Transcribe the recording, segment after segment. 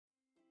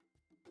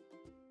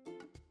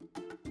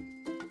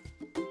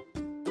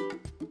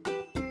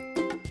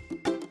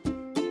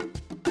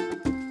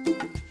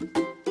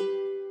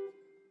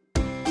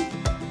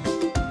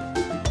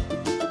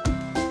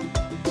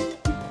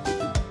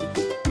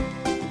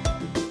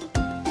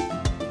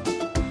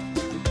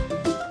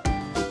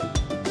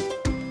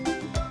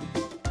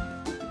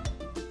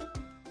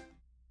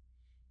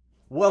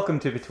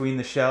Welcome to Between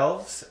the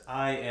Shelves.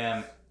 I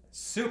am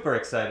super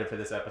excited for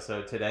this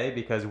episode today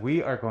because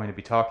we are going to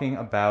be talking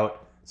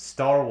about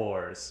Star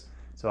Wars.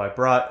 So I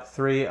brought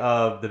three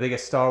of the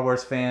biggest Star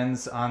Wars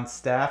fans on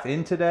staff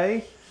in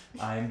today.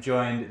 I'm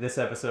joined this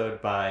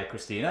episode by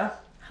Christina.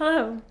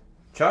 Hello.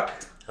 Chuck.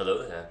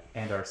 Hello there.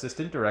 And our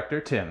assistant director,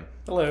 Tim.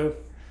 Hello.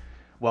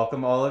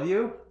 Welcome all of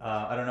you.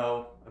 I don't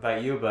know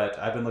about you, but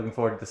I've been looking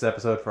forward to this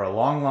episode for a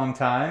long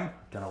time.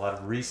 I've done a lot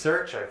of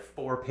research. I have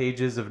 4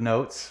 pages of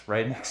notes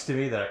right next to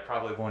me that I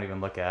probably won't even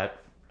look at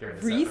during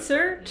this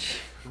Research?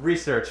 episode.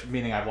 Research,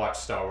 meaning I've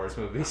watched Star Wars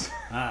movies.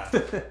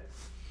 And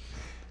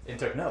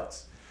took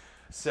notes.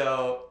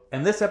 So,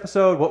 in this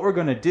episode, what we're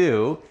going to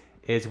do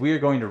is we are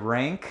going to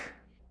rank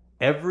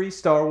every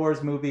Star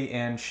Wars movie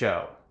and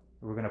show.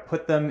 We're going to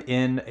put them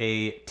in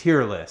a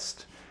tier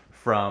list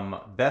from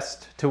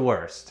best to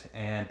worst.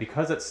 And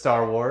because it's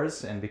Star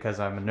Wars and because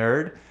I'm a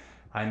nerd,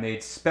 I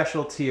made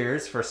special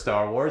tiers for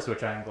Star Wars,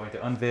 which I'm going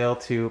to unveil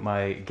to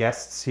my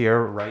guests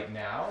here right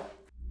now.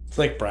 It's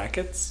like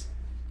brackets?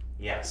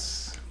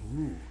 Yes.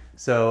 Ooh.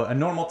 So a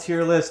normal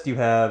tier list, you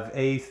have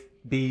A,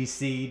 B,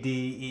 C,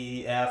 D,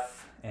 E,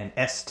 F, and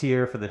S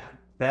tier for the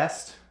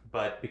best.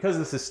 But because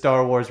this is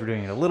Star Wars, we're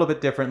doing it a little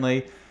bit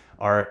differently.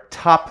 Our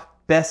top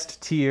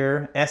best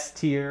tier, S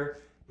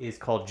tier, is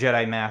called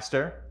Jedi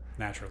Master.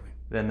 Naturally.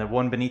 Then the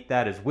one beneath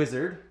that is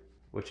Wizard,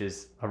 which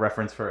is a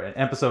reference for an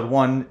episode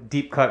 1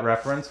 deep cut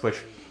reference, which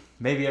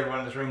maybe everyone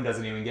in this room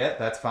doesn't even get.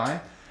 That's fine.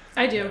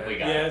 I do. We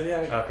got it.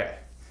 Yeah.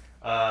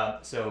 Okay.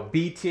 So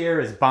B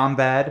tier is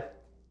Bombad.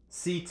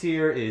 C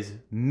tier is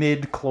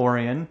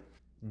mid-chlorian.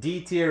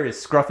 D tier is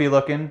scruffy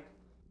looking.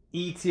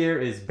 E tier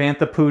is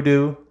Bantha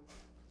Poodoo.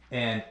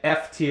 And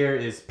F tier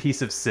is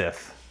piece of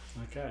Sith.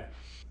 Okay.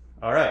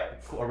 All right.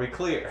 Are we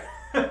clear?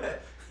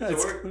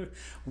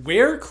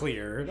 We're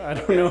clear. I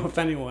don't know if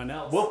anyone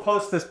else. We'll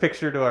post this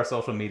picture to our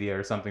social media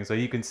or something so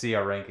you can see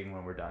our ranking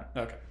when we're done.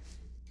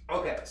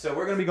 Okay. So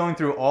we're going to be going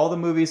through all the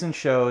movies and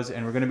shows,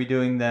 and we're going to be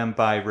doing them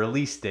by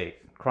release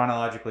date.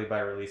 Chronologically by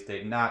release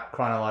date, not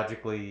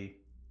chronologically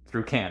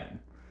through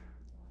canon.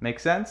 Make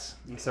sense?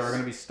 Yes. So we're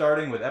going to be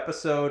starting with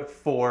episode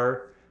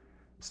 4,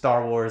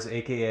 Star Wars,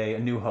 aka A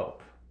New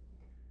Hope.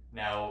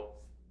 Now,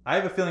 I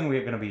have a feeling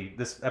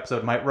this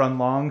episode might run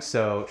long,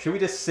 so should we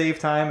just save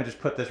time and just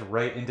put this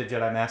right into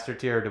Jedi Master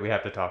tier, or do we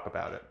have to talk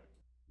about it?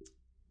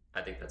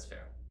 I think that's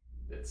fair.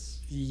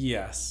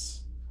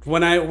 Yes.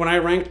 When I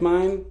ranked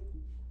mine,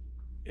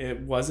 it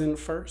wasn't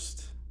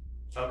first.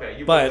 Okay,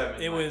 you put But them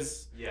in it mind.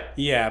 was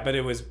Yeah. but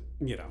it was,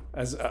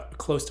 as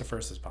close to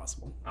first as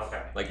possible.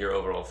 Okay. Like your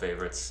overall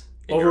favorites.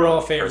 in your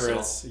Overall own favorites,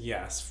 personal-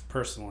 yes,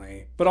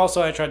 personally. But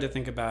also I tried to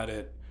think about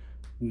it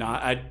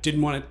I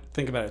didn't want to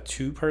think about it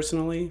too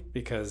personally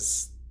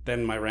because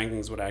then my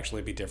rankings would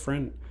actually be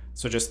different.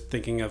 So just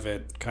thinking of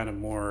it kind of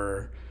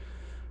more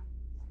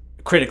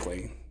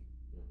critically,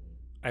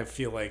 I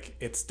feel like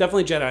it's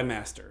definitely Jedi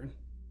Master.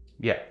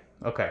 Yeah.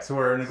 Okay, so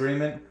we're in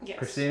agreement? Yes.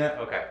 Christina?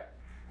 Okay.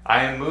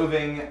 I am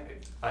moving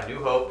A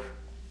New Hope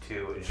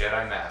to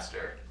Jedi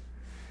Master.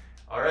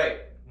 All right,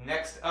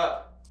 next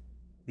up,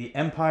 The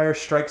Empire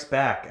Strikes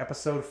Back,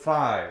 Episode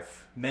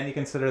 5. Many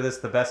consider this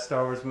the best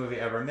Star Wars movie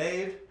ever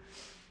made.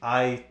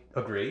 I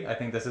agree. I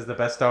think this is the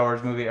best Star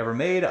Wars movie ever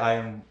made. I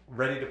am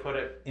ready to put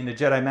it in the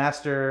Jedi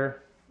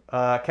Master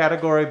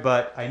category,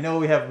 but I know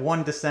we have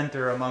one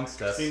dissenter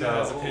amongst us. Christina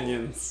has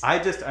opinions.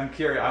 I'm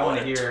curious. I want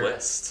to hear.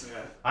 Twist.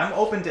 Yeah. I'm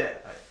open to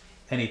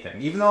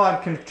anything, even though I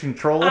can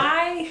control.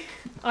 I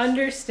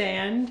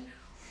understand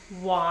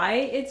why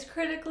it's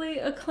critically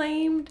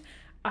acclaimed.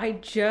 I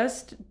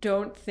just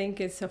don't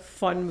think it's a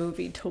fun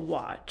movie to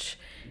watch.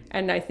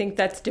 And I think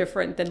that's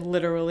different than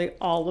literally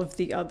all of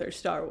the other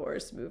Star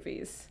Wars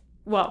movies.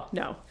 Well,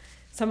 no.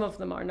 Some of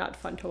them are not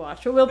fun to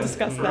watch, but we'll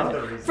discuss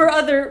that for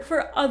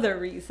other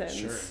reasons.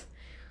 Sure.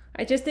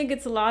 I just think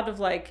it's a lot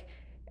of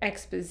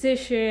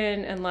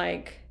exposition and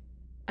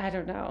I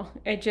don't know.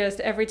 It just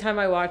every time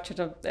I watch it,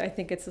 I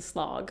think it's a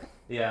slog.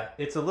 Yeah,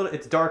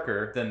 it's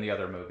darker than the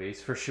other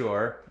movies for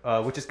sure,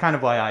 which is kind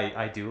of why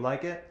I do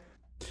like it.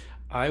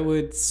 I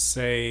would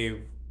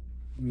say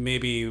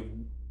maybe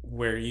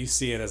where you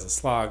see it as a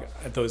slog,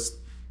 those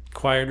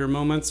quieter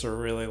moments are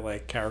really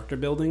character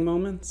building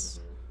moments.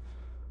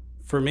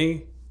 For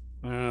me,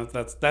 I don't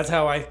know. That's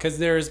how because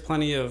there is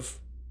plenty of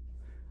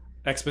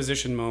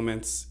exposition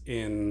moments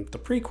in the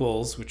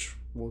prequels, which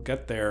we'll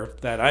get there,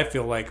 that I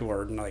feel like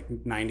were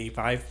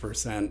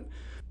 95%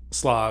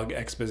 slog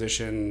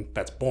exposition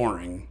that's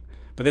boring.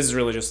 But this is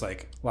really just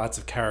lots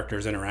of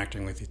characters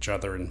interacting with each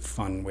other in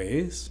fun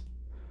ways.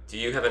 Do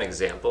you have an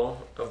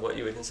example of what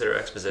you would consider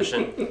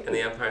exposition in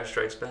The Empire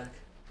Strikes Back?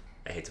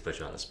 I hate to put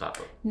you on the spot,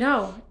 but...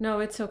 No,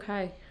 it's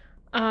okay.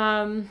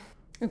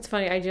 It's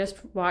funny, I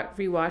just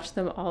rewatched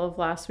them all of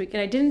last week,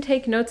 and I didn't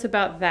take notes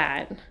about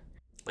that.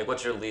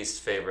 What's your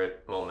least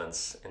favorite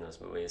moments in those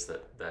movies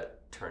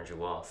that turned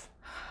you off?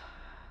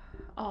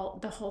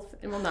 The whole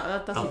thing. Well, no,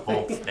 not the whole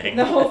whole thing. thing.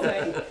 The whole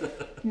thing.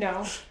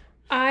 No.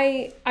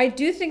 I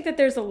do think that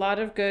there's a lot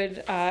of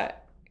good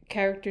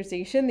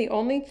characterization. The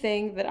only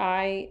thing that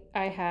I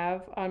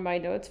have on my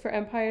notes for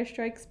Empire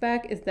Strikes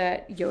Back is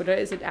that Yoda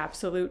is an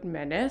absolute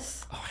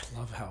menace. Oh, I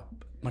love how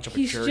much of a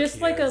He's jerk just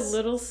he like a is.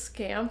 little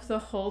scamp the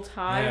whole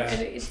time. Yeah.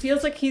 And it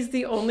feels like he's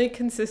the only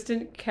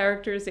consistent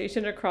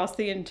characterization across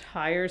the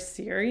entire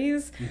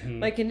series.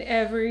 Like in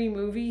every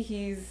movie,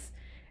 he's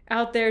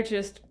out there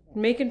just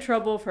making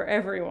trouble for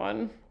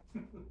everyone.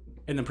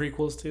 In the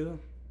prequels too, though?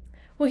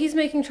 Well, he's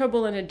making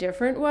trouble in a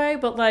different way,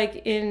 but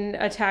like in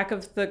Attack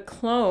of the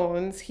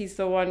Clones, he's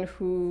the one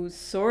who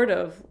sort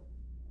of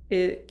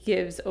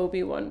gives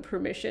Obi-Wan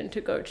permission to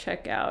go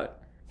check out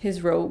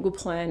his rogue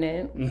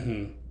planet.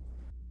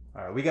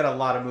 All right, we got a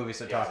lot of movies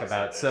to talk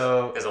about,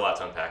 so There's a lot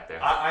to unpack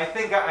there. I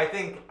think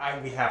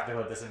we have to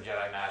put this in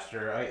Jedi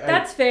Master.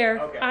 That's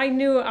fair. Okay. I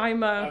knew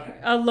I'm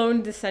a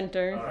lone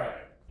dissenter.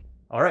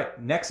 All right,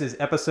 next is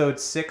Episode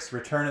 6,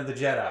 Return of the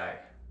Jedi.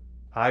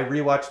 I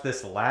rewatched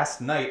this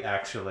last night,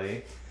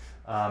 actually,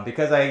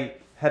 because I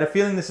had a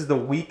feeling this is the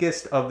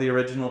weakest of the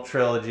original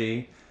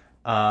trilogy.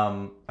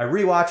 I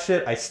rewatched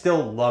it. I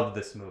still love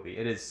this movie.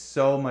 It is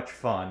so much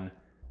fun.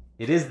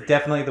 It is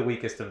definitely the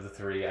weakest of the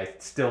three. I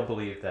still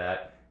believe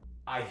that.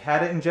 I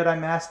had it in Jedi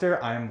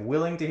Master. I'm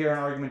willing to hear an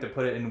argument to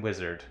put it in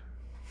Wizard.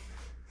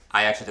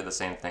 I actually did the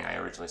same thing. I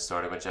originally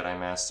started with Jedi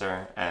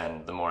Master,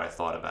 and the more I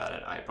thought about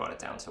it, I brought it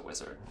down to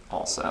Wizard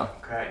also.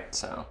 Okay.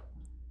 So,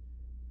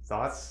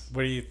 Thoughts?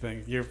 What do you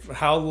think?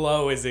 How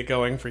low is it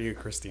going for you,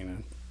 Christina?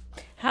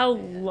 How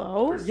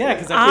low? Yeah,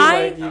 because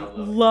I feel like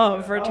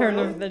love Return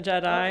of the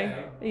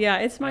Jedi. Yeah,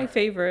 it's my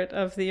favorite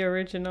of the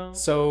original.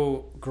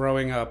 So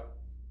growing up,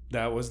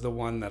 that was the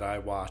one that I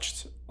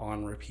watched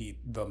on repeat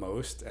the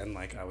most, and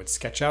like I would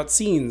sketch out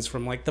scenes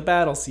from like the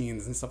battle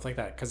scenes and stuff like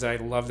that because I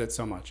loved it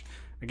so much.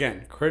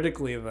 Again,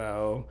 critically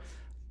though,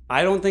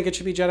 I don't think it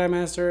should be Jedi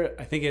Master.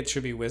 I think it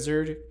should be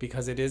Wizard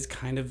because it is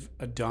kind of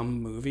a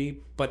dumb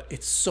movie, but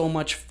it's so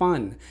much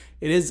fun.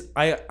 It is.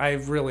 I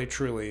really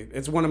truly,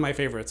 it's one of my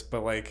favorites.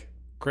 But like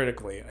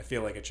critically, I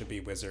feel like it should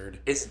be Wizard.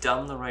 is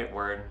dumb the right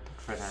word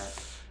for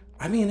that?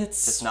 I mean,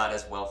 it's Not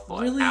as well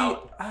thought really.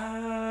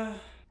 out.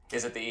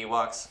 Is it the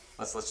Ewoks?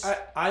 Let's just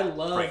I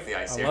love break the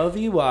ice here. I love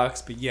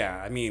Ewoks, but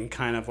yeah, I mean,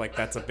 kind of like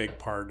that's a big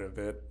part of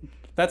it.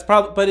 That's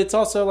probably, but it's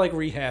also like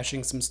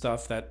rehashing some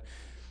stuff that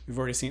we've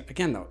already seen.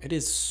 Again, though, it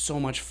is so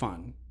much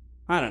fun.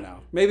 I don't know.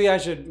 Maybe I'll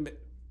shut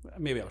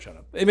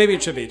up. Maybe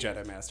it should be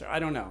Jedi Master. I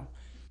don't know.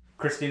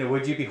 Christina,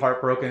 would you be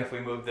heartbroken if we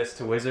moved this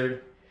to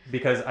Wizard?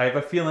 Because I have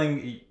a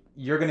feeling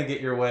you're going to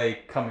get your way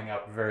coming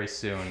up very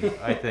soon,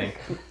 I think.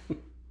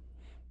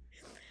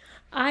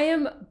 I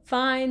am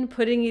fine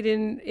putting it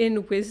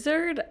in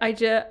Wizard.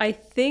 I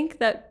think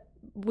that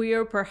we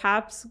are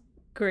perhaps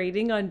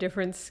grading on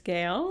different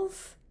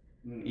scales.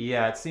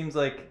 Yeah, it seems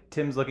like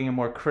Tim's looking a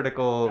more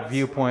critical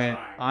viewpoint.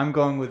 I'm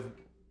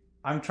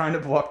trying to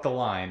walk the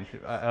line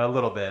a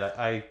little bit.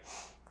 I'm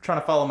trying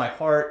to follow my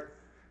heart,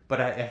 but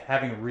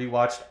having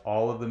rewatched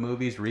all of the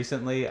movies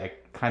recently, I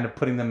kind of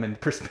putting them in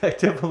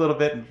perspective a little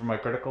bit from my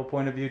critical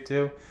point of view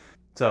too.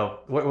 So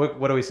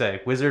what do we say?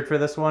 Wizard for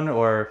this one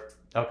or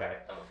okay?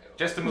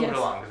 Just to move it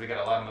along because we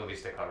got a lot of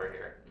movies to cover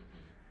here.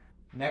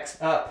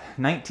 Next up,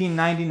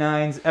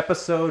 1999's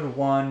Episode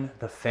 1,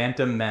 The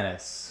Phantom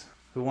Menace.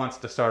 Who wants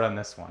to start on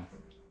this one?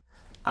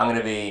 I'm going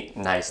to be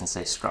nice and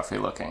say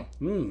scruffy looking.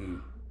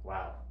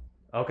 Wow.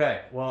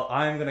 Okay, well,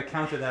 I'm going to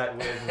counter that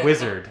with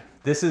Wizard.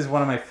 This is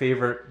one of my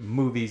favorite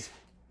movies.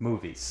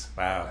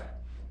 Wow.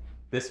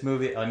 This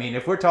movie, I mean,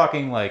 if we're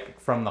talking like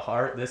from the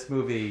heart, this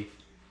movie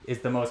is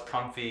the most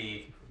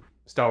comfy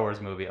Star Wars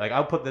movie. Like,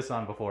 I'll put this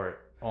on before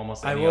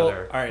almost any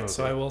other All right, movie.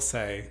 so I will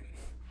say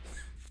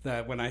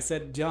that when I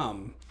said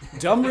dumb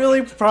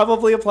really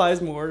probably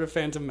applies more to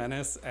Phantom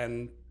Menace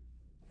and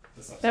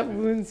That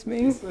wounds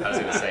me. I was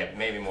going to say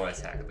maybe more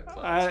Attack of the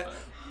Clones.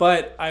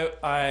 but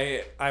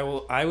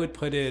I would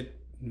put it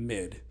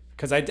mid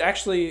because I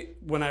actually,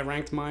 when I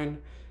ranked mine,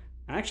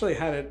 I actually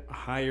had it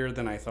higher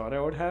than I thought I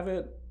would have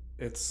it.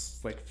 It's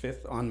like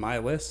 5th on my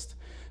list,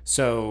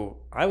 so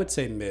I would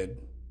say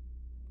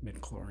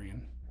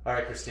mid-chlorian. All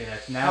right, Christina.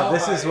 Now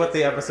this is what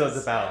the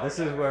episode's about. This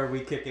is where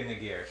we kick into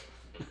gear.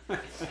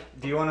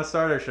 Do you want to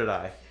start or should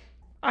I?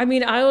 I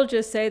mean, I will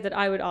just say that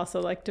I would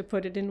also like to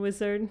put it in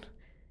Wizard.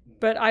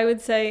 But I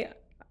would say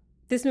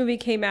this movie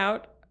came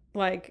out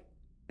like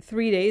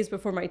 3 days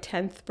before my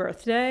 10th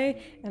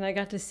birthday, and I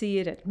got to see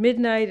it at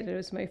midnight, and it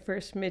was my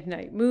first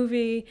midnight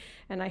movie,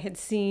 and I had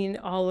seen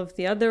all of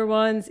the other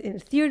ones in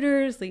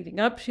theaters leading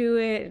up to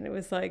it, and it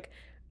was like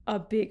a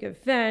big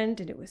event,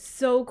 and it was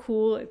so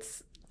cool.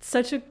 It's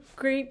such a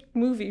great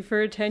movie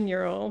for a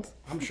 10-year-old.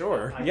 I'm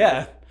sure.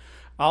 Yeah.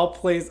 I'll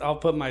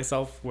put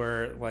myself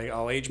where, like,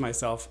 I'll age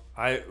myself.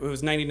 It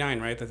was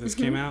 99, right, that this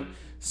came out?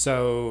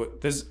 So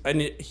there's a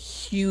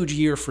huge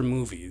year for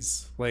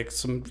movies. Like,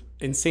 some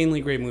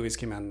insanely great movies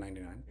came out in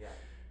 99. Yeah.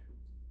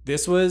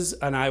 This was,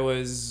 and I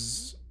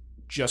was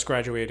just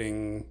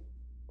graduating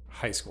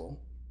high school.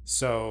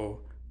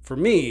 So for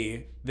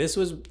me,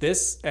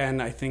 this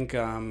and I think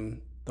The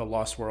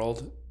Lost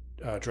World,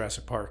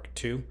 Jurassic Park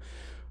 2,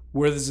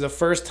 where this is the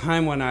first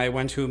time when I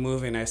went to a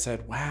movie and I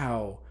said,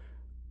 wow,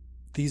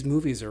 these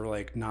movies are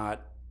like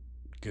not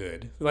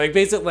good. Like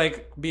basically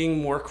like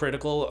being more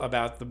critical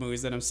about the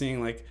movies that I'm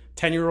seeing, like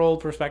 10-year-old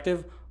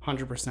perspective,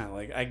 100%.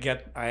 Like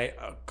I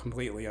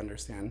completely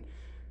understand.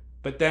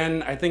 But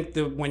then I think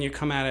when you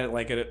come at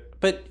it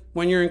but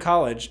when you're in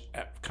college,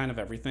 kind of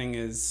everything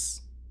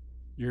is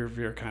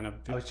you're kind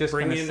of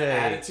bringing an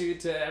attitude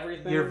to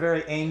everything. You're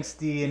very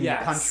angsty and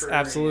contrary.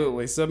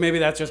 Absolutely. So maybe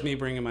that's just me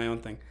bringing my own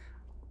thing.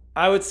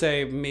 I would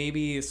say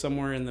maybe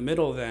somewhere in the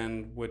middle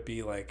then would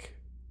be like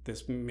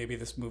this. Maybe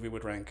this movie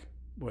would rank.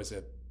 Was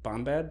it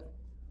Bombad?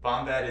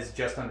 Bombad is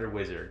just under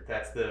Wizard.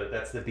 That's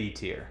the B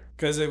tier.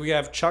 Because we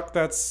have Chuck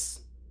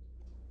that's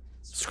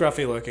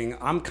scruffy looking.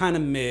 I'm kind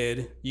of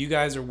mid. You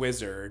guys are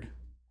Wizard.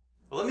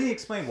 Well, let me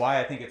explain why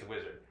I think it's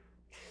Wizard.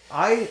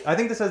 I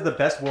think this has the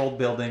best world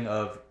building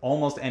of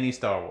almost any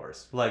Star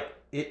Wars. Like,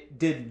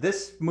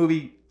 this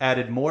movie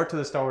added more to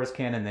the Star Wars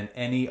canon than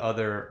any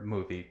other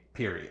movie,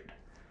 period.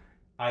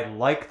 I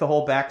like the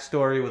whole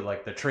backstory with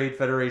like the Trade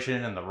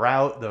Federation and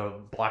the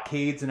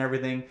blockades and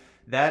everything.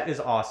 That is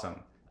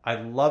awesome. I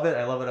love it.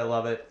 I love it. I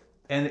love it.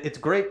 And it's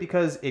great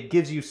because it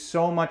gives you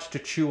so much to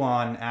chew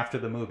on after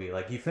the movie.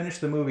 Like, you finish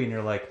the movie and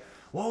you're like,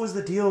 what was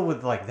the deal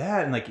with like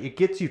that? And like, it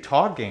gets you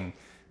talking.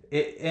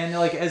 And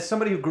like, as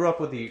somebody who grew up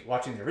with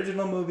watching the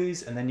original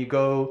movies, and then you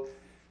go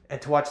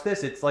to watch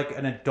this, it's like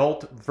an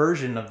adult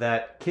version of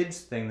that kids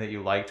thing that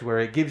you liked, where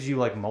it gives you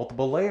like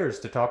multiple layers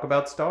to talk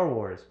about Star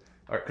Wars.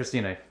 All right,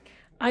 Christina.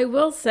 I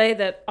will say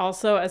that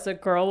also as a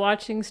girl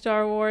watching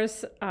Star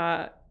Wars,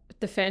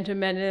 The Phantom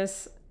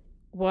Menace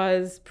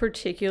was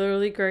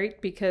particularly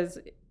great because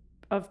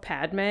of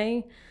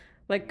Padme.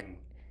 Like,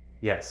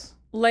 yes,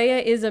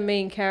 Leia is a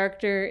main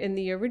character in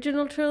the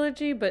original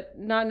trilogy, but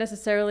not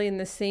necessarily in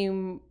the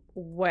same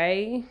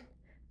way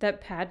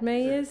that Padme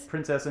is.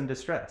 Princess in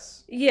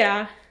distress.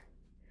 Yeah,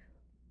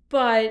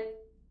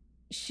 but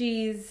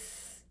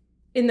she's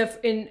I'm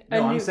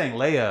saying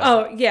Leia.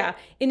 Oh yeah,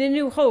 in A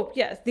New Hope.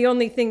 Yes, the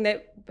only thing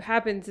that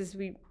happens is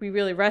we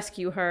really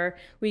rescue her.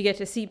 We get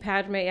to see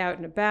Padme out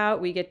and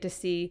about. We get to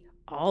see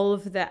all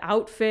of the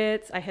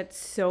outfits. I had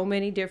so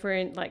many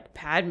different like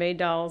Padme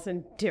dolls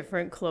and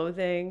different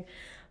clothing.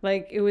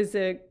 Like, it was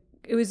a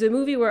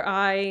movie where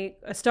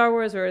a Star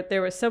Wars where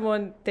there was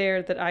someone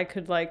there that I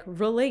could like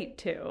relate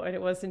to, and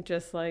it wasn't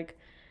just like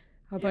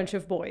a bunch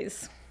of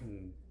boys.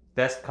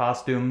 Best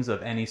costumes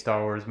of any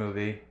Star Wars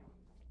movie.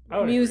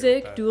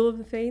 Music, Duel of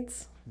the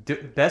Fates.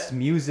 Best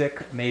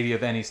music maybe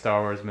of any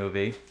Star Wars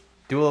movie.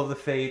 Duel of the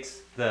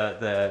Fates,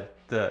 the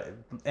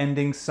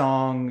ending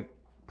song,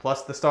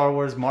 plus the Star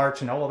Wars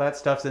march, and all of that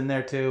stuff's in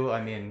there too.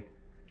 I mean,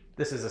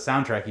 this is a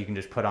soundtrack you can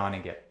just put on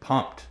and get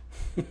pumped.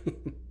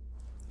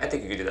 I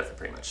think you could do that for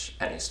pretty much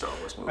any Star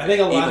Wars movie. I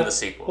think even the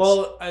sequels.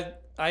 Well,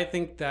 I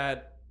think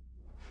that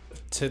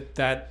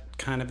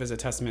kind of is a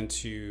testament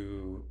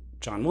to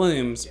John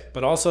Williams,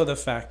 but also the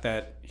fact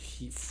that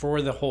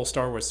for the whole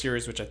Star Wars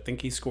series, which I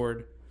think he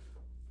scored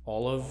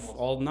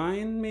all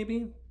 9,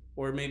 maybe,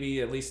 or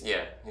maybe at least.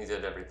 Yeah, he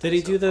did everything. Did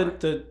he do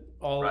the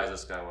all? Rise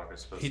of Skywalker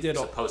is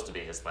supposed to be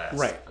his last,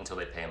 right? Until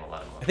they pay him a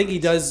lot more. I think he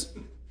does.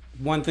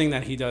 One thing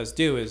that he does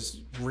do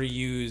is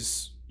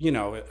reuse. You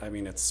know, I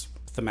mean, it's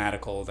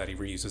thematical that he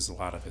reuses a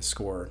lot of his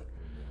score,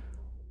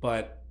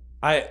 but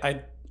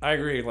I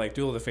agree. Like,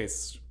 Duel of the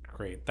Fates,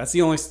 great. That's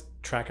the only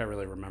track I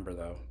really remember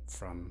though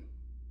from.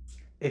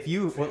 If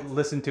you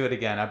listen to it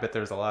again, I bet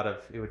there's a lot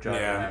of it would jog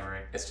your memory.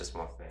 It's just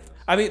more famous.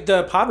 I mean,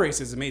 the pod race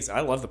is amazing.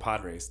 I love the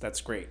pod race.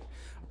 That's great.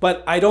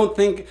 But I don't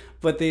think.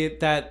 But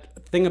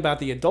that thing about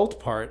the adult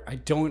part, I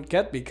don't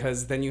get,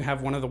 because then you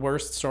have one of the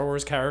worst Star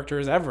Wars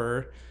characters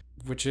ever,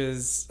 which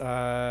is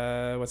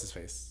what's his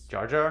face?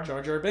 Jar Jar.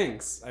 Jar Jar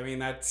Binks. I mean,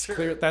 that's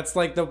clear. That's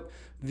like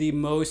the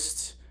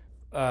most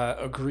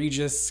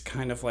egregious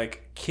kind of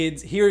like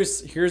kids.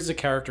 Here's a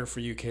character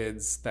for you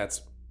kids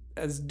that's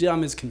as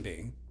dumb as can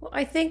be. Well,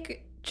 I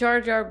think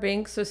Jar Jar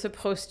Binks was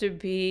supposed to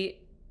be,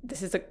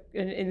 this is an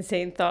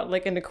insane thought,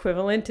 like an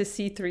equivalent to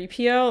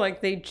C-3PO.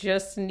 Like, they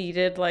just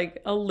needed like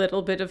a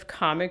little bit of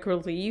comic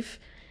relief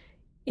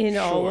in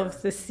all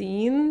of the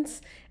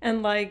scenes.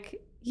 And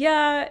like,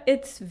 yeah,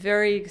 it's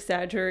very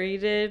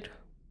exaggerated,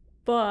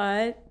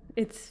 but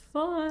it's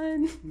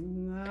fun.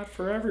 Not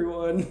for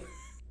everyone.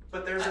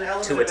 But there's an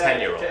element to a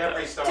 10-year-old, to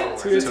every Star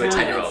Wars. To a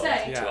 10-year-old,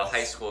 to a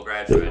high school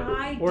graduate,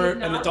 or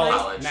an adult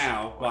college,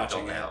 now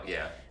watching it.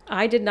 Yeah.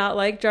 I did not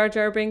like Jar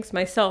Jar Binks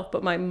myself,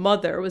 but my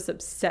mother was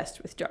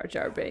obsessed with Jar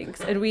Jar Binks,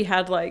 and we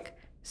had like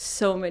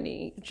so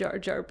many Jar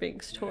Jar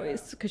Binks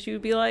toys, because she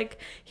would be like,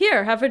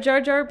 "Here, have a Jar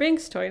Jar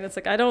Binks toy," and it's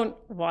like, I don't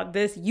want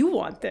this. You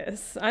want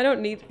this. I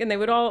don't need. And they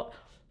would all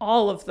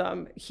of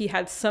them. He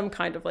had some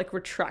kind of like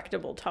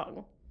retractable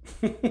tongue.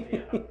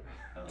 But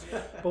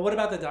what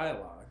about the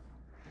dialogue?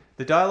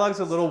 The dialogue's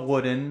a little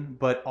wooden,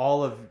 but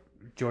all of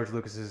George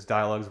Lucas's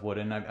dialogue's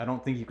wooden. I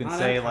don't think you can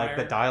say Empire. like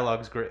the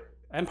dialogue's great.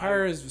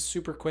 Empire is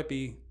super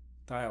quippy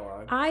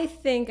dialogue. I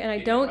think, and I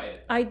don't.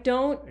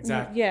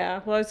 Exactly.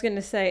 Yeah. Well, I was going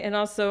to say, and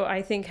also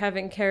I think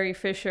having Carrie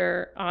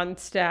Fisher on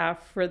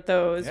staff for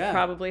those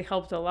probably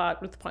helped a lot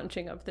with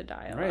punching up the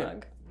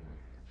dialogue.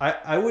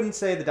 I wouldn't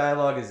say the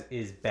dialogue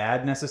is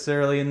bad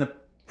necessarily in the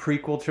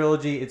prequel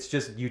trilogy, it's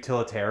just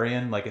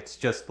utilitarian. Like, it's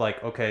just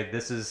like, okay,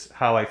 this is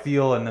how I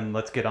feel, and then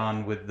let's get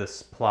on with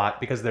this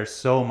plot, because there's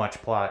so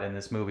much plot in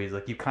this movie. It's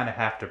like, you kind of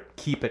have to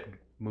keep it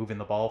moving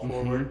the ball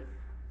forward.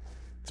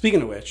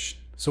 Speaking of which,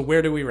 so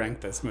where do we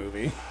rank this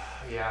movie?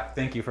 Yeah,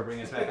 thank you for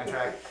bringing us back on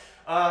track.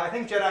 I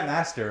think Jedi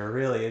Master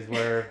really is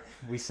where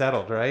we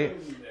settled, right?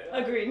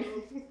 Agreed.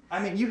 I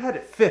mean, you had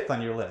it 5th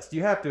on your list.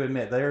 You have to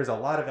admit, there's a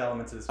lot of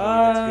elements of this movie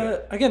that's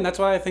good. Again, that's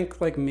why I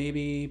think like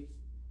maybe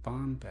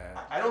Bombad.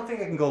 I don't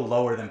think I can go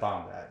lower than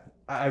Bombad.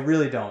 I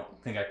really don't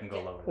think I can go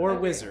lower. Or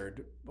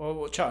Wizard.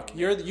 Oh, Chuck,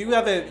 you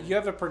have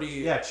a pretty.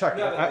 Yeah, Chuck,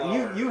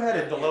 you had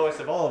it the lowest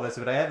of all of us,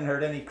 but I haven't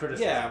heard any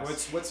criticism. Yeah,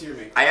 what's your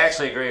main? I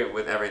actually agree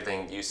with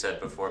everything you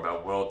said before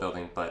about world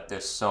building, but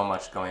there's so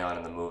much going on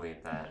in the movie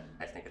that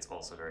I think it's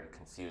also very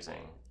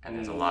confusing. And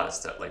there's a lot of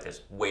stuff, like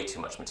there's way too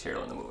much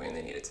material in the movie and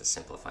they needed to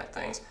simplify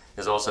things.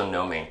 There's also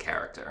no main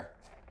character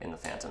in The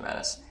Phantom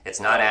Menace. It's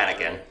not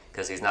Anakin,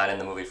 because he's not in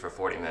the movie for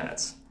 40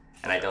 minutes.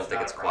 And I don't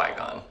think it's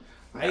Qui-Gon.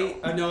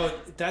 I know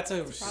that's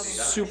a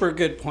super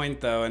good point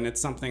though, and it's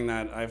something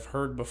that I've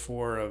heard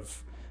before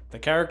of the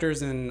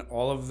characters in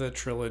all of the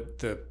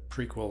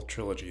prequel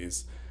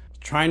trilogies.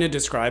 Trying to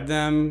describe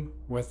them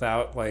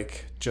without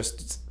like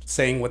just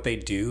saying what they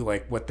do,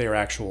 like what their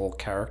actual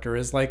character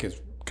is like, is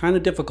kind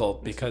of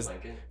difficult because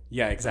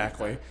yeah,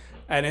 exactly.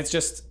 And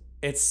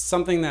it's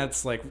something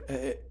that's like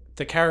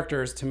the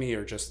characters to me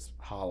are just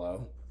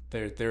hollow.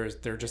 They're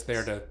just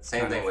there to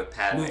same thing with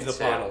Padme move the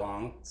plot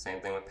along. Same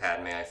thing with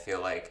Padme. I feel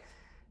like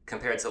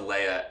compared to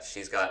Leia,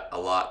 she's got a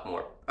lot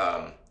more.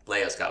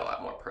 Leia's got a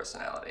lot more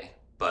personality,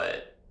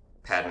 but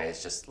Padme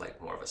is just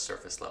like more of a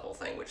surface level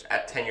thing. Which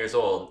at 10 years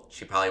old,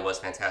 she probably was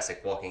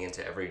fantastic, walking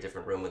into every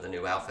different room with a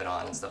new outfit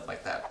on and stuff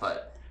like that.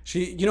 But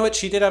she, you know what,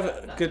 she did have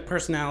a good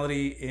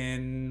personality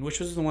in which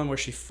was the one where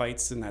she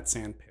fights in that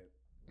sand pit.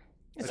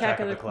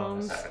 Attack of the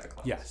Clones.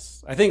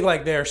 Yes, I think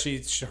like there,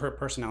 her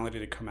personality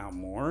did come out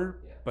more.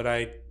 Yeah. But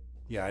I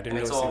didn't. And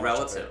it's all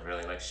relative,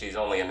 really. Like she's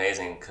only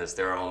amazing because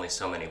there are only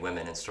so many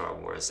women in Star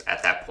Wars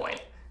at that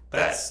point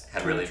that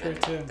have really been.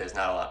 Too. There's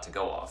not a lot to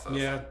go off of.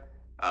 Yeah.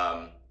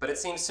 But it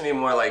seems to me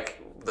more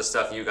like the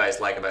stuff you guys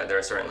like about it. There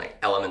are certain like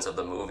elements of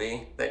the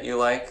movie that you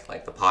like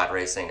the pod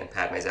racing and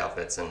Padme's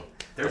outfits and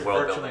there's the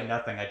world virtually building.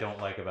 Nothing I don't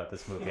like about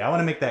this movie. I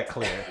want to make that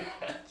clear.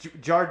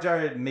 Jar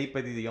Jar may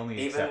be the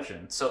only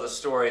exception. So the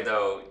story,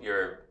 though,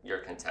 you're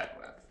content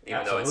with.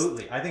 Even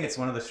Absolutely. Though I think it's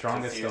one of the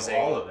strongest confusing.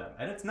 of all of them.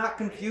 And it's not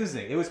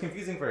confusing. It was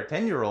confusing for a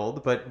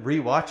 10-year-old, but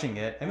rewatching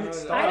it, I mean,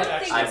 it's I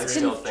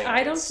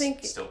don't think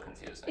it's still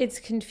confusing. It's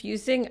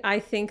confusing.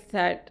 I think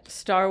that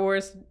Star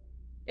Wars,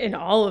 in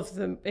all of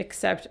them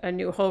except A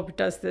New Hope,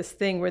 does this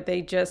thing where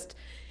they just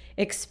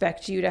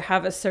expect you to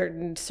have a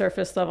certain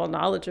surface level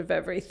knowledge of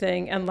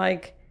everything. And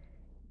like,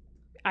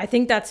 I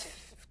think that's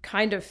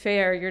kind of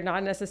fair. You're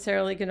not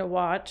necessarily going to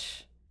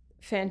watch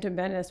Phantom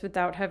Menace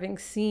without having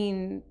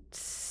seen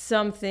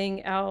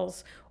something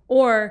else,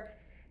 or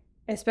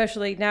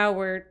especially now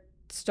where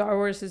Star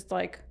Wars is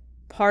like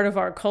part of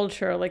our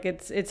culture, like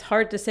it's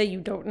hard to say you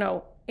don't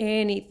know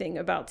anything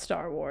about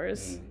Star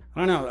Wars.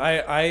 I don't know.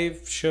 I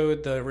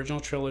showed the original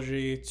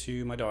trilogy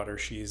to my daughter.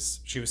 She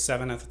was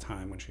 7 at the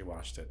time when she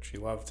watched it. She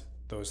loved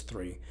those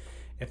 3.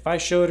 If I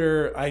showed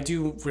her, I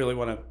do really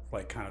want to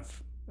like kind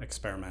of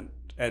experiment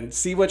and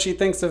see what she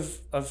thinks of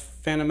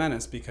Phantom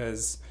Menace,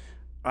 because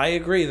I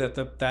agree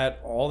that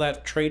all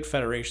that Trade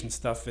Federation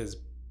stuff is,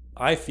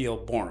 I feel,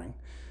 boring.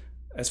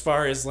 As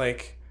far as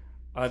like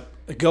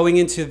going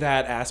into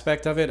that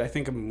aspect of it, I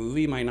think a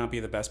movie might not be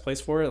the best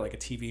place for it. Like a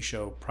TV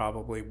show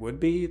probably would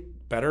be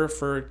better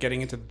for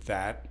getting into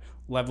that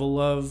level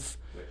of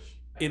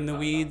in the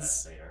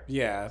weeds.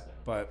 Yeah,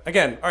 but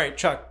again, all right,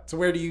 Chuck. So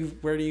where do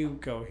you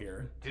go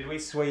here? Did we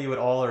sway you at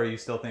all, or are you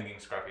still thinking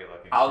scruffy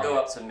looking? I'll go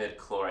up to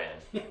mid-chlorian.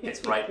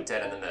 It's right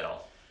dead in the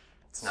middle.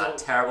 It's not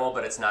terrible,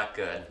 but it's not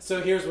good.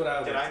 So here's what I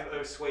would. Did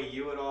I sway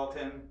you at all,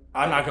 Tim?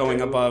 I'm not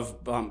going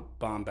above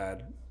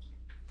Bombad.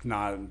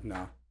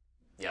 No.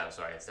 Yeah, I'm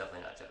sorry. It's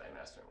definitely not Jedi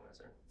Master and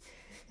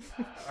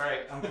Wizard. All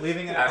right, I'm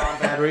leaving it at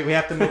Bombad. We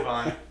have to move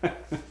on.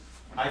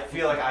 I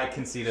feel like I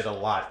conceded a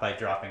lot by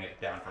dropping it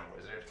down from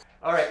Wizard.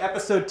 All right,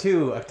 episode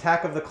 2,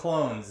 Attack of the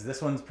Clones.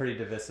 This one's pretty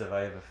divisive.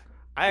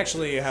 I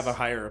actually have a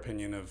higher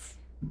opinion of.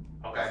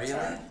 Okay.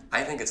 Really?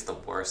 I think it's the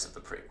worst of the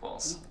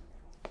prequels.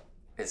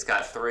 It's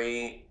got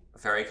 3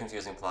 very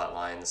confusing plot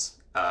lines.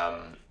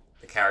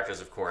 The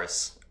characters, of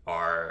course,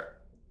 are,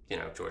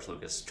 George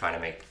Lucas trying to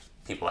make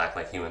people act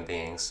like human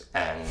beings,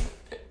 and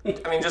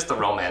I mean, just the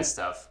romance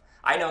stuff.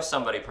 I know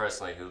somebody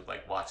personally who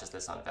like watches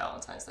this on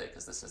Valentine's Day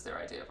because this is their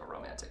idea of a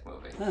romantic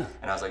movie,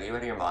 and I was like, "Are you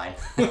out of your mind?"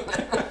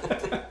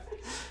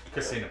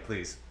 Christina,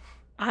 please.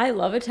 I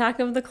love Attack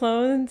of the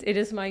Clones. It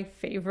is my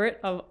favorite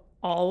of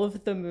all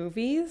of the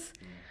movies.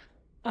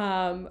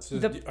 Are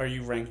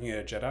you ranking it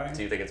a Jedi?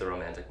 Do you think it's a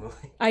romantic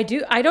movie? I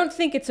do. I don't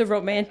think it's a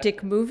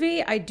romantic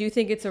movie. I do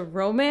think it's a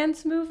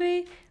romance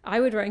movie.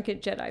 I would rank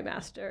it Jedi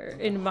Master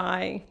in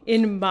my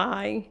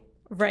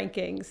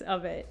rankings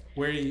of it.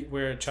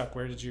 Chuck?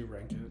 Where did you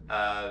rank it?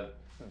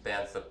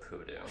 Bantha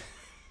Poodoo.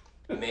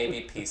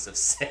 Maybe Piece of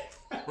Sith.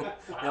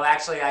 No,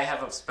 actually, I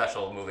have a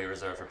special movie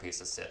reserved for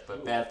Piece of Sith,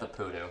 but Bantha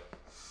Poodoo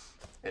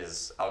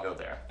is... I'll go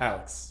there.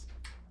 Alex.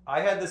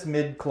 I had this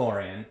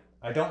mid-chlorian.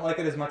 I don't like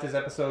it as much as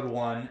episode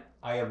 1.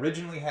 I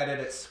originally had it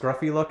at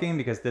scruffy looking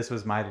because this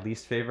was my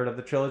least favorite of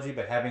the trilogy,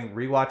 but having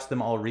rewatched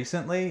them all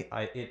recently,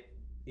 it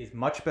is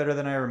much better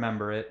than I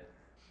remember it.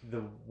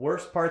 The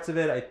worst parts of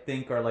it, I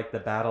think, are like the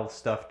battle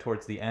stuff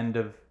towards the end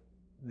of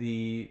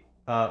the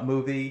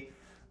movie.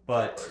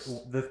 But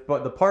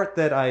the part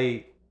that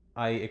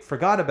I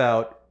forgot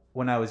about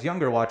when I was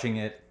younger watching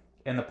it,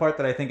 and the part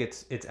that I think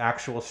its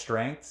actual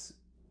strengths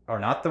are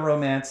not the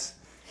romance,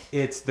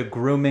 it's the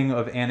grooming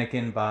of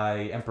Anakin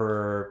by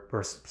Emperor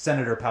or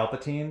Senator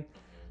Palpatine.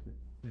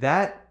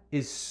 That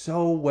is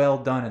so well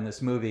done in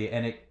this movie,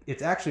 and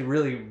it's actually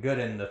really good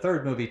in the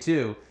third movie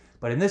too.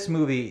 But in this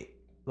movie,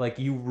 like,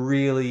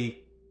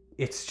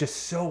 it's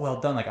just so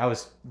well done. Like, I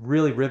was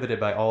really riveted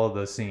by all of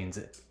those scenes.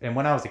 And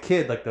when I was a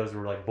kid, like, those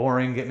were like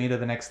boring, get me to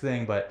the next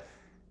thing. But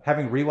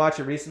having rewatched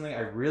it recently,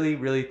 I really,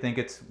 really think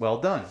it's well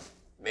done.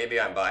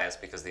 Maybe I'm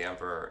biased because the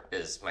Emperor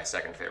is my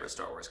second favorite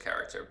Star Wars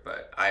character,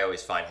 but I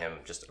always find him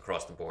just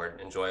across the board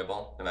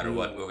enjoyable, no matter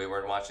what movie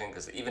we're watching,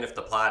 because even if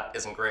the plot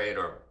isn't great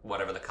or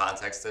whatever the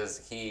context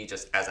is, he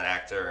just, as an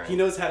actor, and He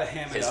knows how to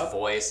ham it up. his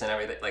voice and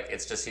everything, like,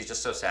 he's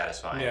just so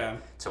satisfying Yeah.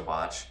 to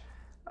watch.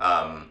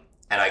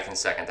 And I can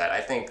second that.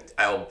 I think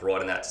I'll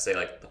broaden that to say,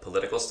 like, the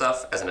political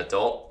stuff as an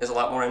adult is a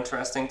lot more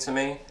interesting to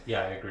me.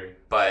 Yeah, I agree.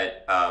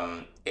 But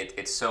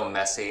it's so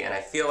messy, and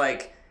I feel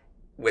like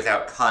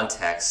without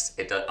context,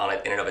 in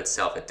and of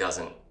itself, it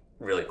doesn't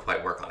really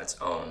quite work on its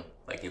own.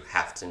 Like, you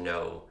have to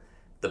know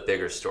the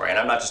bigger story. And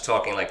I'm not just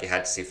talking like you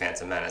had to see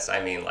Phantom Menace.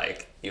 I mean,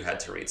 like, you had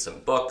to read some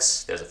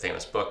books. There's a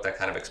famous book that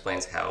kind of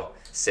explains how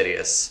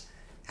Sidious,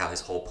 how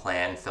his whole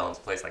plan fell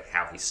into place, like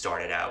how he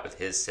started out with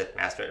his Sith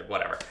master,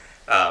 whatever.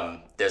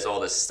 There's all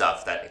this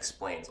stuff that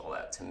explains all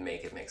that to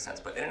make it make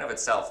sense. But in and of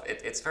itself,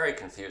 it's very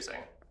confusing,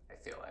 I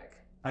feel like.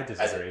 I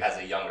disagree. As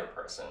a younger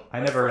person. I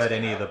never read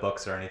any of the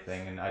books or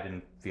anything, and I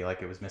didn't feel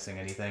like it was missing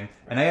anything.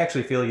 And I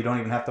actually feel you don't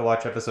even have to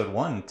watch episode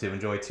 1 to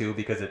enjoy 2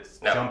 because it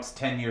jumps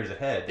 10 years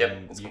ahead. Yep,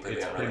 and it's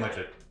pretty much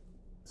a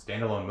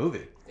standalone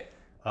movie.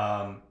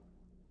 Yeah.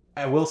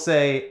 I will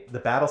say the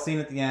battle scene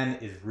at the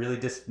end is really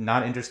just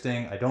not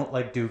interesting. I don't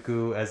like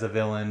Dooku as a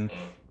villain.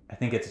 I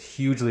think it's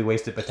hugely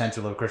wasted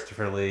potential of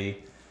Christopher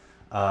Lee.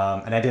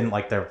 And I didn't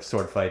like their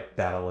sword fight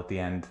battle at the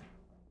end.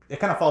 It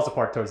kind of falls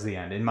apart towards the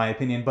end, in my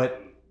opinion,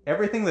 but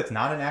everything that's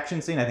not an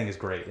action scene I think is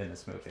great in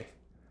this movie.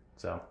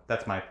 So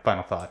that's my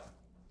final thought.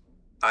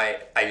 I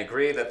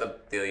agree that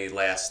the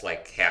last,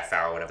 like, half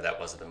hour, whatever that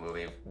was of the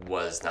movie,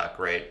 was not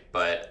great,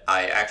 but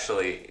I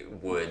actually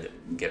would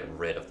get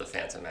rid of the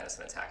Phantom Menace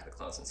and Attack of the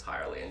Clones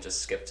entirely and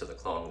just skip to the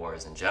Clone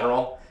Wars in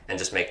general and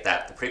just make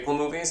that the prequel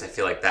movies. I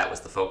feel like that was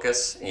the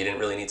focus. You didn't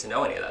really need to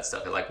know any of that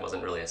stuff. It, like,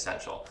 wasn't really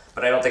essential.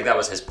 But I don't think that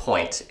was his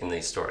point in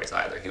these stories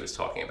either. He was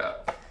talking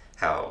about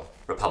how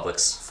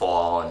republics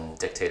fall and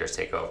dictators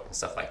take over and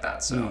stuff like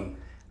that. So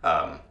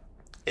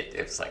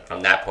it's like, from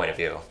that point of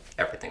view,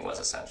 everything was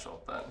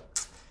essential. But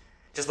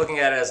just looking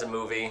at it as a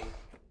movie,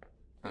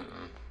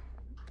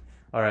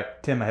 All right,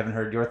 Tim, I haven't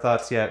heard your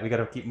thoughts yet. We got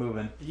to keep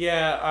moving.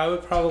 Yeah, I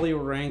would probably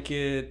rank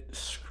it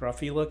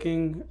scruffy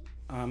looking.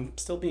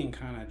 Still being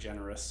kind of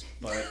generous,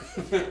 but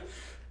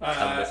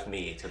come with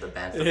me to the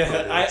Bantha.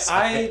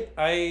 Yeah,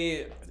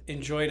 I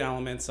enjoyed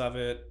elements of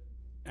it,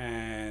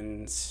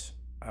 and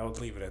I would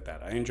leave it at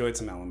that. I enjoyed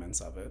some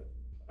elements of it.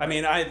 I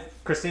mean,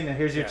 Christina,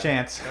 here's your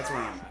chance. That's where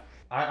I'm at.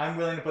 I'm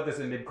willing to put this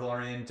in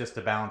mid-chlorian just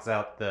to balance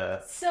out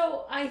the...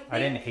 So I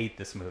didn't hate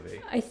this movie.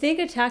 I think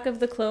Attack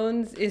of the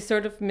Clones is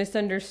sort of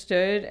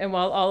misunderstood, and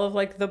while all of,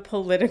 like, the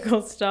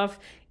political stuff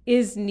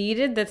is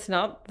needed, that's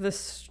not the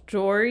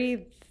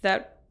story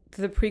that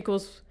the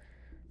prequels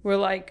were,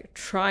 like,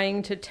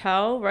 trying to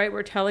tell, right?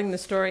 We're telling the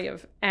story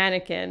of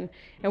Anakin,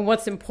 and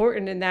what's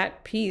important in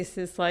that piece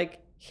is, like,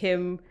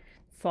 him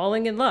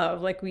falling in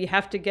love. Like, we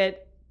have to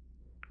get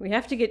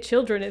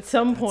children at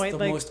some point. It's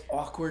the like, most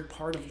awkward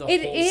part of the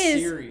it whole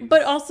is, series.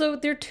 but also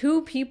they're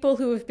two people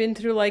who have been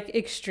through, like,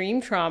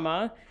 extreme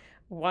trauma.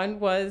 One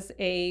was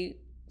a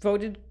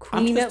voted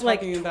queen at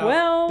like 12.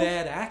 About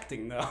bad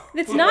acting, though.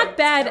 It's not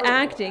bad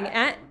acting.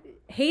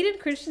 Hayden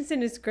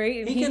Christensen is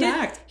great. And he can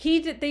act.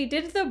 They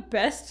did the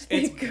best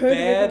they could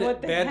bad, with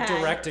what they had.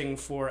 directing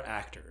for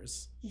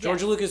actors.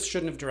 George Lucas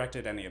shouldn't have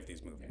directed any of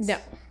these movies. No.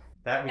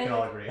 That we can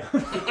all agree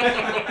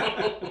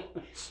on.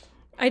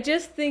 I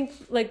just think,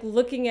 like,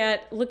 looking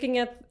at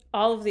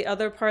all of the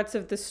other parts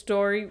of the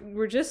story,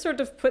 we're just sort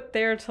of put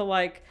there to,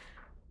 like,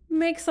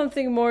 make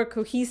something more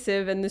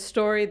cohesive, and the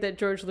story that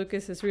George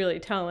Lucas is really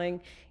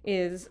telling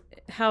is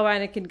how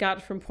Anakin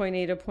got from point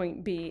A to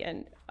point B,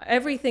 and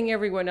everything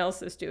everyone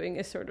else is doing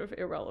is sort of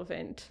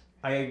irrelevant.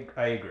 I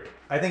agree.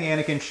 I think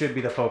Anakin should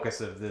be the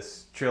focus of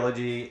this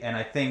trilogy, and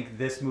I think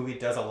this movie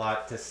does a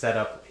lot to set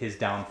up his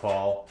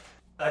downfall.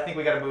 I think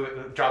we got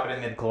to drop it in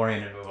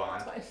mid-chlorian and move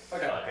on.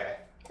 Okay.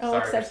 I'll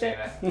accept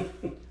Christina.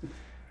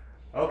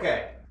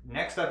 Okay.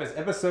 Next up is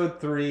episode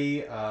 3.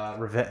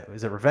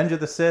 Is it Revenge of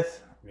the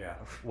Sith? Yeah.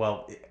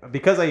 Well,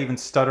 because I even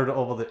stuttered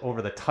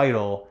over the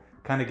title,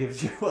 kind of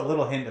gives you a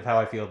little hint of how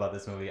I feel about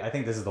this movie. I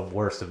think this is the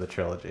worst of the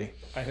trilogy.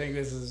 I think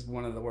this is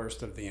one of the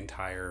worst of the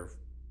entire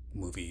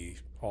movie,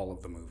 all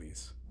of the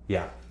movies.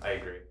 Yeah, I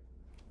agree.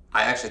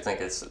 I actually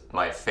think it's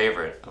my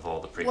favorite of all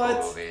the prequel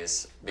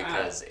movies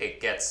because it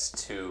gets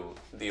to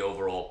the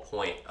overall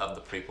point of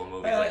the prequel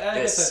movie. I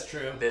guess that's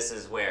true. This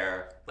is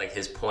where like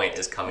his point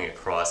is coming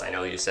across. I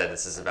know you said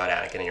this is about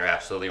Anakin, and you're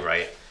absolutely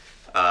right.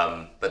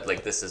 But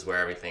like this is where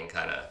everything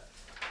kind of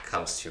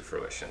comes to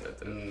fruition.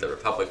 The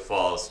Republic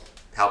falls,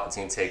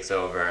 Palpatine takes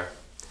over,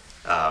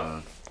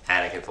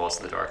 Anakin falls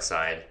to the dark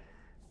side.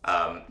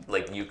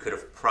 Like you could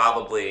have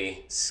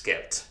probably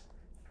skipped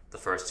the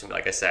first two,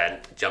 like I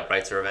said, jump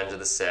right to Revenge of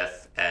the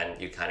Sith,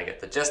 and you kind of get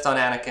the gist on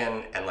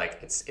Anakin, and like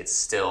it's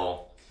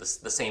still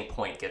the same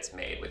point gets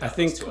made with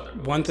those two other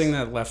movies. One thing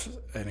that left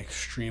an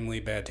extremely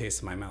bad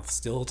taste in my mouth,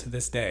 still to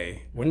this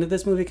day. When did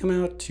this movie come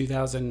out?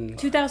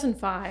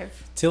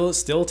 2005.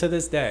 Still to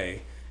this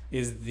day,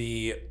 is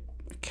the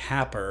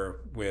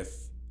capper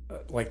with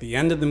like the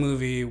end of the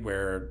movie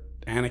where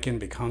Anakin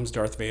becomes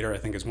Darth Vader. I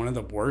think is one of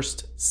the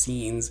worst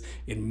scenes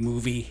in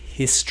movie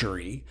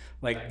history.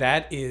 Like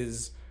that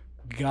is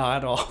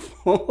god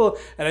awful,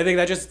 and I think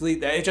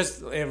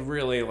it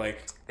really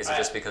like. Is it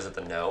just because of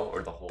the no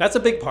or the whole? That's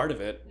a big part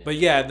of it, but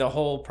yeah, the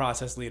whole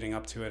process leading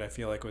up to it, I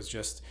feel like was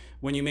just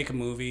when you make a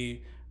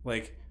movie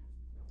like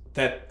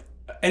that,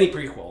 any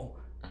prequel.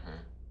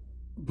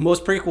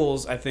 Most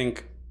prequels, I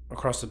think,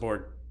 across the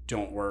board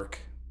don't work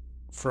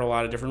for a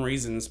lot of different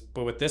reasons,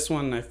 but with this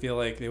one, I feel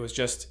like it was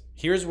just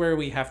here's where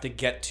we have to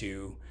get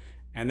to,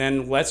 and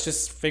then let's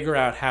just figure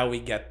out how we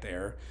get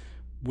there.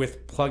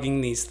 With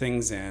plugging these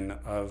things in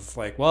of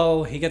like,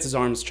 well, he gets his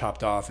arms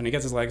chopped off and he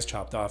gets his legs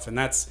chopped off, and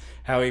that's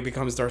how he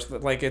becomes Darth.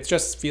 Like it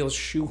just feels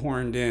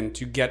shoehorned in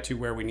to get to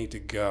where we need to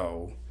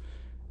go.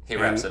 He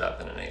wraps it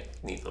up in a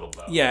neat little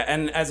bow. Yeah,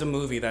 and as a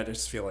movie, that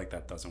just feel like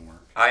that doesn't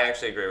work. I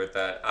actually agree with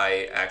that.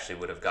 I actually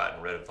would have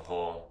gotten rid of the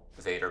whole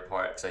Vader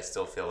part because I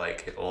still feel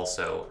like it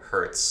also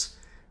hurts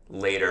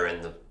later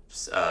in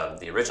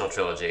the original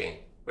trilogy,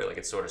 where like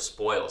it sort of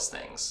spoils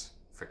things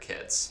for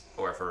kids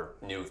or for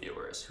new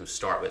viewers who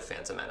start with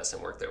Phantom Menace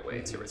and work their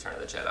way to Return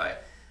of the Jedi.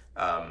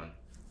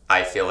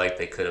 I feel like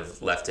they could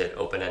have left it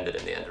open-ended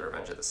in the end of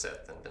Revenge of the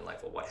Sith and been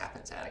like, well, what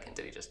happened to Anakin?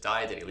 Did he just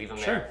die? Did he leave him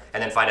there?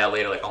 And then find out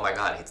later, like, oh my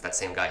god, it's that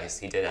same guy.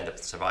 He did end up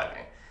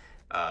surviving.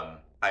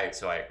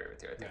 So I agree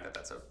with you. I think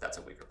that's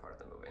a weaker part of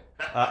the movie.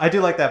 I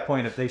do like that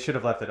point. If they should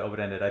have left it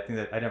open-ended, I think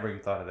that I never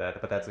even thought of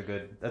that, but that's a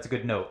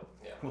good note.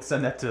 Yeah. We'll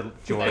send that to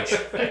George,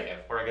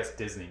 or I guess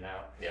Disney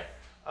now. Yeah.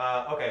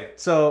 Okay,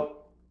 so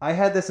I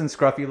had this in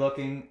scruffy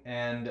looking,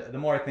 and the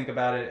more I think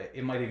about it,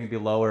 it might even be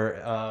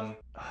lower.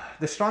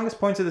 The strongest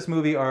points of this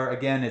movie are,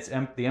 again, it's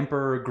the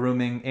Emperor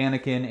grooming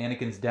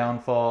Anakin's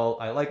downfall.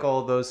 I like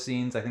all of those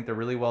scenes. I think they're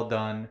really well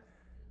done.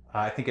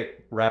 I think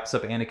it wraps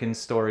up Anakin's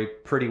story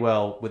pretty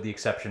well, with the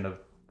exception of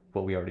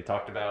what we already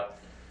talked about.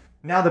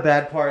 Now the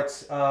bad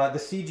parts. The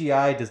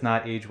CGI does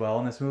not age well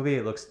in this movie.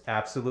 It looks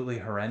absolutely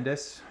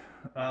horrendous.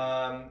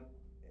 And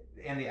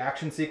the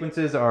action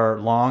sequences are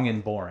long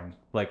and boring.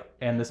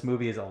 And this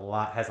movie has a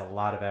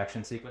lot of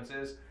action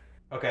sequences.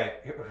 Okay,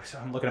 so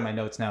I'm looking at my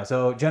notes now.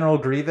 So General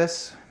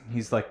Grievous,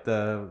 he's like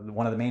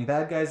one of the main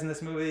bad guys in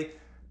this movie.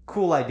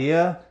 Cool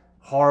idea,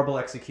 horrible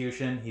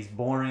execution. He's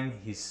boring.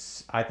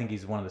 I think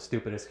he's one of the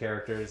stupidest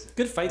characters.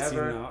 Good fight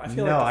ever. Scene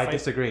though. I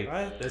disagree.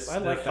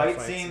 The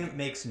fight scene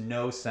makes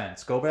no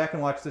sense. Go back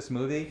and watch this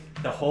movie.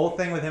 The whole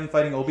thing with him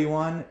fighting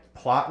Obi-Wan,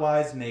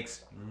 plot-wise,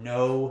 makes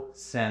no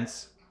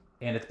sense,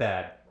 and it's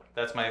bad.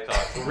 That's my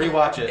thought. So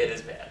rewatch it. It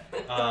is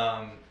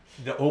bad.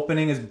 The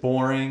opening is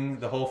boring.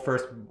 The whole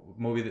first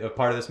movie,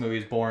 part of this movie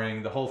is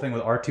boring. The whole thing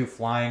with R2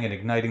 flying and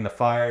igniting the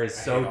fire is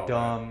so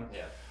dumb.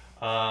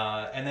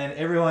 Yeah. And then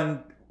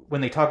everyone,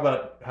 when they talk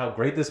about how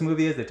great this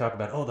movie is, they talk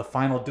about, the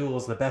final duel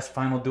is the best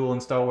final duel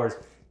in Star Wars.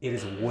 It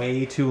is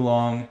way too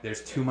long.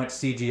 There's too much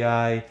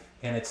CGI,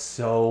 and it's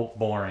so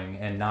boring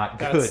and not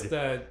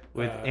good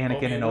with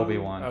Anakin and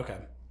Obi-Wan. Okay.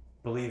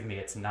 Believe me,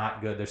 it's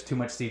not good. There's too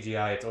much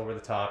CGI. It's over the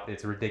top.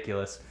 It's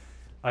ridiculous.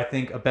 I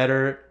think a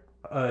better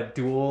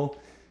duel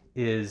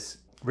is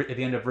at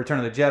the end of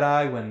Return of the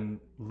Jedi when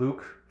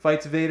Luke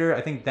fights Vader. I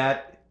think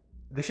that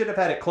they should have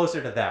had it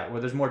closer to that, where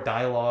there's more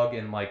dialogue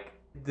and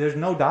there's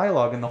no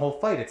dialogue in the whole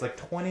fight. It's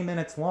 20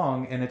 minutes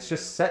long and it's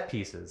just set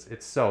pieces.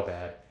 It's so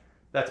bad.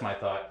 That's my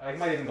thought. I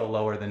might even go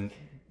lower than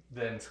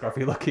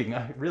scruffy looking.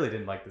 I really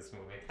didn't like this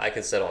movie. I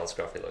could settle on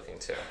scruffy looking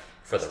too.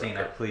 For Christina, the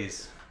record,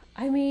 please.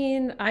 I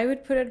mean, I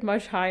would put it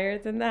much higher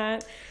than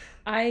that.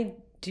 I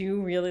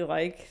do really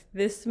like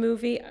this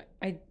movie.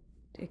 I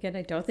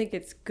don't think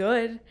it's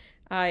good.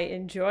 I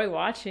enjoy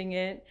watching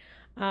it.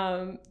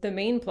 The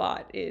main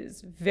plot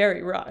is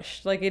very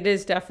rushed. It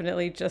is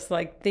definitely just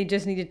they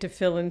just needed to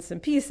fill in some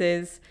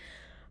pieces.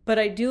 But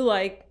I do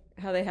like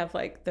how they have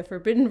the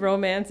forbidden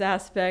romance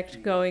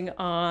aspect going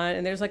on.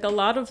 And there's a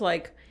lot of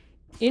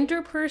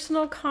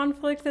interpersonal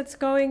conflict that's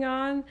going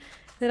on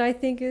that I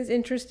think is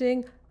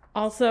interesting.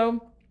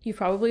 Also, You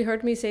probably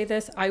heard me say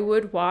this. I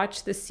would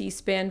watch the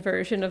C-SPAN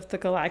version of the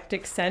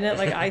Galactic Senate.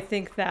 Like, I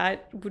think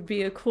that would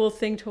be a cool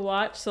thing to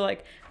watch. So,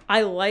 like,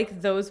 I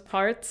like those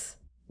parts.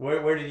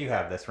 Where did you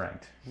have this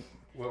ranked?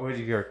 What was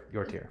your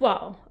tier?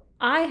 Well,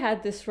 I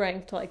had this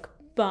ranked, like,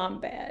 bomb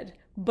bad.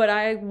 But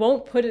I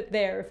won't put it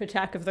there if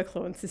Attack of the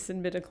Clones is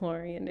in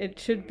midichlorian. It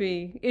should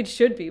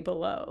be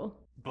below.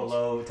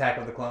 Below Attack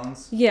of the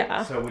Clones?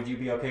 Yeah. So would you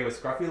be okay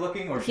with scruffy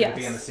looking, or should it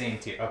be Yes. in the same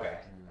tier? Okay.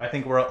 I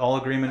think we're all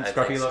agreement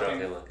scruffy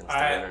looking.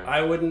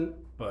 I wouldn't,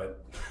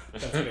 but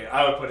that's me.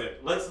 I would put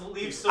it. Let's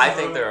leave some I room.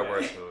 think there are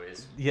worse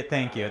movies. Yeah,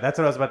 thank you. That's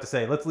what I was about to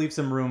say. Let's leave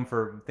some room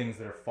for things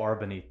that are far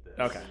beneath this.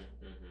 Okay.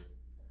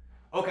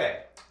 Okay,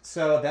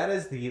 so that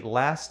is the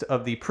last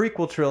of the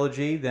prequel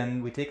trilogy.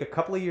 Then we take a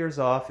couple of years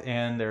off,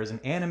 and there's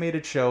an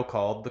animated show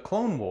called The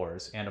Clone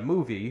Wars, and a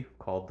movie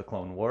called The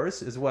Clone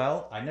Wars as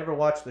well. I never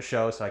watched the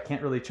show, so I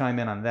can't really chime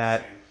in on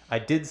that. I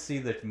did see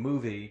the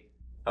movie.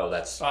 Oh,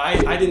 that's...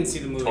 I didn't see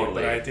the movie,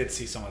 Totally. but I did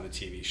see some of the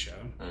TV show.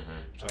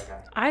 Okay.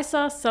 I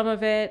saw some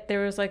of it.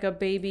 There was like a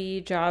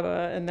baby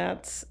Jabba, and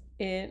that's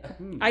it.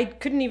 I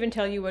couldn't even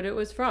tell you what it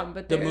was from,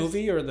 but The there's-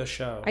 movie or the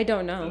show? I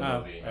don't know. Oh,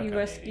 movie. okay. You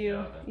rescue,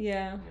 Jabba.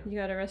 yeah, you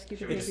gotta rescue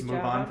the Should we baby just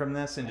move Jabba. on from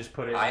this and just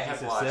put it in I a have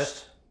piece of watched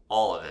Sith?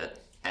 all of it,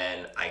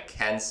 and I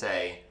can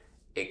say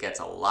it gets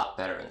a lot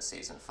better in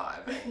season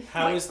 5. And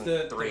How like is from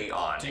the 3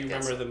 on? Do you it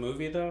gets- remember the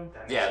movie though?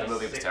 Yeah, the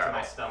movie was terrible.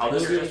 Oh,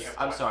 This Movie is was-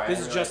 just, I'm sorry. I This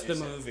is didn't just the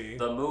realize you said- movie.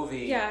 The movie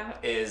Yeah.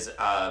 is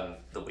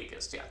the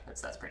weakest. Yeah,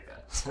 that's pretty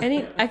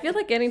bad. I feel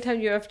like anytime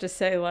you have to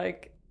say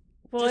like,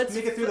 well, Just it's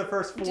make it through the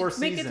first 4 just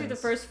make it through the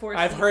first 4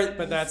 I've seasons. heard,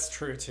 but that's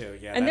true too.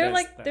 Yeah, And that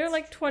they're is- they're that's-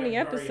 like 20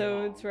 they're very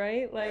episodes, long.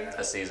 right? Like,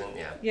 A season,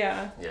 yeah.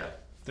 yeah. Yeah.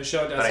 The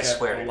show does But I get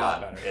swear a to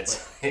lot God, better. it's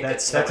so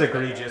That's much better.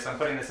 egregious. I'm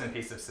putting this in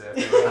piece of Sith.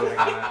 We're moving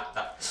on.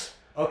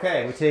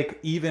 Okay, we take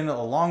even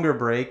a longer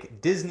break.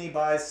 Disney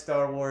buys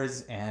Star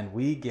Wars, and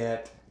we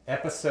get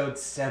Episode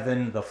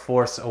 7, The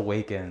Force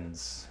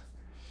Awakens.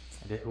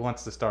 Who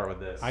wants to start with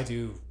this? I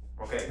do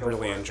Okay, go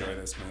really for it. enjoy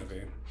this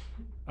movie.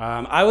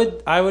 I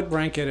would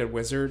rank it at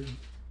Wizard,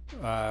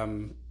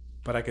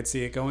 but I could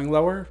see it going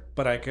lower.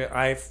 But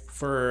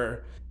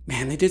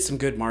they did some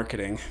good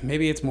marketing.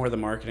 Maybe it's more the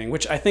marketing,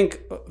 which I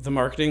think the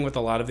marketing with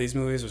a lot of these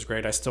movies was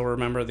great. I still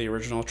remember the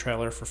original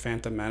trailer for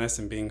Phantom Menace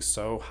and being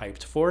so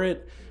hyped for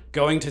it.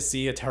 Going to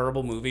see a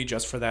terrible movie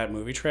just for that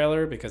movie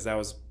trailer, because that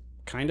was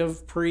kind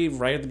of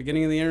right at the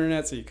beginning of the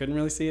internet, so you couldn't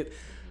really see it.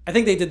 I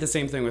think they did the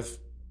same thing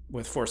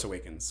with Force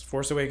Awakens.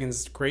 Force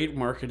Awakens, great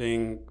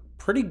marketing,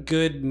 pretty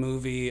good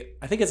movie.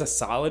 I think it's a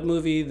solid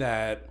movie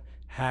that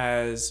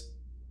has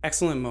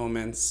excellent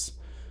moments.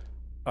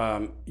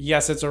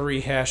 Yes, it's a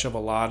rehash of a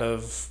lot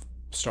of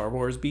Star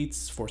Wars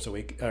beats,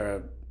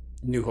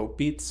 New Hope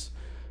beats,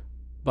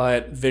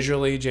 but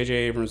visually, J.J.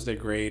 Abrams did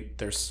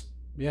great.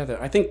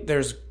 I think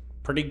there's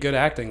pretty good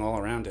acting all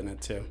around in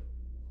it too.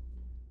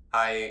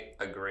 I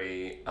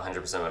agree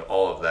 100% with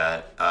all of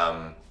that,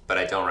 but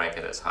I don't rank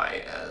it as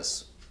high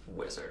as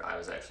Wizard. I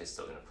was actually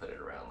still going to put it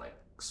around like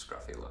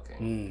scruffy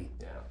looking.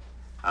 Yeah.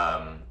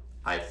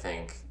 I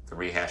think the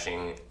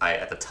rehashing,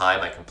 at the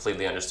time I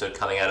completely understood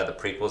coming out of the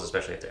prequels,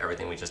 especially after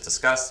everything we just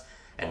discussed,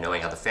 and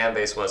knowing how the fan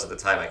base was at the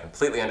time, I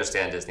completely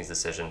understand Disney's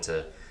decision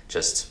to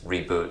just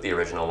reboot the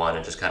original one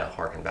and just kind of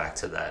harken back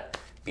to that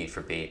beat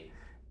for beat.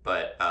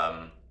 But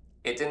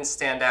it didn't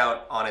stand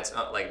out on its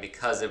own, like,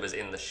 because it was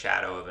in the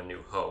shadow of A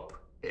New Hope.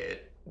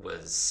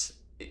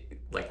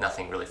 Like,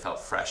 nothing really felt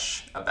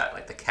fresh about,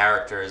 like, the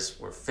characters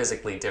were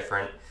physically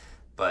different,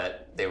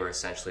 but they were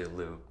essentially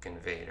Luke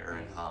and Vader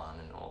and Han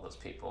and all those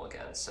people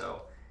again.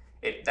 So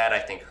that I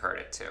think hurt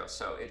it too.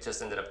 So it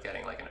just ended up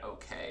getting like an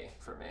okay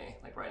for me,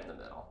 like right in the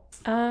middle.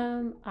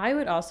 I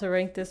would also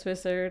rank this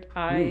Wizard.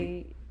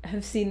 I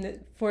have seen the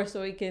Force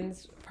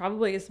Awakens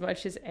probably as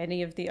much as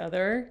any of the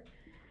other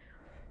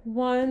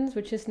ones,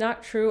 which is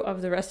not true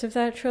of the rest of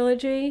that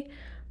trilogy.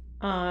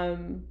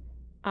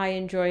 I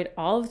enjoyed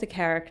all of the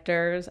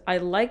characters. I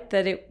liked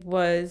that it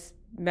was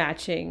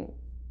matching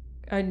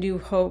A New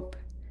Hope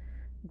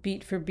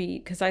beat for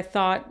beat, because I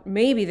thought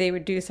maybe they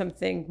would do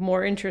something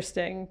more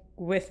interesting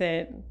with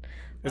it.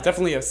 It's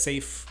definitely a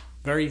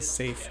very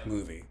safe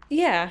movie.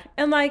 Yeah,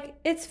 and like,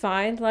 it's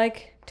fine.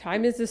 Like,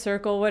 time is a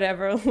circle,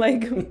 whatever.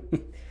 Like,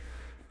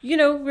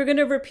 we're going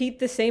to repeat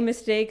the same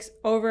mistakes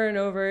over and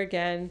over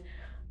again.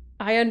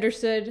 I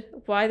understood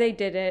why they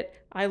did it.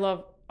 I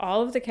love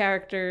all of the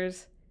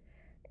characters,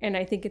 and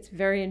I think it's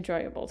very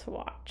enjoyable to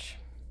watch.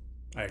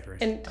 I agree.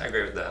 And I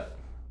agree with that.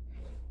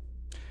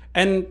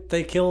 And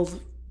they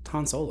killed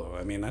Han Solo.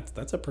 I mean,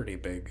 that's a pretty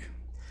big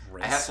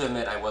risk. I have to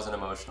admit, I wasn't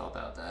emotional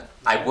about that.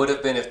 I would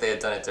have been if they had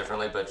done it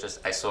differently, but just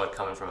I saw it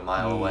coming from a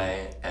mile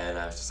away, and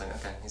I was just like,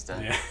 okay, he's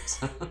dead.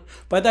 Yeah.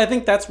 But I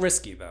think that's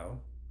risky, though.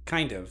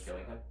 Kind of.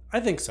 Killing him? I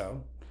think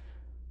so.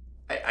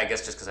 I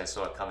guess just because I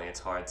saw it coming, it's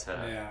hard to...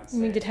 Yeah. I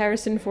mean, did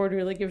Harrison Ford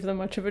really give them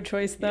much of a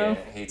choice, though?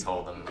 Yeah, he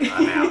told them,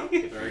 I'm out.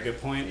 Very good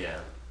point. Yeah.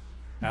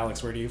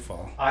 Alex, where do you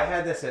fall? I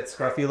had this at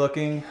scruffy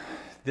looking.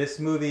 This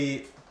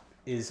movie,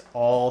 is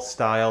all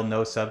style,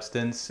 no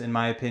substance, in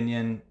my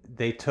opinion.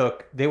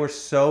 They were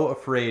so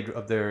afraid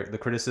of the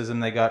criticism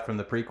they got from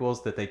the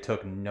prequels that they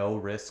took no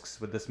risks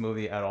with this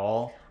movie at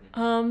all.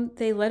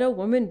 They let a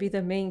woman be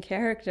the main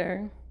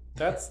character.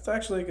 That's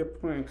actually a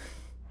good point.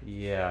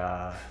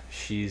 Yeah,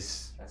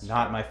 she's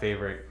not my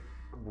favorite,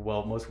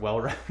 most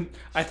well-read.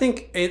 I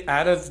think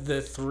out of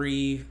the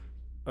 3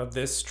 of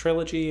this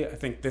trilogy, I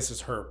think this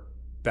is her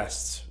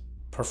best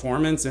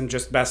performance and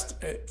just best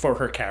for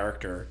her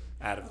character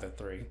out of the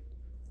 3.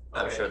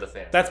 I'm sure the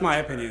fans. That's my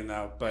opinion,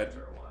 though. But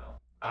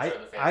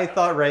I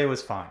thought Rey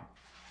was fine.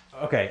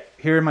 Okay,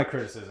 here are my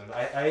criticisms.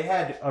 I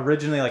had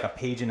originally like a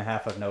page and a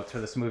half of notes for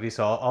this movie,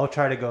 so I'll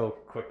try to go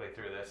quickly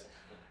through this.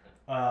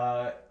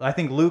 I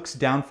think Luke's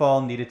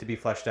downfall needed to be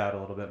fleshed out a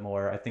little bit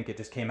more. I think it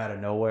just came out of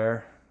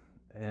nowhere,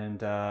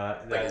 and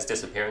like his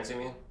disappearance, you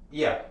mean?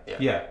 Yeah.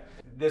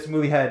 This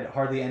movie had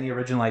hardly any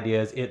original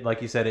ideas. It,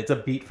 like you said, it's a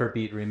beat for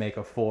beat remake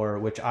of 4,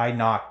 which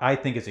I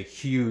think is a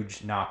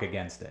huge knock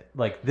against it.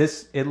 Like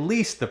this, at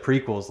least the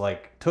prequels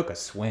like took a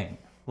swing.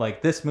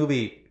 Like this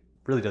movie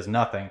really does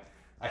nothing.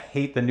 I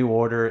hate the New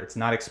Order. It's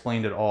not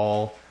explained at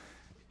all.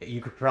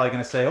 You're probably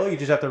going to say, oh, you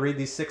just have to read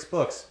these 6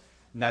 books.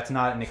 And that's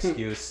not an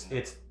excuse.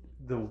 It's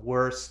the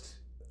worst.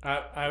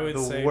 I would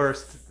say the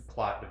worst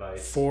plot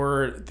device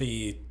for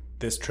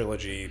this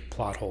trilogy.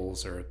 Plot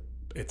holes are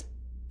its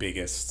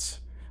biggest.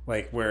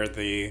 Like where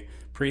the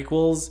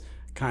prequels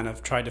kind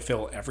of tried to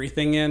fill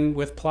everything in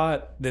with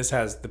plot. This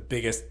has the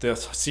biggest.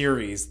 This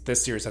series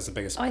has the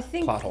biggest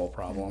plot hole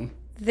problem.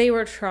 They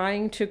were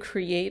trying to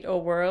create a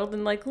world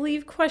and like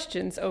leave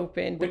questions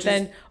open, but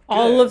then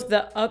all of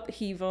the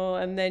upheaval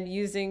and then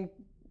using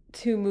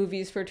 2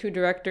 movies for 2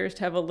 directors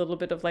to have a little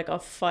bit of like a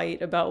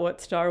fight about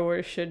what Star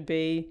Wars should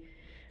be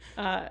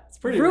it's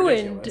pretty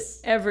ruined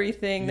ridiculous.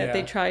 everything that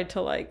they tried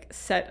to like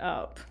set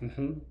up.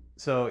 Mm-hmm.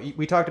 So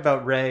we talked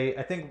about Rey.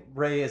 I think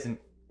Rey I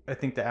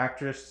think the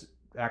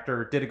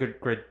actor did a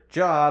great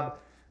job,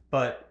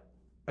 but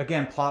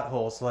again, plot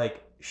holes.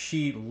 Like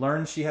she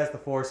learns she has the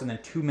Force, and then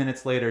 2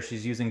 minutes later,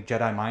 she's using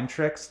Jedi mind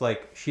tricks.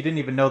 Like she didn't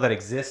even know that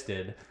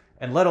existed,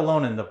 and let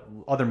alone in the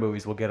other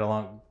movies we'll get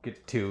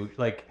to.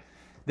 Like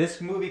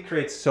this movie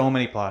creates so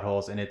many plot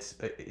holes, and it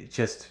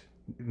just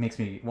makes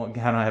me want to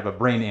have a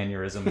brain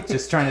aneurysm.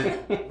 Just trying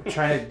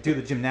to do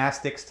the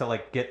gymnastics to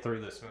like get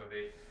through this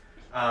movie.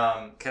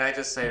 Can I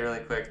just say really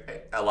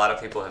quick, a lot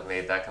of people have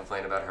made that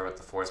complaint about her with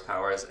the Force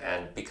powers,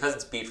 and because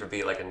it's beat for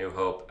beat like A New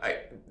Hope,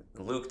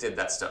 Luke did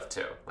that stuff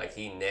too. Like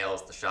he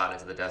nails the shot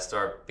into the Death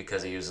Star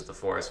because he uses the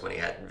Force when he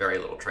had very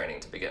little training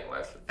to begin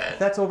with. And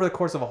that's over the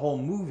course of a whole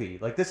movie.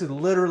 Like this is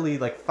literally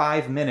like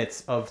 5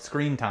 minutes of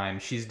screen time.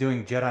 She's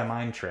doing Jedi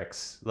mind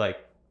tricks.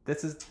 Like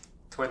this is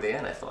toward the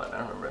end. I thought I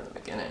don't remember in the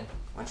beginning.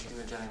 When she do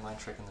a Jedi mind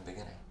trick in the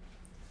beginning?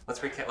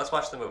 Let's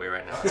watch the movie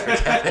right now. Let's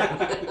recap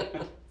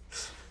it.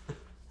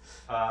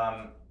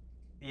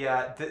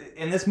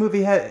 In this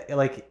movie,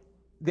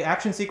 the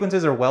action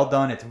sequences are well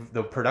done.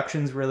 The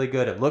production's really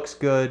good. It looks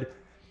good.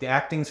 The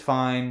acting's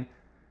fine,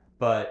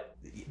 but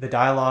the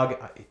dialogue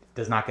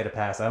does not get a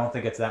pass. I don't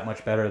think it's that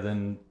much better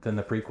than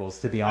the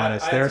prequels, to be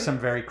honest. There are some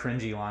very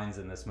cringy lines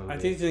in this movie. I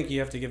do think you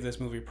have to give this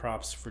movie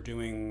props for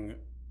doing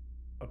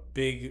a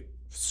big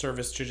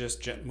service to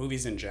just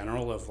movies in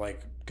general of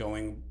like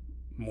going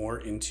more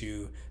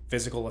into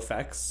physical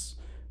effects,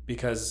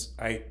 because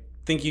I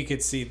think you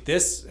could see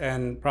this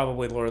and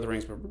probably Lord of the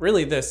Rings, but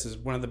really this is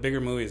one of the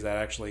bigger movies that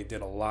actually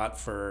did a lot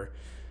for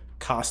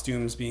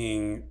costumes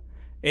being...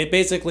 It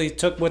basically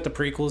took what the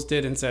prequels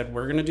did and said,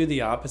 we're going to do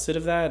the opposite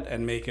of that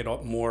and make it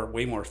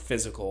way more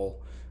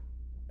physical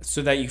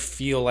so that you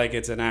feel like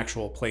it's an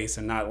actual place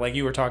and not like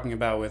you were talking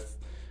about with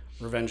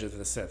Revenge of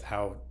the Sith,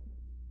 how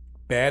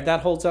bad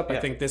that holds up. Yeah. I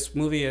think this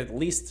movie, at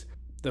least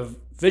the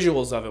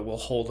visuals of it, will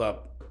hold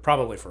up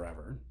probably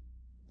forever.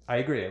 I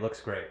agree. It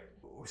looks great.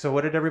 So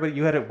what did everybody...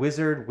 You had it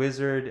wizard,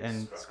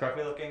 and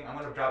scruffy looking. I'm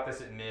going to drop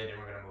this at mid and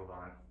we're going to move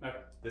on. Okay.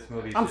 This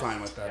movie. I'm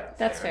fine with that. Yeah,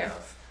 that's fair.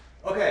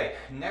 Okay,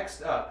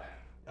 next up.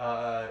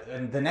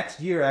 In the next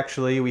year,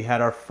 actually, we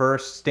had our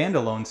first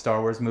standalone Star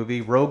Wars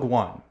movie, Rogue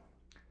One.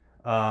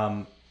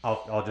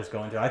 I'll just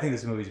go into it. I think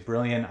this movie's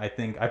brilliant. I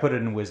put it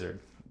in wizard.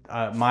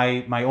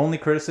 My only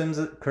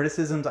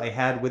criticisms I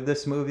had with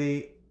this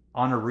movie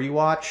on a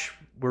rewatch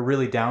were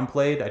really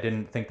downplayed. I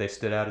didn't think they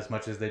stood out as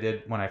much as they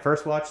did when I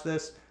first watched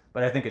this.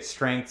 But I think its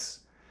strengths,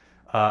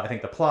 I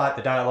think the plot,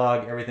 the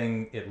dialogue,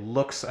 everything, it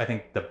looks, I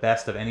think, the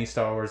best of any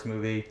Star Wars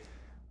movie.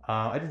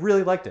 I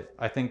really liked it.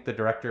 I think the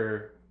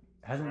director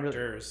hasn't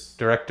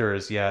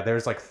Directors, yeah.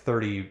 There's like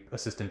 30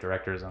 assistant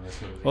directors on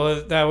this movie.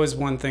 Well, that was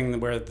one thing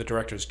where the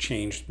directors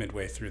changed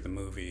midway through the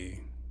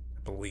movie,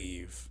 I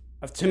believe.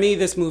 To me,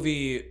 this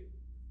movie,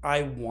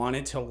 I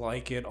wanted to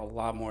like it a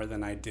lot more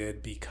than I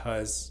did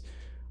because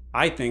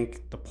I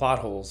think the plot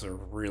holes are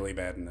really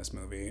bad in this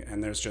movie,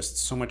 and there's just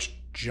so much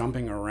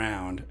jumping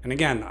around. And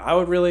again, I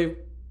would really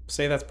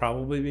say that's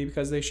probably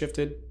because they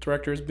shifted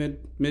directors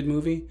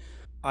mid-movie.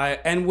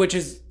 And which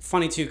is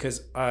funny too,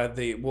 because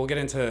we'll get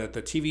into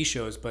the TV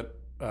shows, but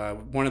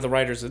one of the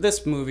writers of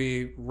this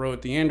movie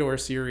wrote the Andor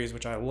series,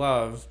 which I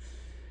love.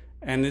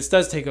 And this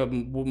does take a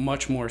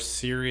much more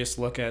serious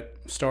look at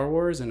Star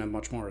Wars and a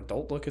much more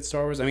adult look at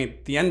Star Wars. I mean,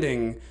 the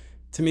ending,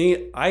 to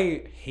me,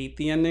 I hate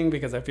the ending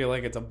because I feel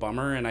like it's a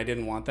bummer and I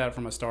didn't want that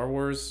from a Star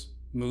Wars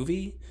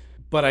movie.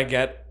 But I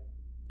get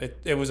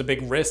it was a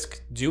big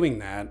risk doing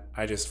that.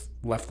 I just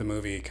left the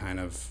movie kind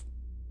of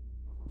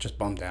just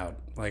bummed out.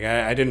 Like,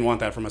 I didn't want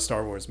that from a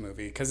Star Wars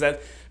movie. Because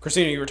that,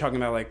 Christina, you were talking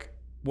about like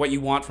what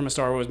you want from a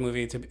Star Wars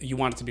movie. You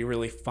want it to be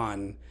really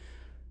fun.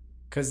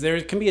 Because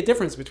there can be a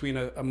difference between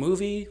a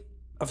movie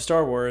of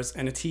Star Wars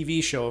and a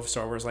TV show of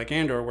Star Wars like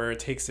Andor, where it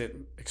takes it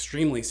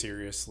extremely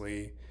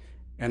seriously,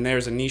 and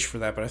there's a niche for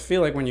that. But I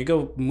feel like when you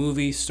go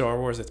movie Star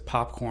Wars, it's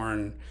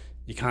popcorn.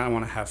 You kind of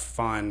want to have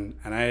fun,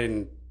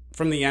 and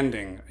from the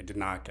ending, I did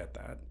not get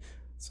that.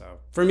 So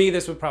for me,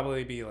 this would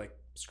probably be like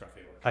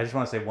Scruffy. I just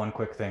want to say one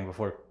quick thing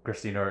before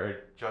Christina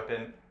jump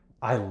in.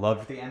 I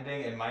loved the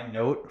ending, and my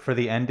note for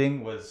the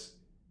ending was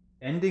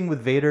ending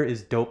with Vader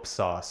is dope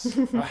sauce.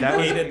 I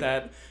hated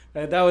that.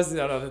 That was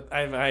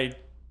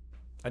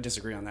I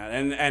disagree on that.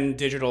 And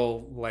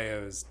digital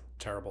Leia is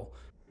terrible.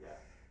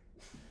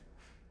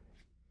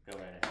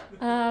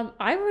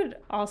 I would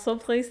also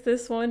place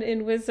this one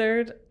in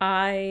Wizard.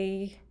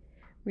 I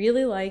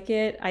really like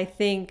it. I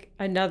think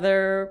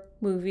another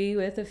movie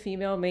with a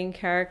female main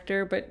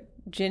character, but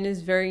Jyn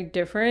is very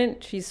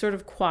different. She's sort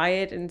of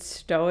quiet and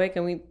stoic,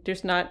 and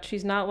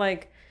she's not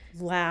like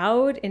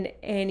loud in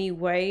any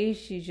way.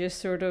 She just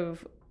sort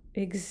of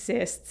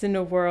exists in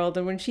a world,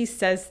 and when she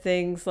says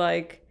things,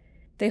 like,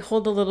 they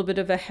hold a little bit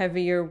of a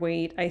heavier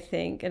weight, I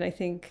think, and I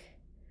think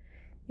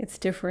it's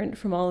different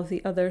from all of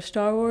the other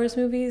Star Wars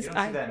movies. You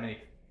don't see that many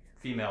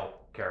female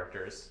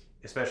characters,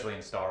 especially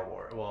in Star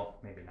Wars. Well,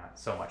 maybe not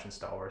so much in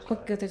Star Wars.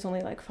 But there's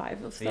only like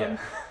 5 of them. Yeah.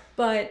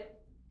 But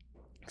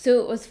so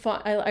it was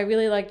fun. I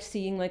really liked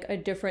seeing like a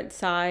different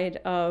side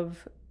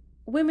of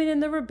women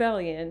in the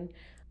rebellion.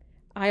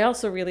 I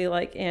also really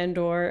like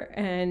Andor,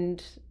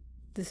 and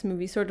this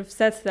movie sort of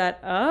sets that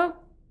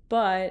up,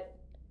 but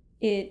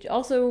it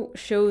also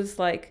shows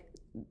like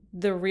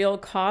the real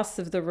costs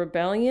of the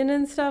rebellion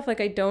and stuff. Like,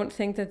 I don't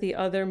think that the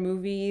other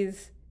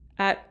movies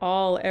at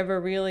all ever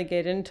really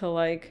get into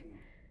like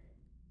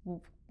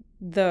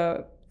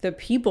the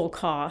people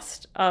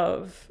cost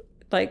of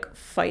like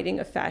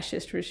fighting a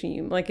fascist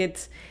regime. Like,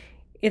 it's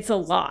a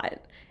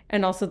lot.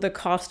 And also the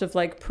cost of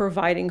like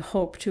providing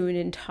hope to an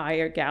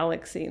entire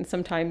galaxy. And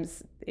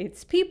sometimes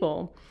it's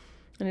people,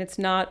 and it's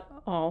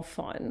not all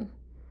fun.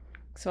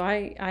 So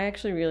I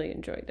actually really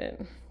enjoyed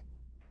it.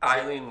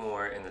 I lean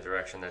more in the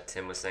direction that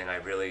Tim was saying. I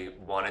really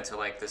wanted to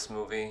like this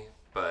movie,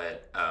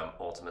 but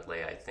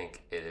ultimately I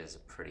think it is a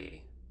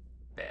pretty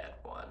bad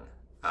one.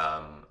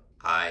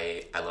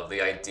 I love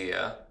the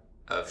idea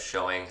of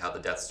showing how the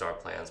Death Star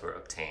plans were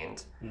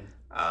obtained.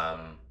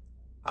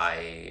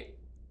 I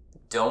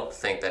don't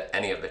think that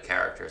any of the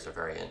characters are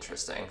very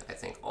interesting. I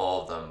think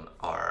all of them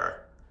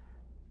are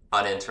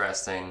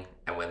uninteresting,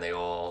 and when they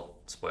all,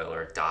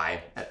 spoiler,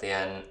 die at the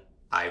end,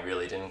 I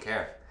really didn't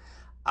care.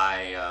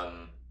 I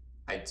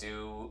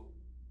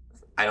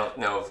don't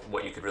know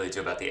what you could really do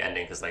about the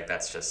ending, because like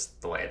that's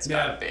just the way it's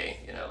gotta be.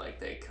 You know, like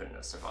they couldn't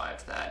have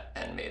survived that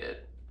and made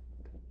it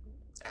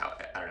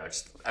out. I don't know.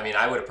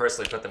 I would have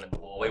personally put them in the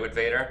hallway with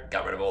Vader,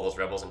 got rid of all those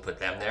rebels and put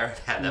them there,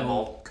 had them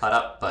all cut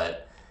up.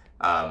 But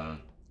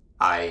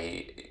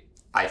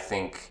I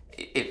think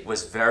it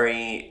was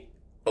very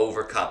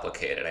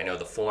overcomplicated. I know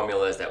the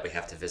formula is that we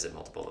have to visit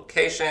multiple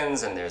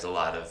locations, and there's a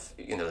lot of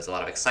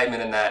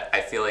excitement in that.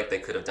 I feel like they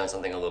could have done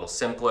something a little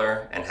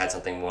simpler and had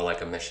something more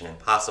like a Mission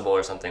Impossible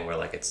or something, where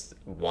like it's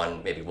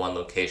maybe one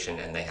location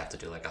and they have to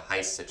do like a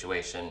heist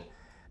situation.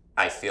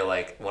 I feel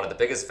like one of the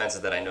biggest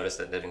offenses that I noticed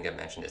that didn't get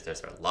mentioned is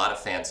there's a lot of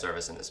fan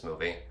service in this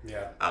movie.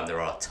 Yeah.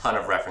 There are a ton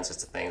of references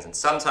to things, and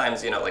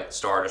sometimes, like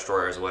Star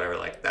Destroyers or whatever,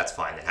 like that's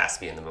fine, it has to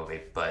be in the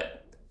movie.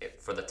 But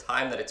for the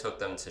time that it took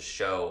them to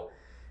show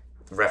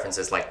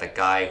references like the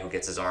guy who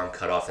gets his arm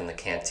cut off in the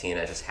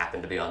cantina just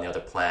happened to be on the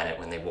other planet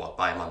when they walk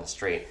by him on the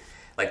street.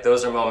 Like,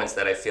 those are moments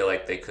that I feel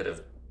like they could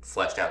have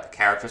fleshed out the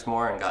characters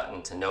more and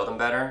gotten to know them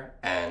better.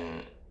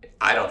 And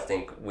I don't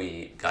think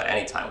we got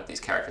any time with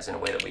these characters in a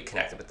way that we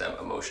connected with them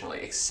emotionally,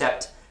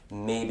 except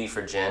maybe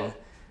for Jyn.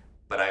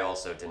 But I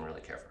also didn't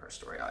really care for her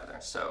story either.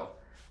 So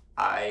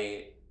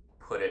I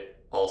put it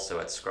also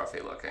at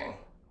scruffy looking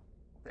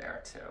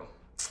there too.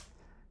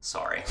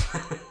 Sorry.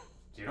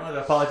 You don't have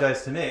to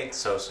apologize to me.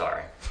 So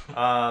sorry.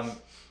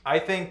 I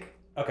think,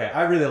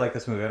 I really like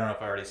this movie. I don't know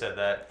if I already said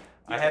that.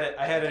 I had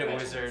it at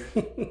Wizard.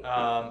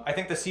 I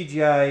think the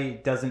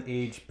CGI doesn't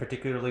age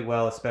particularly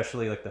well,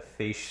 especially like the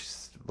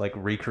face like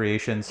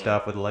recreation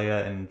stuff with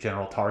Leia and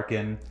General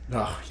Tarkin.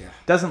 Oh yeah.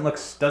 Doesn't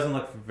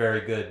look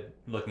very good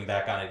looking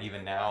back on it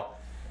even now.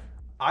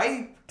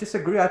 I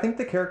disagree. I think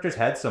the characters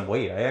had some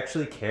weight. I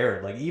actually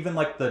cared. Like, even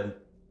like the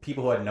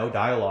people who had no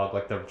dialogue,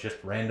 like the just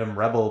random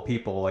rebel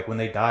people, like when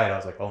they died, I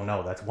was like, oh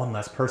no, that's one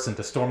less person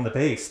to storm the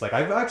base. Like,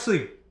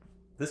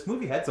 this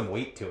movie had some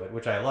weight to it,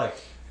 which I liked.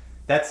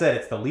 That said,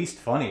 it's the least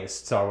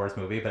funniest Star Wars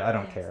movie, but I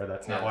don't care.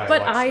 That's not why I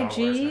watch Star Wars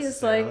IG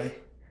is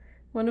like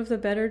one of the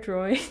better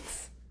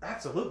droids.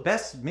 Absolute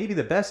best, maybe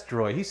the best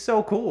droid. He's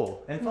so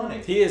cool and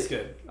funny. He is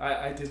good.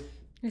 I did.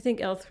 I think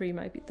L3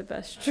 might be the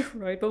best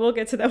droid, but we'll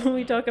get to that when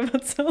we talk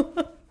about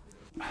Solo.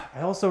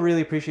 I also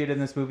really appreciated in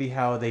this movie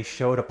how they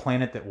showed a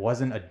planet that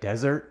wasn't a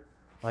desert.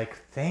 Like,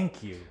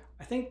 thank you.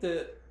 I think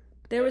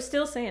There was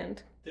still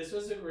sand. this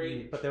was a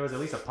great. But there was at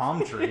least a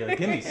palm tree. Like,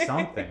 give me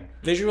something.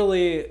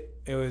 Visually,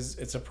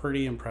 it's a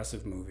pretty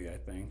impressive movie. I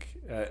think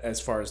as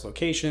far as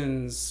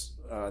locations,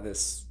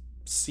 this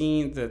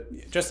scene,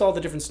 just all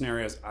the different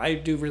scenarios. I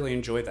do really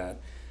enjoy that.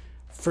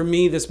 For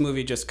me, this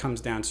movie just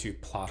comes down to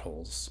plot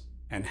holes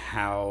and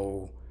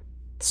how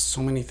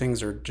so many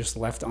things are just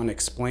left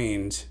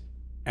unexplained.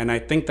 And I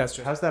think that's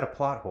just... How's that a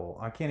plot hole?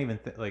 I can't even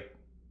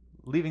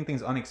leaving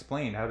things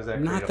unexplained. How does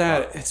that? Not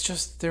that it's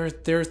just there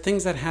are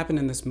things that happen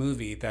in this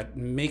movie that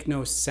make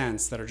no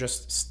sense. That are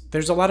just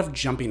there's a lot of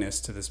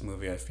jumpiness to this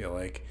movie. I feel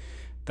like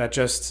that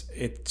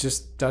it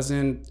just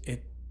doesn't.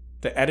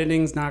 The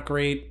editing's not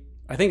great.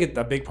 I think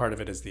a big part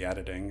of it is the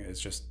editing is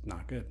just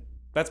not good.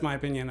 That's my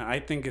opinion. I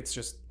think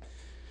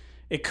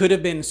it could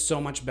have been so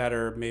much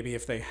better. Maybe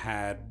if they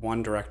had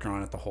one director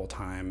on it the whole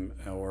time,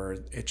 or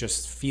it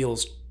just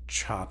feels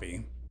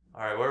choppy.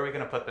 All right, where are we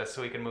going to put this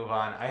so we can move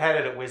on? I had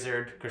it at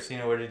Wizard.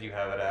 Christina, where did you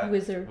have it at?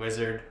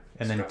 Wizard.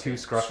 And then two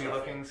scruffy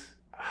lookings.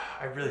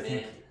 I really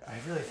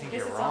think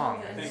you're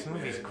wrong. This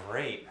movie's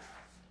great.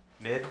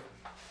 Mid?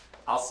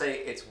 I'll say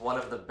it's one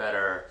of the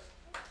better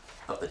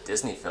of the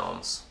Disney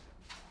films.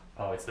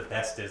 Oh, it's the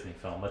best Disney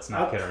film. Let's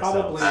not kid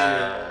ourselves.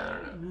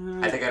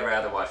 I think I'd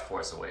rather watch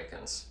Force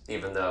Awakens,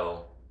 even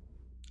though...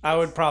 I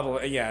would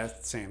probably... Yeah,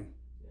 same.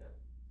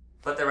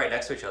 But they're right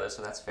next to each other,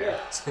 so that's fair.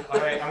 Yeah. All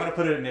right, I'm going to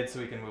put it at mid so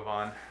we can move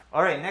on.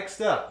 All right, next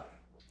up,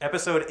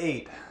 Episode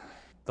 8,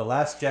 The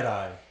Last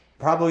Jedi.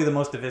 Probably the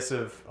most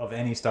divisive of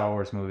any Star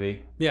Wars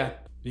movie. Yeah,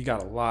 you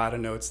got a lot of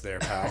notes there,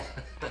 pal.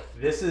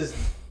 This is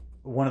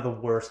one of the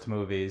worst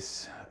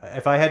movies.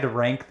 If I had to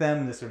rank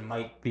them, this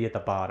might be at the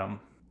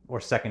bottom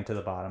or second to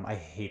the bottom. I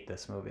hate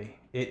this movie.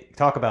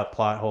 Talk about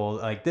plot hole.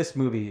 Like, this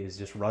movie is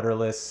just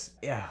rudderless.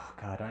 Yeah, oh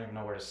God, I don't even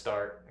know where to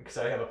start because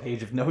I have a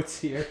page of notes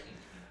here.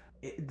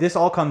 This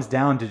all comes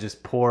down to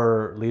just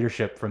poor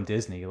leadership from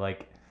Disney.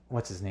 Like,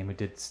 what's his name who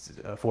did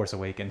Force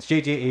Awakens?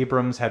 J.J.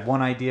 Abrams had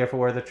one idea for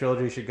where the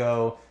trilogy should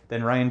go.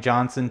 Then Rian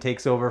Johnson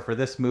takes over for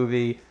this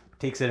movie,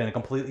 takes it in a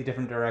completely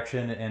different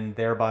direction, and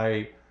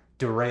thereby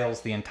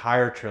derails the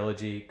entire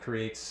trilogy,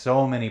 creates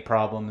so many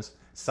problems,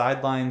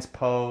 sidelines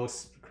Poe,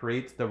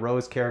 creates the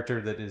Rose character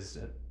that is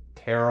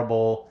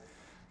terrible.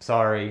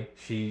 Sorry,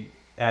 she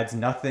adds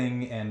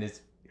nothing and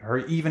is...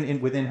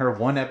 within her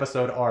one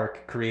episode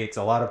arc creates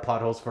a lot of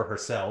plot holes for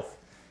herself.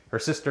 Her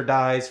sister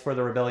dies for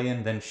the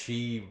rebellion, then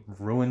she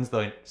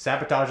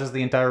sabotages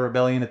the entire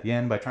rebellion at the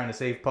end by trying to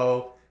save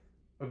Poe.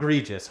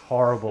 Egregious,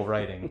 horrible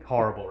writing,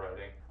 horrible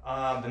writing.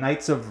 The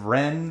Knights of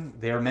Ren,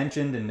 they are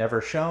mentioned and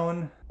never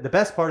shown. The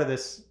best part of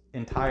this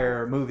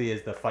entire movie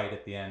is the fight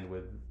at the end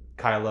with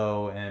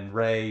Kylo and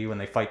Rey when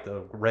they fight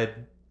the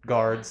Red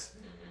Guards.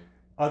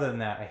 Other than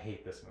that, I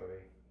hate this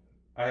movie.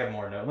 I have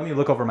more notes. Let me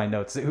look over my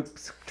notes.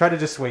 Try to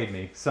dissuade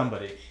me.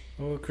 Somebody.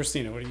 Well,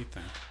 Christina, what do you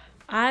think?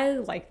 I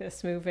like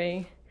this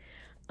movie.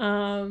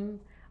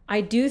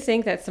 I do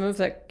think that some of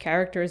the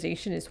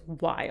characterization is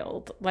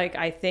wild. Like,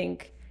 I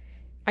think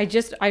I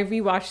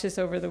rewatched this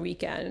over the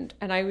weekend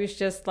and I was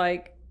just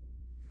like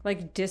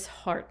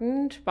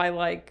disheartened by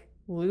like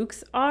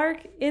Luke's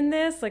arc in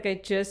this. Like,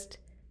 it just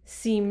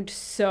seemed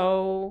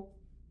so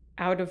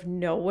out of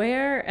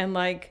nowhere, and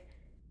like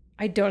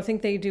I don't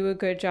think they do a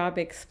good job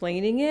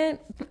explaining it.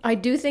 I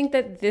do think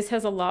that this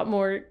has a lot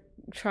more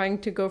trying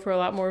to go for a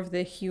lot more of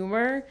the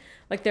humor.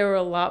 Like, there were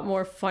a lot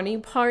more funny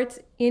parts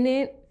in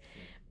it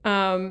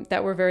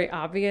that were very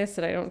obvious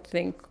that I don't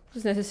think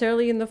was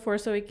necessarily in The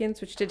Force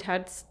Awakens, which did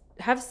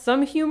have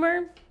some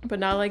humor, but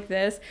not like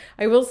this.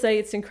 I will say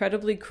it's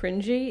incredibly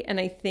cringy, and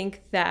I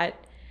think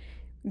that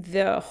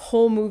the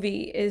whole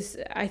movie is,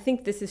 I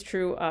think this is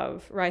true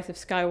of Rise of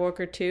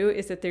Skywalker too,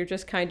 is that they're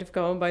just kind of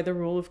going by the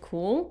rule of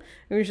cool.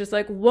 It was just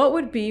like, what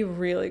would be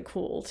really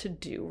cool to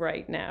do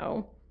right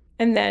now?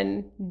 And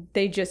then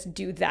they just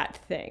do that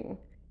thing.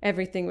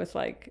 Everything with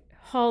like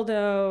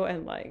Holdo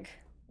and like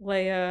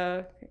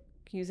Leia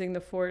using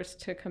the Force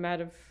to come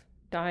out of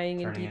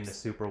dying in deep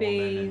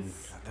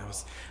space.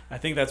 I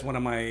think that's one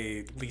of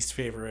my least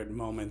favorite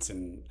moments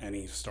in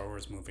any Star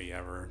Wars movie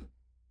ever.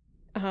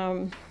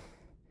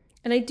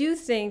 And I do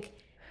think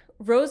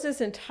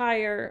Rose's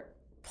entire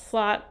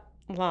plot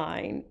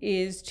line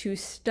is to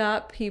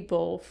stop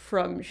people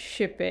from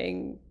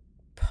shipping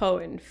Poe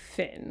and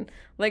Finn.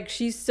 Like,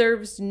 she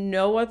serves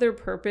no other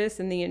purpose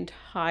in the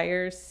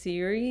entire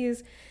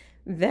series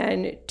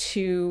than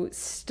to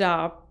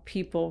stop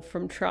people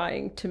from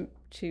trying to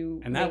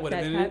and that would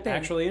have been happen.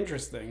 Actually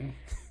interesting.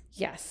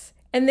 Yes.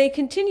 And they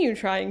continue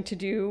trying to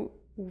do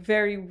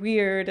very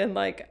weird and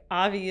like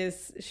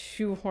obvious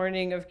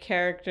shoehorning of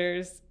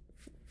characters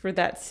for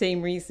that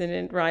same reason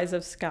in Rise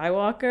of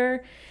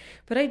Skywalker.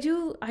 But I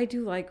do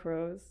like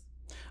Rose.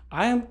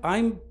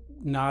 I'm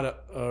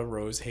not a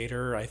Rose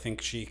hater. I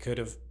think she could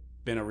have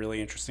been a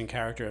really interesting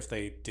character if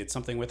they did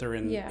something with her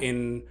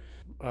in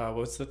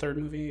what's the third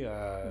movie?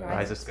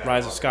 Rise of Skywalker.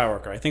 Rise of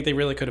Skywalker. I think they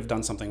really could have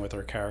done something with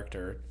her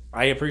character.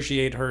 I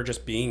appreciate her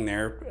just being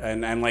there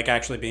and like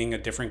actually being a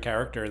different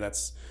character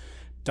that's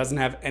doesn't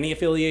have any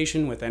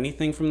affiliation with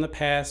anything from the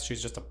past.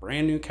 She's just a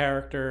brand new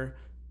character.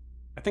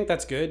 I think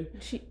that's good.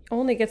 She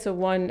only gets a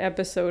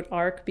 1-episode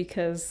arc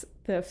because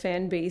the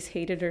fan base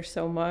hated her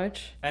so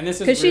much. And this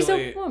is because she's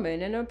really, a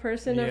woman and a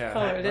person of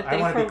color. I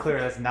want to be clear,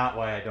 that's not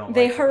why I don't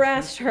They like her.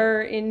 harassed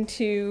her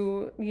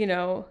into,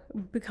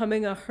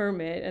 becoming a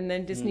hermit. And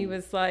then Disney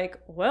was like,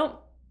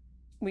 well,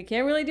 we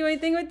can't really do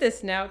anything with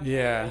this now.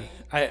 Yeah.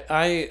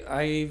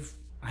 I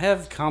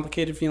have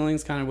complicated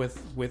feelings kind of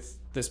with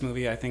this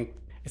movie. I think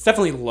it's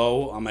definitely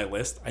low on my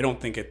list. I don't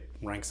think it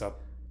ranks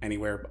up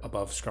anywhere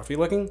above Scruffy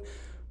Looking.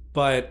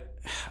 But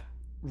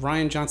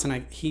Rian Johnson,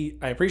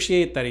 I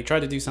appreciate that he tried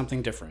to do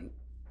something different.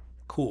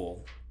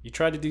 Cool. You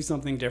tried to do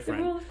something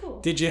different. Well, cool.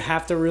 Did you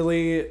have to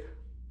really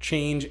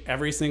change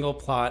every single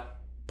plot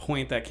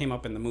point that came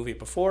up in the movie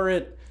before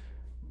it?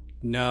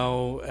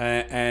 No.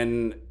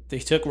 And they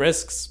took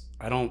risks.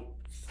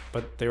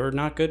 But they were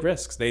not good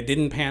risks. They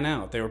didn't pan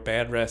out. They were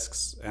bad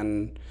risks.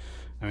 And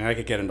I mean, I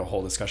could get into a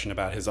whole discussion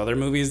about his other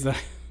movies that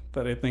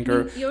I think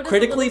are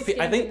critically.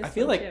 I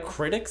feel like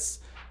critics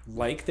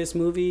like this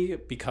movie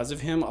because of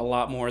him a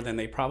lot more than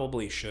they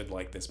probably should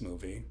like this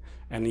movie.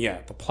 And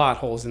yeah, the plot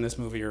holes in this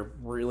movie are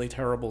really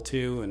terrible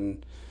too.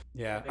 And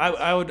yeah,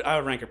 I would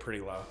rank it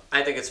pretty low.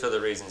 I think it's for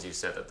the reasons you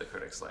said that the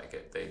critics like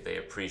it. They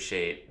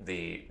appreciate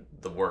the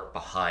work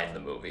behind the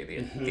movie,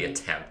 the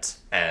attempt,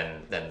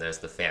 and then there's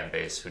the fan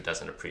base who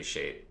doesn't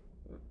appreciate.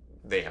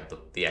 They have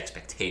the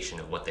expectation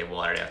of what they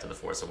wanted after the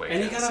Force Awakens,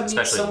 and you gotta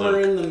especially meet somewhere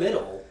Luke. in the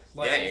middle.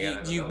 Like,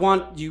 yeah,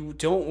 you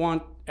don't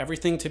want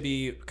everything to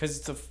be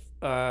because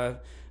the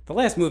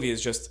last movie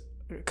is just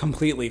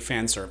completely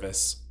fan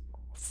service,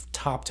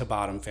 top to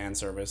bottom fan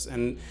service,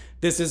 and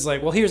this is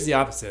like, well, here's the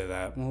opposite of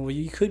that. Well,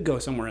 you could go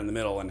somewhere in the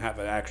middle and have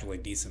an actually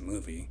decent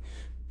movie,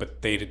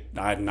 but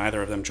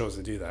neither of them chose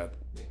to do that.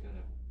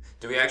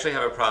 Do we actually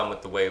have a problem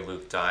with the way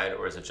Luke died,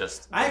 or is it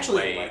just I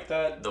actually like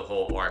that the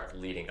whole arc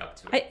leading up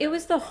to it? It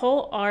was the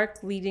whole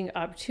arc leading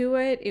up to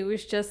it. It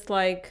was just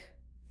like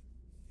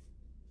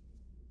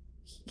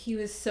he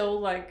was so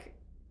like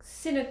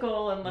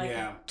cynical and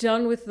like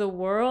done with the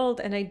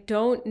world, and I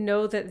don't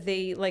know that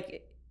they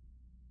like.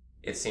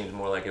 It seemed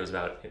more like it was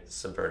about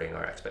subverting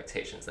our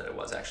expectations than it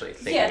was actually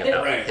thinking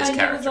about his and character.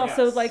 there was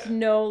also like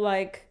no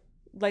like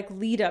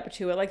lead up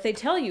to it. Like they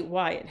tell you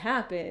why it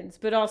happens,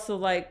 but also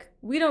like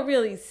we don't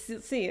really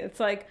see it. It's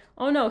like,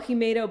 oh no, he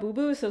made a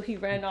boo-boo, so he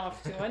ran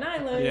off to an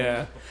island.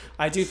 Yeah,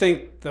 I do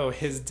think though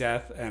his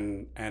death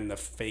and the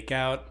fake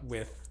out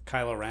with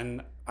Kylo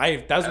Ren,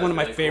 that was one of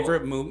my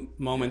favorite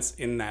moments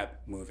in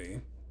that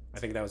movie. I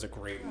think that was a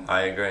great moment.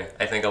 I agree.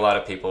 I think a lot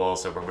of people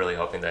also were really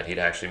hoping that he'd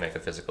actually make a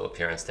physical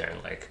appearance there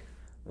and like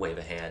wave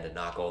a hand and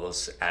knock all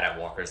those AT-AT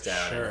walkers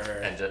down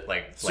and just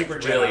like Super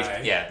really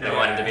Jedi. they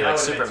wanted him to be like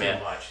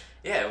Superman. Much.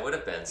 Yeah, it would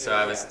have been.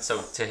 So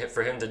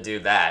for him to do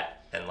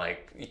that and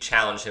like you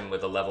challenge him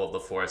with a level of the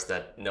Force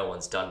that no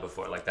one's done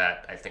before, like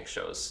that, I think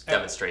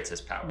demonstrates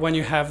his power. When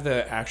you have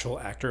the actual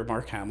actor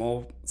Mark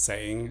Hamill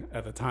saying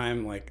at the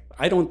time, like,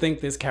 I don't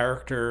think this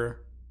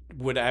character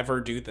would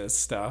ever do this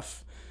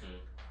stuff,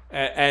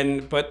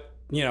 but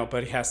he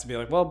has to be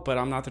like, well, but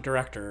I'm not the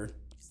director.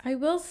 I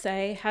will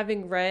say,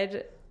 having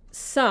read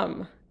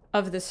some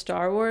of the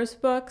Star Wars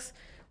books,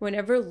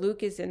 whenever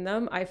Luke is in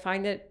them, I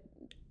find that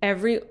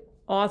every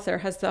author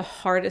has the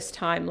hardest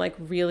time like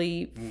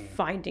really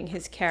finding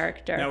his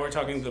character. Now we're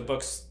talking the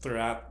books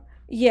throughout.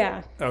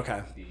 Yeah.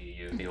 Okay.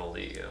 The old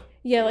EU.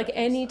 Yeah, like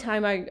any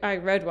time I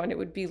read one, it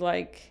would be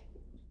like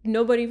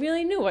nobody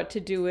really knew what to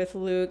do with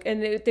Luke,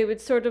 and they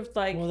would sort of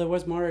like. Well, there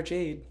was Mara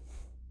Jade.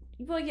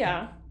 Well,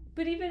 yeah,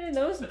 but even in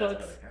those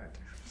books,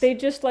 they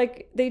just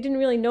like they didn't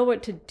really know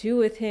what to do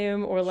with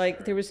him, or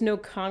like there was no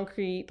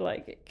concrete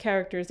like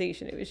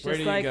characterization. It was just where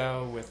do like you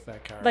go with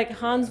that character? like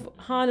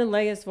Han and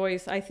Leia's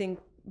voice, I think,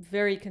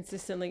 very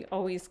consistently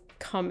always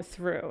come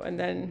through, and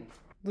then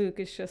Luke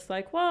is just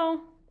like,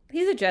 well,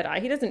 he's a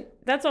Jedi.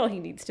 That's all he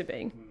needs to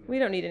be. We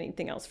don't need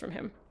anything else from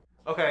him.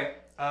 Okay.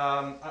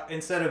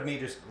 Instead of me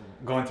just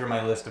going through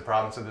my list of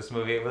problems with this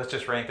movie, let's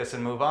just rank this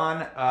and move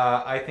on.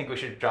 I think we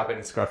should drop it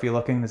in Scruffy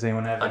Looking. Does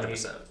anyone have any?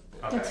 100%.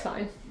 Okay. That's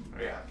fine.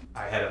 Yeah,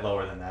 I had it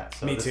lower than that.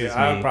 So me this too. is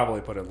I would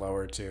probably put it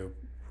lower too.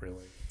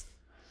 Really.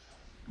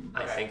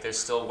 I think there's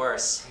still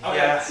worse.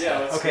 Let's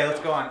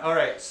go on. All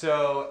right,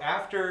 so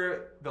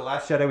after The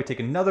Last Jedi, we take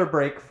another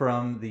break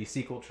from the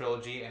sequel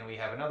trilogy, and we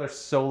have a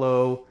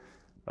solo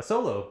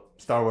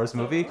Star Wars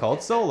movie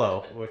called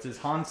Solo, which is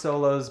Han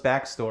Solo's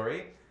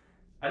backstory.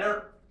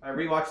 I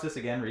rewatched this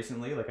again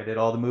recently, like I did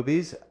all the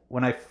movies.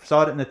 When I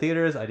saw it in the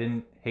theaters, I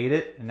didn't hate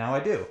it, and now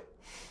I do.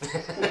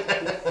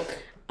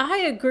 I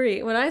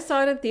agree. When I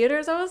saw it in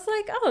theaters, I was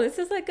like, oh, this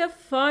is like a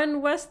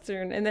fun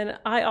Western. And then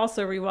I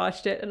also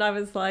rewatched it, and I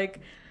was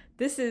like,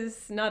 this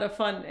is not a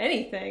fun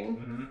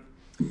anything.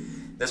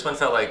 Mm-hmm. This one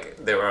felt like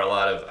there were a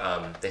lot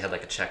of, they had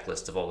like a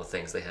checklist of all the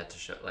things they had to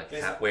show. Like,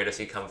 where does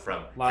he come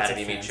from? Lots How did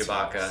he of meet fan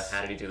Chewbacca? service.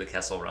 How did he do the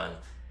Kessel Run?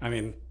 I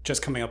mean,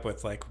 just coming up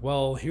with like,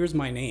 well, here's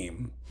my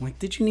name. Like,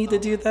 did you need to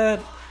do that?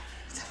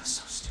 That was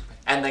so stupid.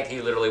 And like,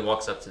 he literally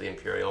walks up to the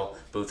Imperial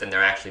booth and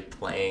they're actually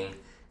playing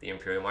the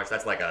Imperial March.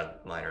 That's like a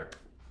minor...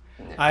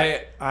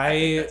 I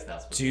that's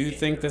not supposed to do be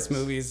think this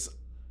universe. movie's...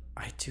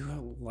 I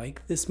do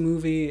like this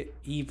movie,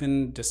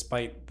 even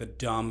despite the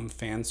dumb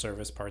fan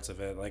service parts of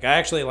it. Like, I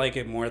actually like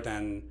it more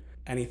than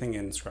anything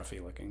in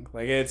Scruffy looking.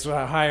 Like, it's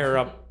higher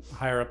up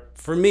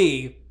for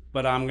me,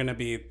 but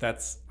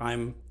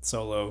I'm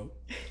solo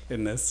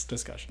in this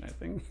discussion, I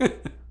think.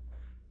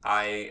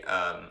 I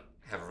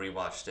have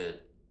rewatched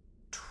it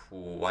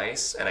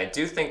twice, and I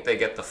do think they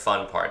get the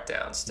fun part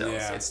down still.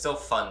 Yeah. It's still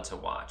fun to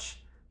watch,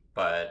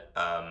 but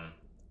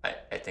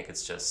I think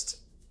it's just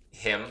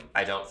him.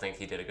 I don't think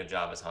he did a good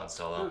job as Han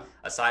Solo.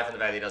 Aside from the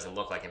fact that he doesn't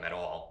look like him at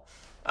all,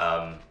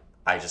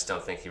 I just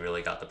don't think he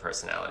really got the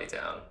personality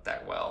down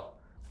that well.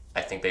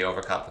 I think they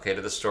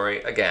overcomplicated the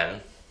story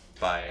again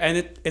by...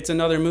 And it's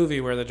another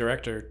movie where the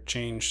director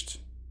changed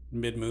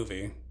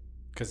mid-movie,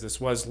 because this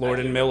was Lord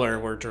and Miller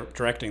were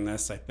directing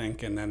this, I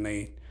think, and then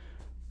they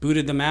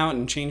booted them out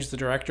and changed the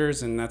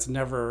directors, and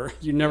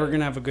you're never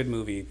gonna have a good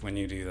movie when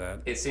you do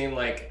that. It seemed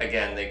like,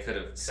 again, they could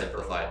have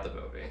simplified the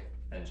movie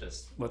and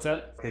just... What's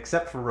that?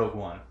 Except for Rogue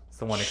One. It's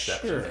the one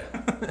exception.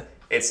 Sure.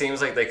 It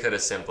seems like they could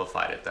have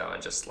simplified it, though,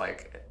 and just,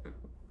 like,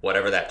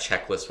 whatever that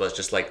checklist was,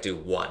 just, like, do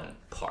one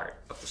part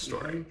of the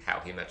story. Mm-hmm. How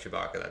he met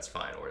Chewbacca, that's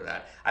fine, or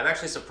that. I'm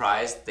actually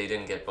surprised they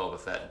didn't get Boba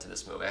Fett into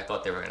this movie. I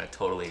thought they were going to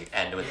totally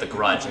end with the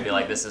grudge and be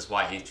like, this is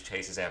why he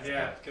chases after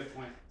him. Good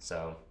point.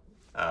 So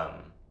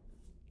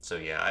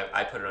yeah,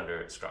 I put it under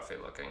Scruffy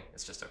looking.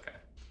 It's just okay.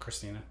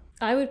 Christina.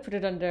 I would put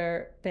it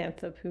under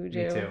Bantha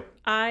Poodoo. Me too.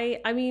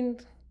 I mean,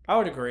 I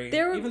would agree.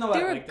 There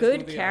were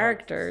good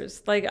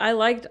characters. Like I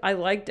liked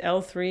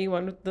L3,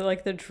 one with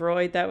the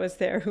droid that was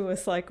there who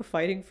was like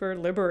fighting for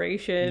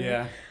liberation.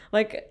 Yeah.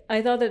 Like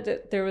I thought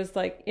that there was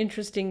like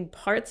interesting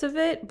parts of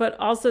it, but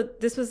also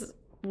this was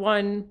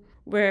one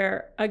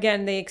where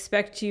again they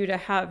expect you to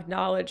have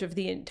knowledge of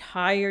the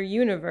entire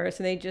universe,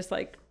 and they just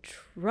like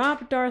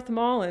drop Darth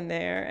Maul in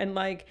there, and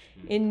like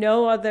in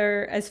no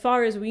other, as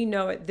far as we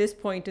know at this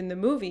point in the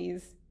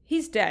movies,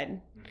 he's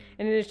dead,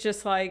 and it's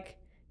just like,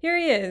 here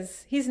he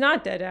is. He's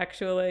not dead,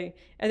 actually.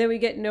 And then we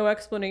get no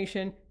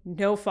explanation,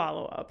 no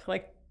follow-up.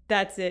 Like,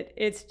 that's it.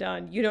 It's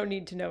done. You don't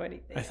need to know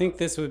anything. I think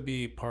this would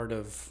be part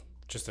of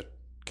just a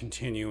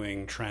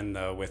continuing trend,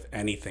 though, with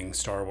anything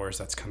Star Wars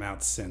that's come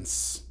out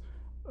since,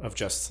 of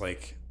just,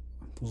 like,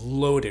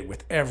 loaded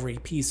with every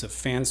piece of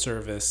fan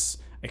service,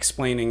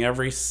 explaining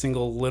every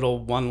single little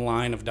one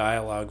line of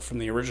dialogue from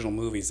the original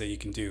movies that you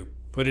can do.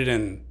 Put it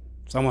in.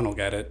 Someone will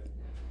get it.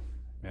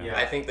 Yeah.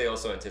 I think they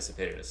also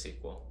anticipated a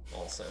sequel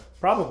also.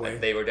 Probably.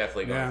 They were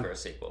definitely going for a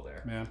sequel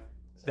there. Yeah.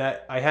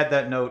 That I had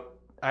that note,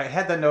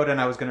 and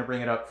I was going to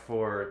bring it up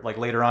for like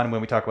later on when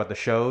we talk about the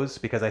shows,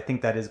 because I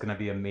think that is going to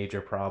be a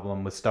major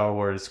problem with Star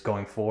Wars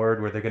going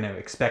forward, where they're going to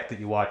expect that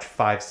you watch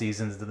 5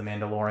 seasons of The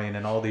Mandalorian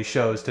and all these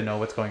shows to know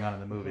what's going on in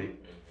the movie.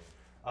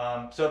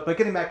 But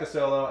getting back to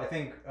Solo, I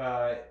think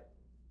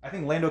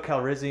Lando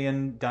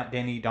Calrissian,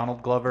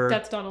 Donald Glover.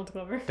 That's Donald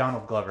Glover.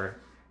 Donald Glover.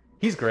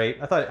 He's great.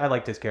 I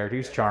liked his character.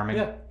 He's charming.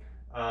 Yeah.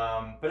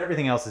 But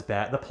everything else is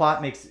bad. The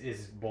plot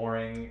is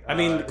boring. I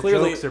mean, the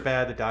clearly jokes are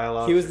bad. The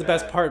dialogue. He was the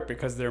best part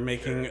because they're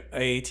making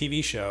a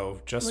TV show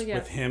just Well, yeah.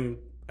 with him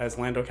as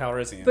Lando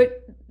Calrissian.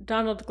 But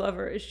Donald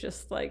Glover is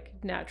just like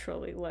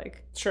naturally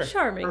like Sure.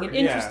 charming and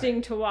Yeah.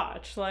 interesting to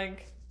watch.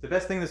 Like, The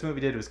best thing this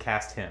movie did was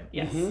cast him.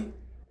 yes. Mhm.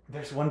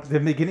 There's the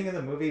beginning of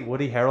the movie,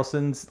 Woody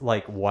Harrelson's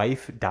like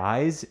wife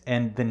dies,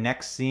 and the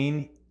next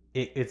scene,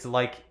 it's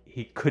like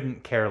he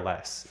couldn't care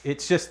less.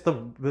 It's just the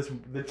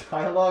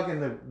dialogue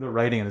and the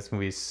writing in this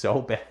movie is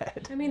so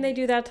bad. I mean, they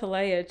do that to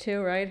Leia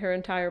too, right? Her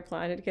entire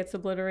planet gets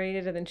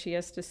obliterated, and then she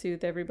has to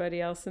soothe everybody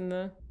else in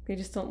the... They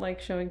just don't like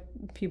showing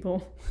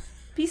people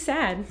be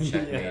sad.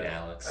 Checkmate,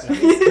 Alex.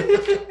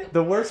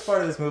 The worst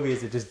part of this movie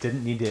is it just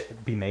didn't need to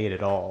be made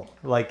at all.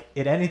 Like,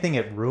 in anything,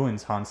 it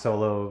ruins Han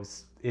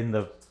Solo's in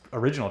the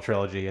original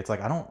trilogy. It's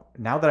like,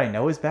 now that I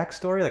know his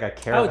backstory, like I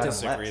care I would about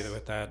disagree him less.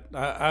 with that.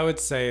 I would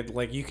say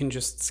like you can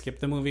just skip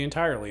the movie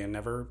entirely and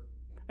never.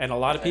 And a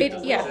lot of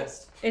people.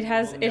 It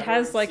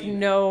has like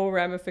no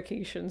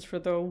ramifications for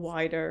the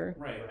wider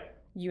Right.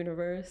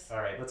 universe. All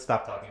right, let's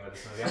stop talking about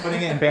this movie. I'm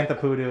putting it in Bantha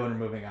Poodoo and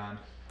we're moving on.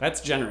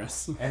 That's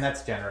generous. And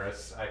that's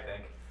generous, I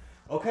think.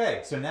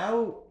 Okay, so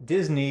now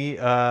Disney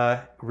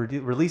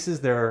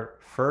releases their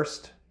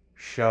first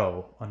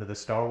show under the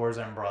Star Wars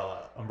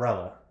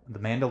umbrella, The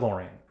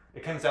Mandalorian.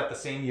 It comes out the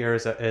same year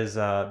as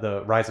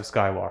the Rise of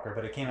Skywalker,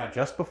 but it came out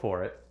just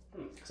before it.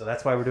 So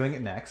that's why we're doing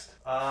it next.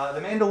 The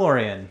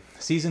Mandalorian,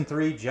 Season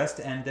 3 just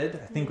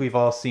ended. I think we've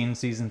all seen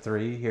Season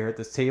 3 here at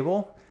this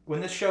table. When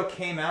this show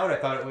came out, I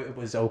thought it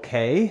was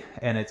okay,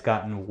 and it's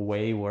gotten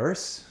way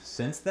worse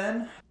since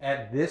then.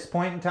 At this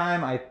point in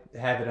time, I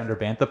have it under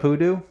Bantha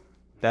Poodoo.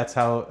 That's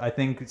how I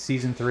think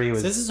Season 3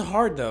 was... This is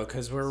hard, though,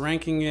 because we're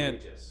ranking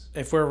it...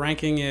 If we're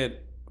ranking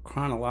it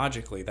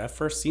chronologically, that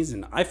first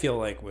season I feel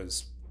like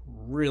was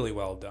really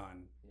well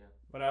done. Yeah.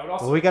 But I would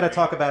also we got to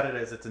talk about it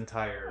as its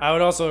entire. I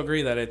would also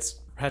agree that it's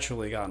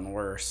perpetually gotten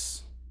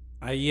worse.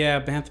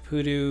 Bantha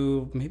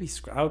Poodoo, maybe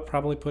I would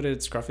probably put it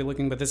scruffy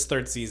looking, but this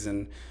third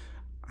season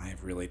I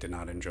really did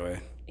not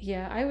enjoy.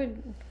 Yeah,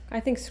 I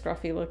think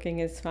scruffy looking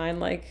is fine.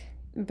 Like,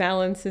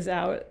 balances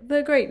out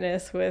the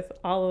greatness with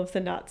all of the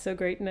not so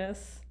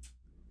greatness.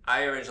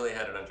 I originally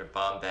had it under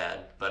bomb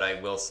bad, but I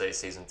will say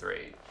season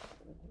 3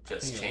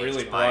 just changed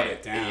really brought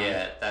it down.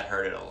 Yeah, that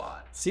hurt it a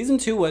lot. Season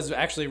 2 was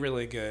actually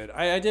really good.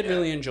 I did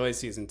really enjoy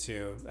season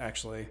 2,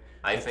 actually.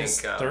 I think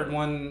this third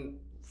one,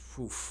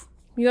 oof.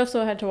 You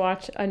also had to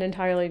watch an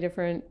entirely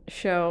different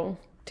show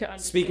to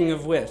understand. Speaking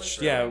of which,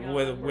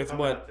 with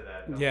what,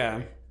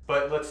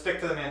 But let's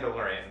stick to the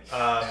Mandalorian.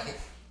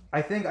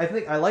 I think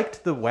I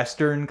liked the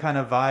Western kind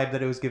of vibe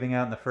that it was giving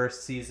out in the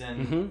first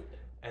season. Mm-hmm.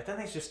 And then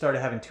they just started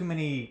having too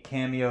many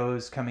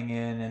cameos coming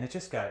in, and it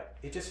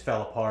just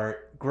fell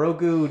apart.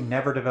 Grogu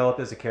never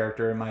developed as a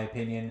character, in my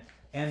opinion.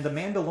 And the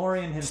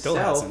Mandalorian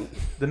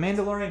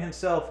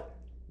himself,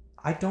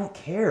 I don't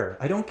care.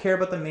 I don't care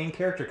about the main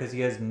character because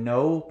he has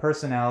no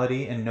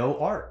personality and no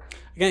arc.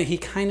 Again, he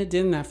kind of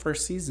did in that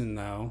first season,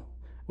 though.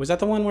 Was that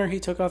the one where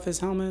he took off his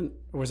helmet,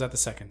 or was that the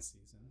second season?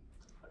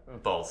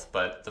 Both,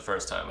 but the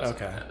first time was at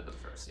the end of the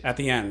first season. At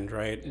the end,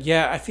 right?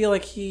 Yeah, I feel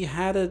like he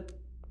had a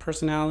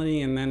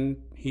personality and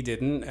then he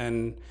didn't.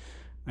 And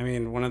I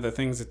mean, one of the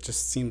things, it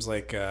just seems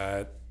like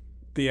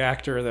the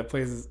actor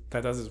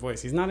that does his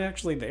voice, he's not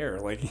actually there.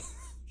 Like,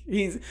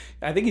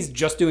 I think he's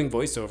just doing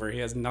voiceover. He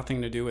has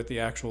nothing to do with the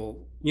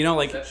actual,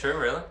 like. Is that true,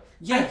 really?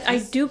 Yeah. I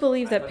do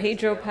believe that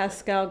Pedro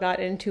Pascal got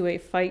into a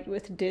fight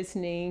with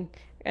Disney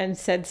and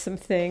said some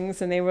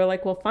things, and they were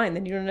like, well, fine,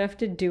 then you don't have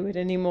to do it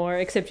anymore,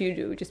 except you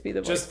do. Just be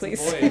the voice, please.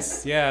 The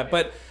voice, yeah.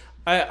 But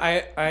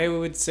I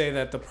would say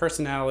that the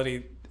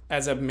personality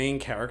as a main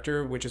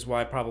character, which is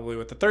why probably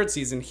with the third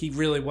season, he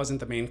really wasn't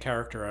the main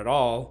character at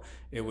all.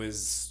 It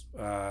was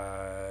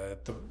the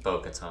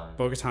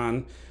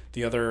Bo-Katan.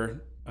 The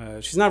other,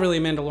 she's not really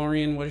a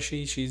Mandalorian. What is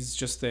she? She's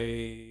just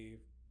a...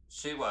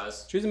 She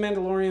was a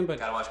Mandalorian, but...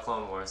 Gotta watch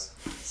Clone Wars.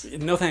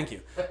 No, thank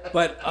you.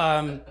 But...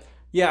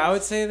 yeah, I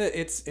would say that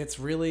it's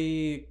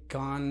really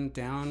gone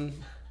down.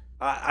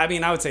 I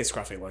mean, I would say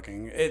scruffy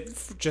looking.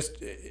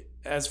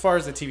 As far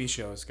as the TV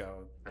shows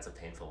go. That's a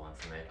painful one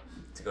for me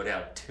to go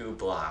down 2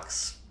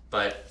 blocks.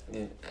 But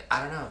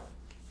I don't know.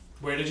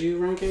 Where did you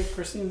rank it,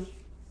 Christine?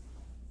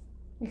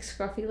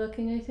 Scruffy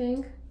looking, I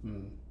think.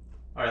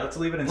 All right, let's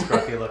leave it in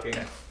scruffy looking.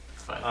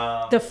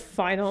 Fine. The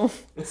final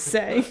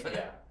say.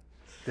 Yeah,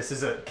 this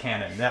is a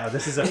canon. Now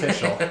this is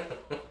official.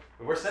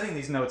 We're sending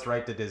these notes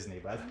right to Disney,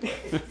 by the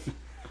way.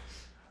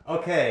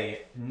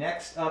 Okay,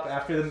 next up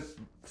after the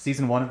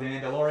season 1 of The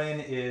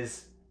Mandalorian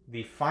is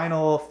the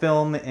final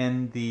film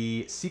in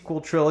the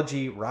sequel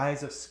trilogy,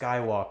 Rise of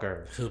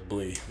Skywalker.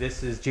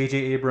 This is J.J.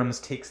 Abrams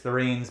takes the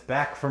reins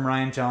back from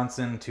Rian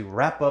Johnson to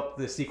wrap up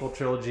the sequel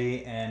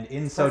trilogy, and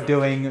in so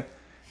doing,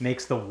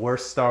 makes the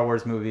worst Star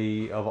Wars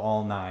movie of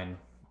all 9,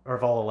 or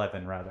of all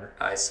 11, rather.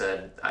 I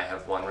said I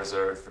have one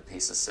reserved for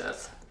Piece of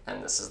Sith,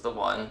 and this is the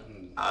one.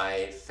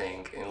 I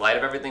think, in light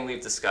of everything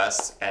we've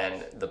discussed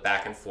and the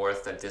back and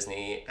forth that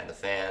Disney and the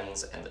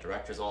fans and the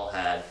directors all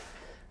had,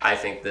 I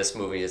think this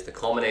movie is the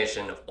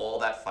culmination of all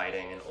that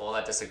fighting and all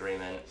that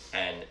disagreement,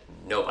 and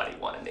nobody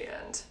won in the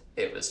end.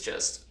 It was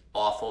just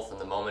awful from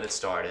the moment it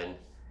started.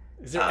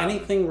 Is there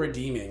anything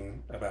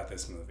redeeming about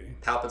this movie?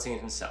 Palpatine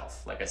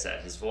himself, like I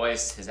said, his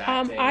voice, his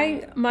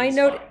acting. My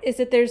note is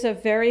that there's a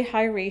very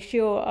high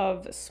ratio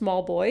of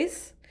small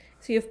boys.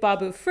 So you have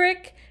Babu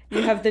Frick,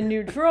 you have the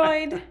new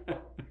droid,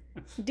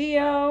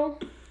 Dio.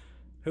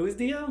 Who is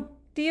Dio?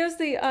 Dio's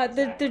the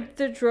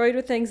droid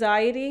with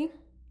anxiety.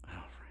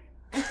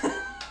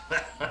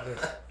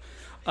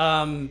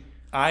 I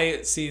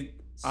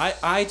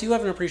do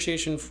have an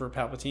appreciation for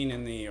Palpatine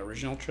in the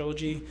original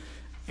trilogy.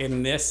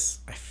 In this,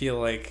 I feel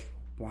like,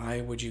 why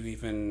would you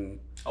even...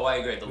 Oh, I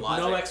agree. The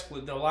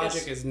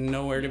logic is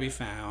nowhere to be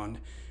found,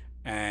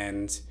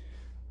 and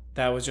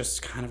that was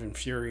just kind of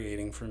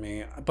infuriating for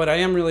me. But I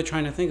am really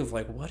trying to think of,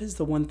 like, what is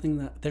the one thing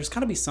that... There's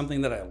got to be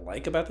something that I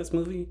like about this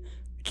movie.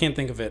 I can't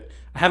think of it.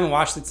 I haven't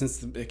watched it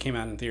since it came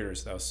out in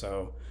theaters, though,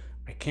 so...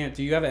 I can't.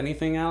 Do you have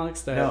anything,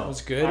 Alex, that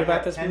was good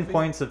about this movie? 10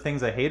 points of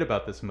things I hate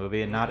about this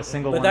movie, and not a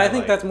single one. But I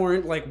think that's more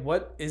like,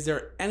 what is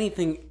there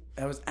anything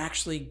that was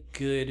actually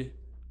good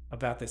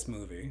about this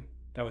movie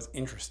that was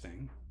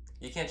interesting?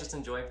 You can't just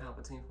enjoy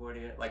Palpatine for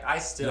it. Like, I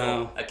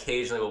still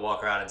occasionally will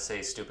walk around and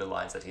say stupid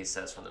lines that he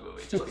says from the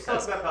movie just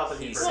because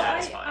he's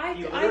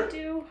satisfying. I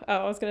do. Oh,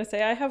 I was gonna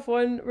say I have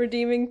one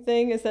redeeming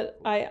thing is that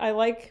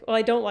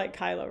I don't like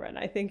Kylo Ren.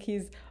 I think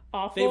he's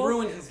awful. They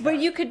ruined his but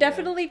you could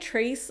definitely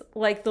trace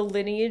like the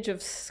lineage of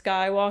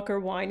Skywalker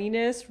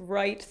whininess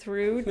right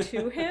through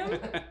to him.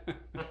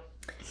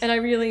 And I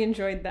really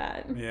enjoyed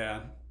that. Yeah.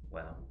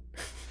 Wow.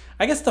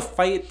 I guess the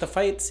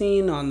fight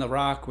scene on the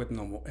rock with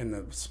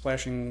the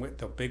splashing with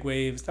the big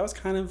waves, that was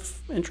kind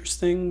of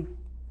interesting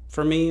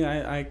for me.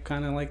 I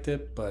kind of liked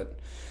it, but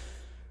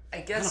I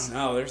guess I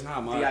don't know. There's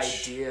not much. the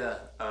idea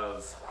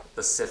of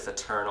the Sith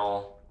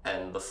Eternal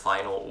and the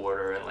Final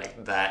Order and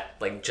like that,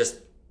 like just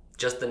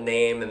the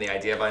name and the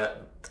idea behind it,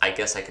 I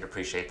guess I could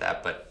appreciate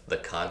that, but the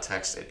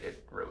context,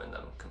 it ruined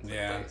them completely.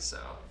 Yeah. So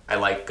I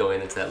like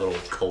going into that little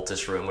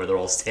cultish room where they're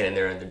all standing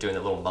there and they're doing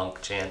their little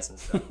monk chants and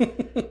stuff.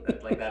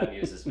 that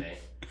amuses me.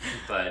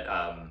 But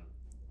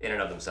in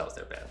and of themselves,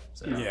 they're bad.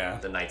 So Yeah.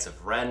 the Knights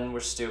of Ren were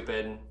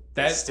stupid.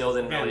 They That- still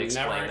didn't really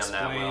never explain them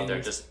that well. explained.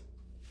 They're just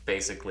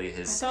basically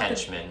his I thought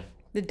henchmen.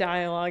 The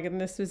dialogue in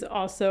this was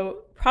also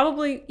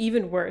probably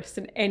even worse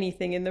than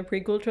anything in the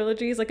prequel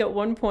trilogies. Like at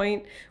one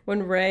point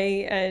when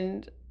Rey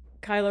and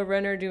Kylo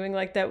Ren are doing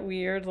like that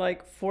weird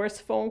like Force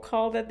phone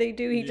call that they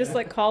do, he just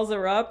like calls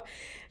her up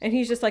and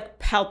he's just like,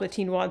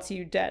 Palpatine wants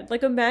you dead.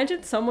 Like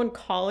imagine someone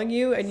calling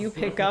you and you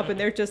pick up and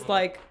they're just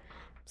like,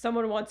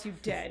 someone wants you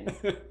dead.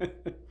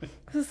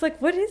 It's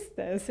like, what is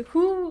this?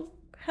 Who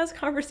has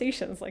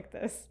conversations like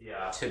this?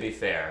 Yeah. To be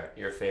fair,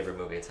 your favorite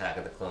movie, Attack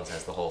of the Clones,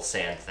 has the whole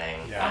sand thing.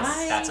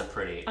 Yes. That's a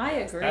pretty... I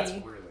agree. That's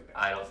really bad.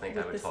 I don't think I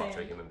With would the talk to a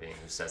sand. human being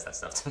who says that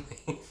stuff to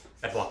me.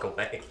 I'd walk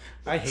away.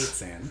 I hate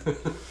sand.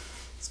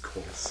 It's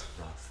cool. It's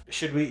rough.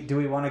 Do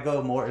we want to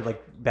go more,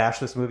 like, bash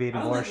this movie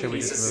even more? Or should we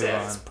he's just a move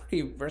on?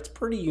 Sith. It's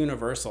pretty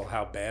universal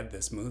how bad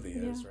this movie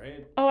is,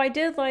 right? Oh, I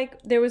did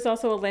like, there was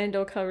also a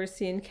Lando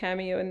Calrissian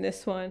cameo in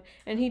this one.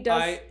 And he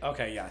does...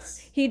 Okay,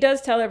 yes. He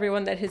does tell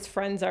everyone that his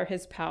friends are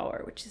his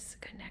power, which is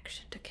a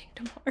connection to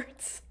Kingdom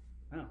Hearts.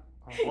 Oh.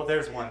 Well,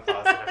 there's one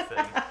positive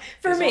thing.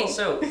 For There's me.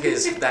 also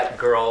that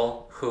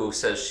girl who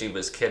says she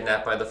was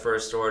kidnapped by the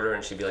First Order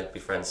and she'd be like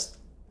befriends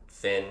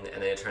Finn,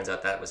 and then it turns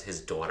out that was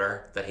his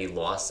daughter that he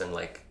lost, and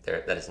like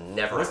that is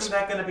never. Wasn't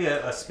that going to be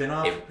a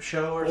spin-off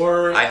show or something?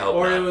 Or I hope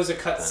or not. it was a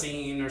cut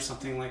scene or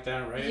something like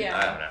that, right? Yeah.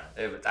 I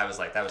don't know. I was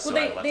like, that was Well, so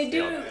they- out of left they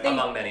do- field, they-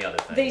 among many other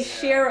things. They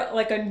share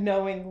like a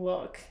knowing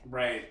look.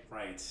 Right.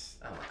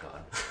 Oh my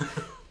god.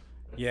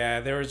 Yeah,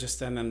 there was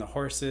just, and then the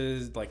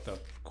horses, like the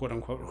quote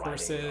unquote Riding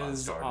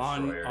horses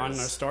on on a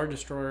Star Star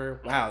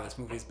Destroyer. Wow, this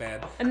movie's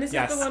bad. And this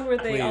Yes, is the one where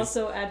they please.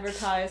 also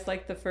advertised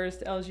like the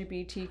first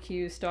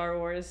LGBTQ Star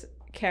Wars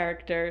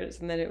characters,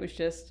 and then it was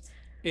just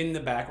In the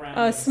background.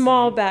 a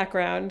small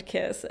background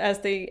kiss as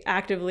they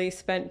actively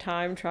spent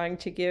time trying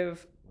to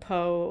give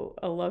Poe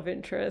a love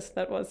interest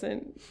that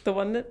wasn't the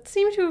one that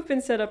seemed to have been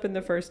set up in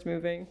the first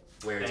movie.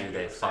 Where do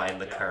they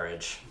find the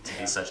courage to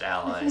be such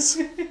allies?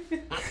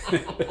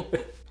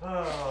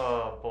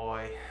 Oh,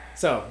 boy.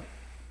 So,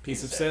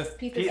 Piece of Sith.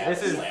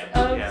 This is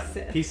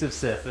Sith. Piece of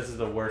Sith. This is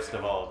the worst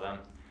of all of them.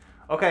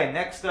 Okay,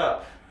 next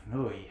up.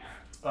 Ooh.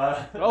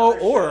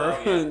 Or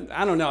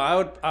I don't know. I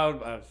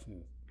would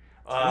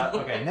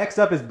Okay, next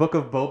up is Book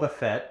of Boba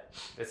Fett.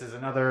 This is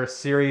another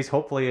series.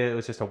 Hopefully, it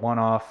was just a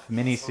one-off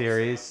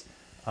mini-series.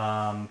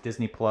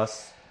 Disney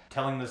Plus,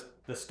 telling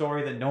the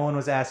story that no one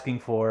was asking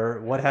for.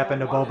 What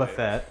happened to Boba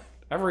Fett?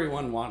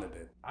 Everyone wanted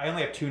it. I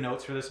only have 2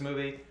 notes for this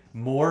movie.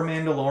 More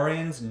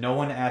Mandalorians. No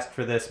one asked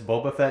for this.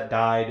 Boba Fett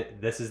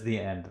died. This is the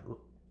end.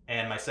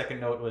 And my second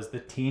note was the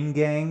teen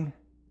gang.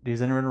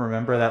 Does anyone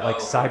remember that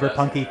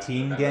cyberpunky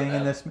teen gang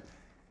in this?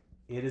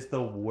 It is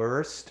the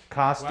worst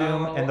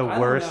costume and the I don't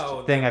worst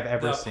know. thing I've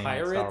ever The seen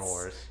in Star pirates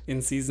Wars.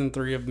 in season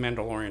 3 of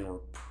Mandalorian were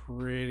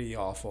pretty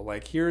awful.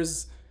 Like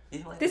here's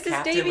You like This the is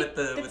captain Davy. with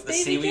That's the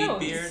Davy seaweed Jones.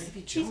 beard?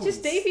 He's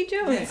just Davy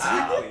Jones.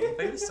 Wow,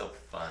 but he was so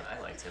fun.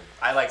 I liked him.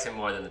 I liked him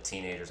more than the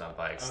teenagers on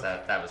bikes.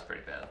 That was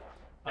pretty bad.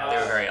 They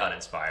were very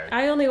uninspired.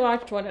 I only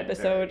watched one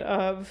episode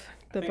of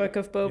the Book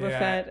of Boba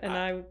Fett,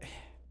 and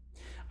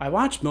I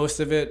watched most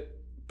of it,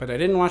 but I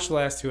didn't watch the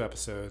last 2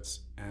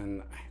 episodes,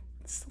 and I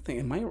still think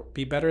it might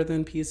be better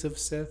than Piece of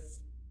Sith,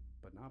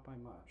 but not by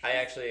much. I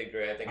actually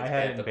agree. I think I it's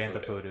had it in Bantha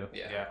Bantha Poodoo.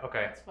 Yeah.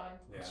 Okay. That's fine.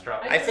 Let's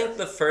drop I think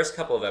the first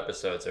couple of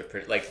episodes are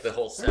pretty, like the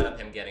whole setup,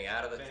 him getting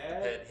out of the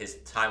pit, his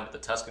time with the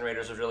Tusken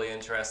Raiders was really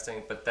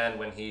interesting. But then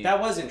when he That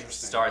was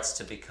interesting. starts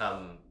to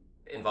become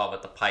involved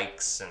with the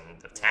Pikes and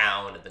the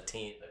town and the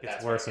team,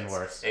 It's worse and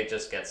worse. It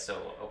just gets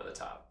so over the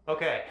top.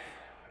 Okay.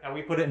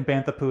 We put it in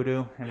Bantha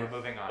Poodoo, and we're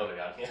moving on. Moving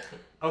on. Yeah.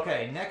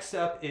 Okay, next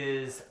up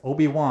is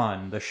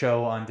Obi-Wan, the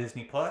show on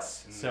Disney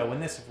Plus. So when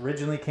this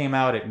originally came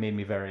out, it made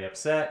me very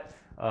upset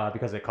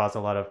because it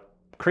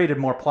created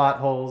more plot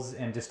holes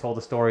and just told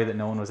a story that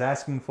no one was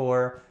asking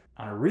for.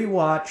 On a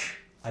rewatch,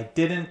 I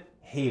didn't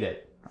hate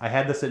it. I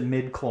had this at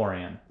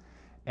mid-chlorian,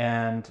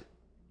 and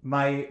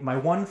my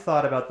one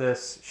thought about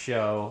this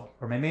show,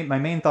 or my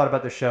main thought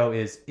about the show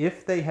is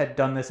if they had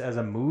done this as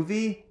a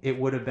movie, it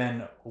would have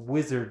been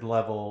wizard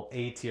level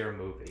A-tier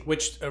movie.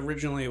 Which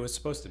originally it was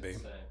supposed to be.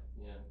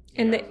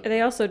 And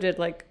they also did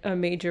like a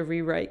major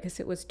rewrite because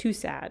it was too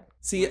sad.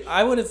 See,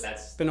 I would have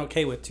That's been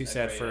okay with Too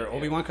Sad great for idea.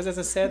 Obi-Wan because it's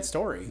a sad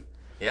story.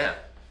 Yeah,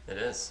 it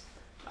is.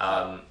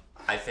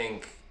 I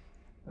think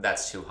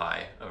that's too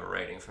high of a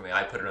rating for me.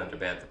 I put it under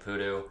Bantha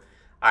Poodoo.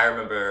 I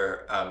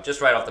remember just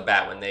right off the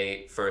bat when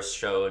they first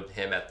showed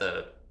him at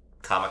the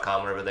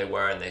Comic-Con, wherever they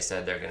were, and they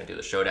said they're going to do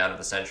the showdown of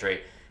the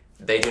century.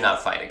 They do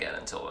not fight again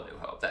until A New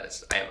Hope.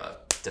 I am a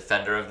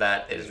defender of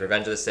that. It is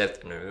Revenge of the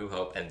Sith and A New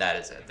Hope, and that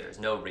is it. There's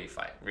no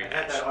rematch.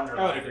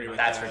 I would agree with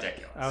That's that.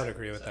 ridiculous. I would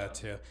agree with that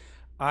too.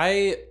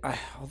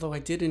 Although I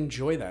did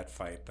enjoy that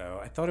fight,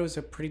 though. I thought it was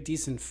a pretty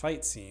decent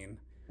fight scene.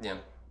 Yeah.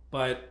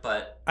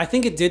 But I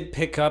think it did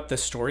pick up, the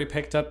story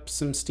picked up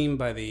some steam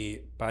by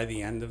the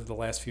end of the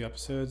last few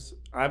episodes.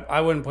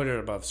 I wouldn't put it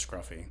above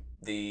Scruffy.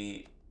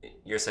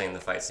 You're saying the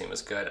fight scene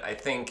was good. I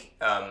think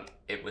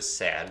it was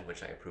sad,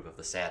 which I approve of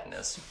the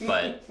sadness,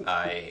 but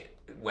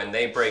when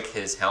they break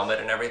his helmet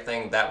and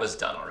everything, that was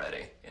done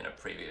already in a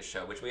previous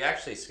show, which we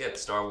actually skipped,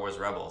 Star Wars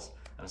Rebels.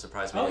 I'm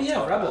surprised we didn't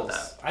talk Rebels.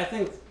 about that. I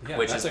think,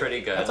 which is pretty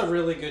good. That's a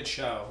really good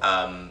show.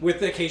 With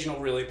the occasional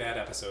really bad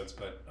episodes,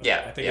 but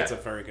I think it's a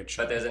very good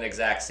show. But there's an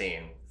exact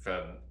scene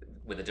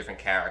with a different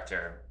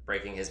character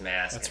breaking his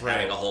mask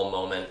having a whole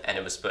moment, and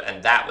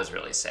that was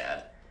really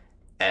sad.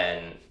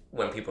 And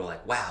when people were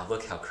like, "Wow,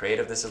 look how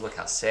creative this is! Look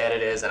how sad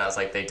it is," and I was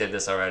like, "They did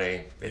this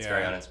already. It's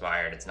very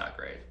uninspired. It's not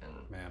great."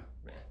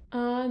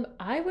 And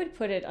I would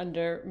put it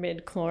under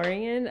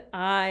mid-chlorian.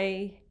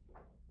 I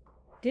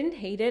didn't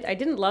hate it. I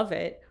didn't love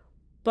it.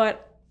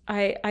 But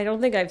I don't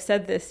think I've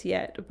said this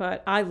yet,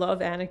 but I love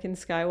Anakin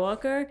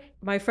Skywalker.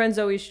 My friends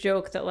always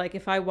joke that, like,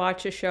 if I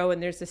watch a show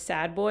and there's a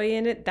sad boy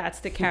in it, that's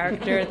the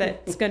character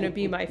that's going to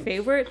be my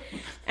favorite.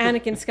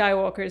 Anakin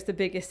Skywalker is the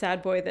biggest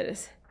sad boy that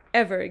has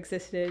ever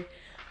existed.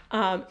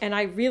 And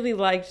I really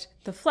liked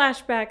the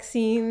flashback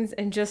scenes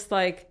and just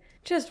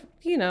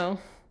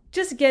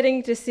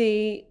getting to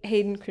see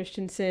Hayden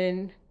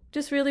Christensen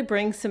just really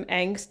bring some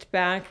angst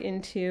back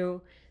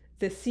into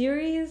the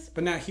series.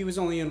 But now he was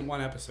only in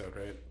one episode,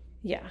 right?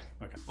 Yeah.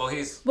 Okay. Well,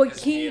 he's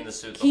in the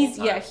suit.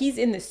 He's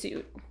in the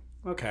suit.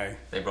 Okay.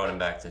 They brought him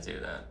back to do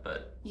that,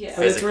 but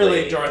physically, it's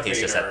really Darth he's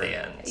Vader. Just at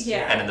the end.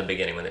 Yeah. And in the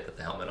beginning when they put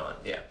the helmet on.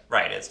 Yeah.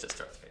 Right. It's just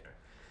Darth Vader.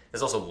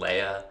 There's also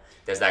Leia.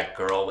 There's that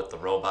girl with the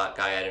robot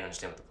guy. I didn't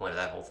understand what the point of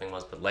that whole thing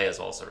was, but Leia's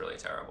also really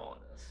terrible in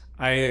this.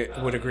 I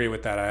would agree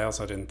with that. I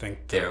also didn't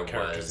think the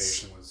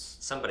characterization was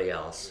somebody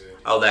else.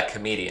 Oh, that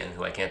comedian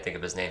who I can't think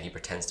of his name. He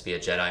pretends to be a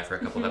Jedi for a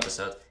couple of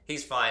episodes.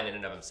 He's fine in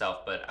and of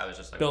himself, but I was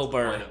just like, Bill what's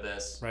Burr. the point of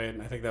this? Right?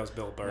 I think that was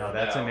Bill Burr. No,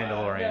 that's a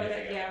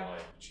Mandalorian.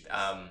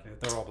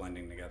 They're all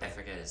blending together. I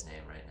forget his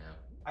name right now.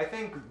 I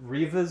think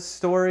Reva's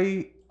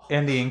story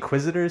and the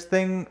Inquisitors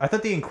thing, I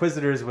thought the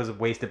Inquisitors was a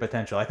wasted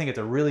potential. I think it's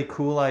a really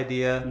cool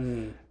idea,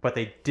 but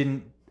they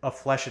didn't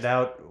flesh it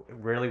out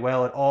really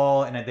well at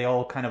all, and they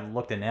all kind of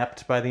looked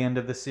inept by the end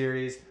of the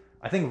series.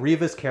 I think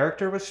Reva's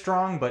character was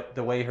strong, but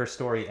the way her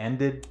story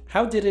ended...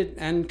 How did it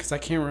end? Because I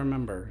can't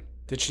remember.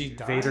 Did she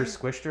die? Vader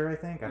squished her, I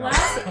think.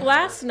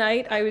 Last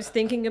night, I was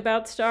thinking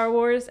about Star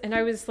Wars, and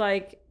I was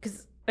like...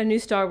 Because a new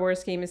Star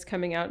Wars game is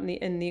coming out,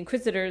 and the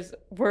Inquisitors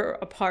were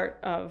a part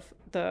of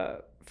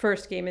the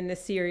first game in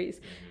this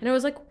series. And I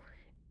was like,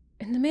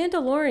 in The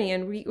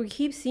Mandalorian, we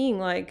keep seeing,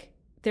 like,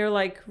 they're,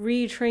 like,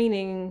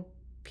 retraining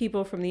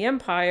people from the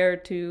Empire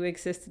to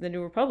exist in the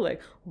New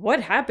Republic.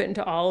 What happened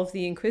to all of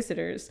the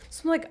Inquisitors?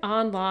 So I'm like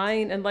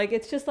online and like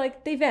it's just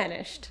like they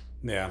vanished.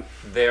 Yeah.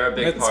 They're a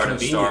big part of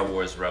Star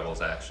Wars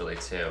Rebels actually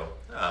too.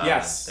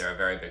 Yes. They're a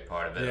very big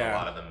part of it. Yeah. A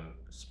lot of them,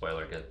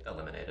 spoiler, get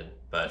eliminated.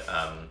 But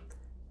I'm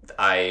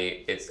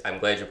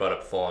glad you brought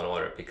up Fallen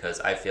Order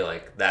because I feel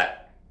like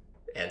that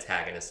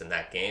antagonist in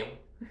that game.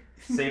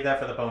 Save that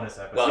for the bonus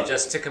episode. Well,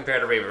 just to compare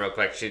to Reva real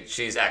quick,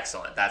 she's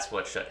excellent. That's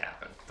what should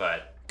happen.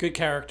 But good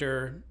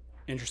character.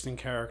 Interesting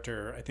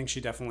character. I think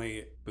she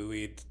definitely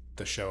buoyed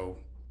the show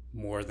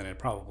more than it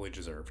probably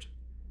deserved.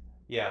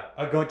 Yeah,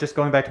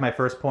 going back to my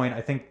first point,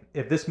 I think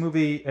if this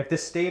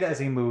stayed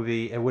as a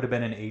movie, it would have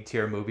been an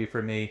A-tier movie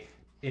for me.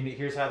 And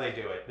here's how they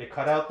do it. They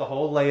cut out the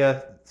whole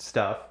Leia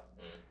stuff.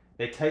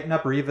 They tighten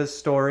up Reva's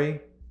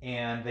story,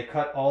 and they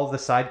cut all the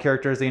side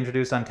characters they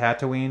introduced on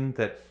Tatooine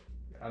that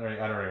I don't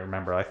even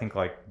remember. I think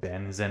like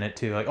Ben's in it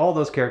too. Like all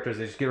those characters,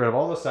 they just get rid of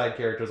all those side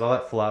characters, all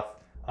that fluff.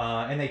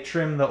 And they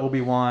trim the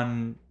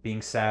Obi-Wan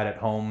being sad at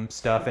home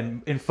stuff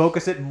and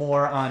focus it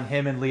more on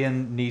him and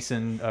Liam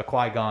Neeson,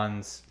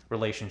 Qui-Gon's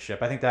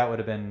relationship. I think that would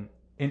have been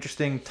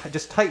interesting.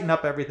 Just tighten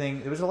up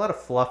everything. There was a lot of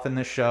fluff in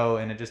this show,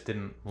 and it just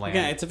didn't land.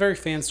 Yeah, it's a very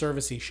fan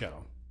servicey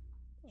show.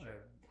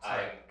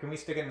 Can we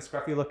stick it in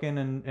scruffy looking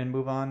and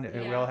move on? Are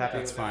we all happy?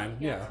 That's fine.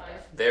 Yeah.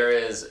 There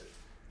is,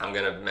 I'm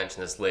going to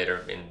mention this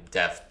later in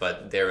depth,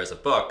 but there is a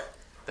book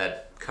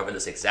that covered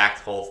this exact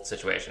whole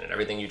situation and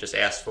everything you just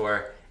asked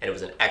for, and it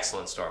was an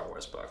excellent Star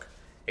Wars book.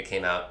 It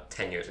came out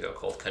 10 years ago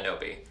called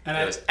Kenobi, and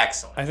it was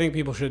excellent. I think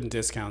people shouldn't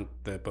discount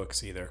the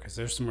books either, because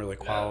there's some really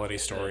quality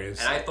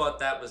stories. And I thought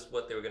that was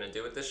what they were going to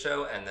do with this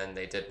show, and then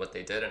they did what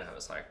they did, and I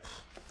was like,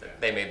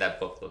 they made that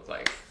book look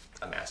like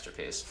a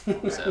masterpiece.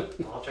 So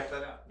I'll check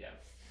that out. Yeah.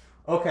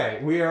 Okay,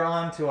 we are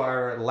on to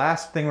our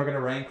last thing we're going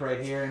to rank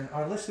right here, and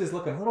our list is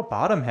looking a little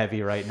bottom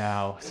heavy right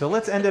now. So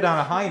let's end it on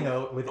a high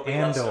note with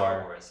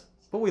Andor.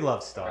 But we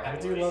love Star Wars. I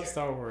do love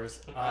Star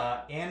Wars.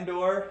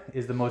 Andor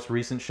is the most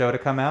recent show to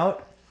come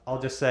out. I'll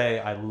just say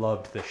I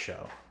loved this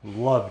show.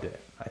 Loved it.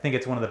 I think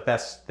it's one of the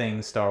best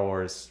things Star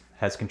Wars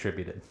has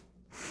contributed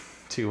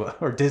to,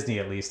 or Disney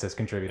at least has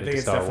contributed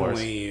to Star Wars.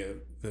 I think it's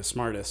definitely the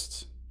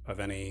smartest of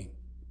any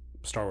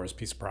Star Wars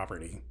piece of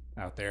property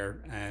out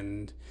there.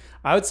 And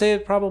I would say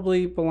it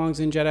probably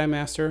belongs in Jedi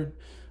Master.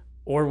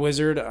 or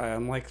wizard.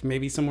 I'm like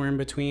maybe somewhere in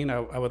between.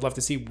 I would love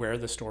to see where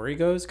the story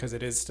goes because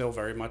it is still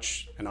very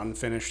much an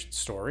unfinished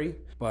story.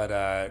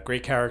 But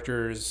great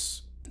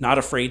characters, not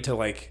afraid to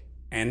like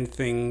end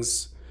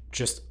things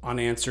just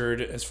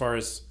unanswered as far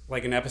as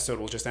like an episode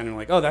will just end and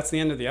like, oh, that's the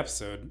end of the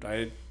episode.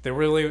 But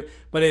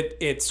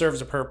it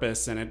serves a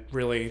purpose and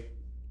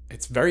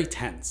it's very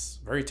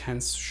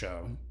tense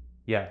show.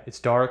 Yeah, it's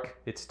dark,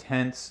 it's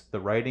tense, the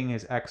writing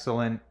is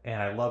excellent, and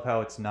I love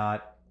how it's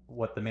not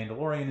what The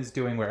Mandalorian is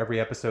doing, where every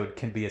episode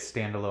can be a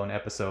standalone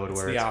episode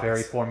where it's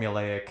very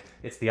formulaic.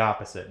 It's the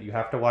opposite. You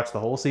have to watch the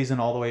whole season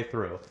all the way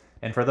through.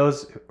 And for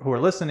those who are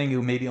listening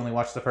who maybe only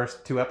watched the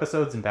first 2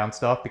 episodes and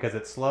bounced off because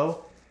it's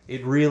slow,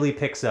 it really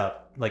picks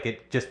up. Like,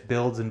 it just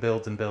builds and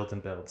builds and builds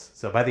and builds.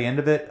 So by the end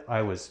of it,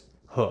 I was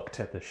hooked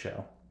at this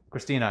show.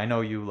 Christina, I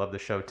know you love the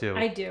show too.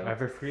 I do. I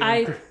have a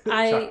feeling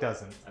Chuck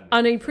doesn't.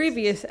 On a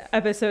previous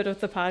episode of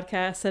the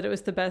podcast, said it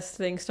was the best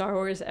thing Star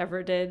Wars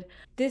ever did.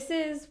 This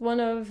is one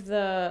of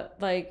the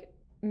like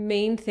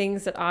main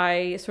things that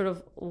I sort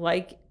of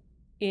like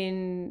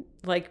in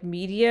like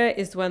media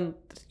is when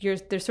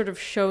they're sort of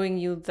showing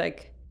you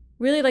like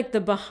really like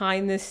the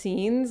behind the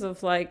scenes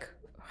of like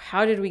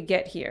how did we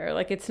get here?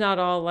 Like it's not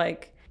all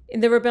like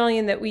in the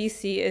rebellion that we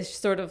see is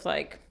sort of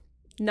like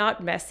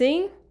not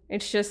messy.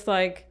 It's just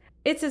like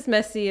it's as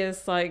messy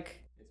as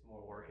like it's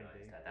more working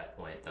at that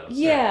point though.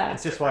 Yeah.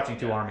 It's just watching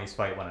 2 armies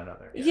fight one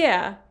another.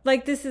 Yeah.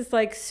 Like this is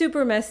like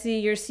super messy.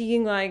 You're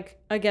seeing like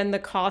again the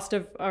cost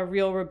of a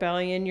real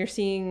rebellion. You're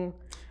seeing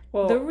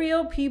the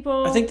real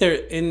people. I think they're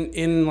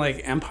in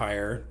like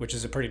Empire, which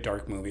is a pretty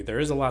dark movie. There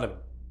is a lot of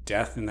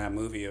death in that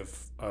movie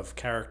of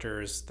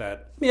characters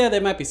that they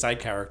might be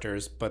side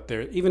characters, but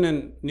they're even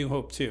in New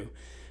Hope too.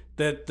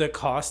 The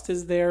cost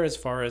is there as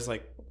far as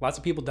like lots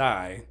of people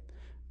die.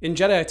 In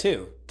Jedi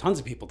too, tons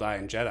of people die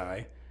in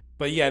Jedi,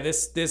 but yeah,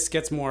 this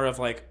gets more of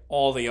like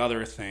all the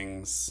other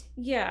things.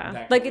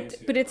 Yeah,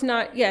 like but it's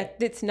not. Yeah,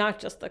 it's not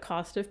just the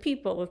cost of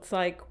people. It's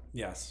like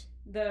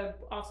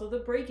also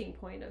the breaking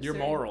point of your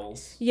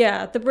morals.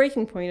 Yeah, the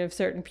breaking point of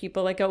certain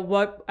people. Like at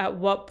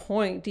what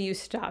point do you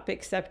stop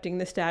accepting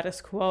the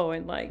status quo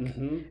and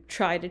like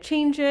try to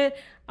change it?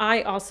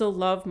 I also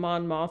love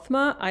Mon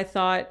Mothma. I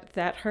thought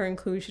that her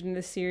inclusion in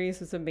the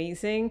series was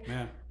amazing.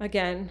 Yeah.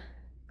 Again,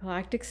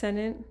 Galactic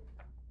Senate.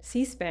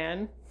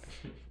 C-SPAN.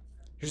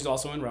 She's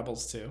also in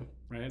Rebels too,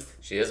 right?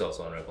 She is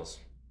also in Rebels.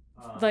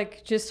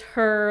 Like just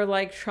her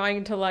like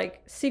trying to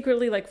like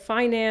secretly like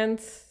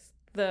finance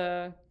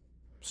the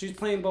she's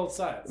playing both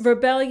sides.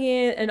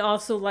 Rebellion and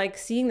also like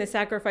seeing the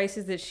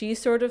sacrifices that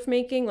she's sort of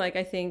making. Like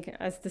I think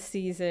as the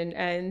season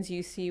ends,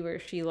 you see where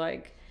she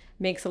like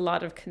makes a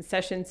lot of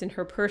concessions in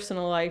her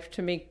personal life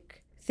to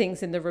make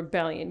things in the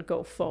rebellion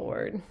go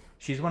forward.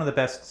 She's one of the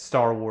best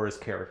Star Wars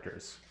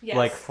characters. Yes.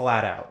 Like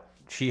flat out.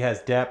 She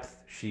has depth.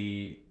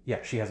 She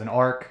has an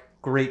arc.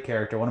 Great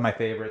character. One of my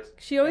favorites.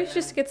 She always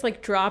just gets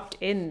like dropped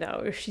in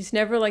though. She's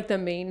never like the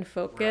main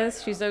focus.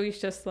 Right. She's always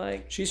just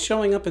like... She's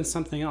showing up in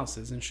something else,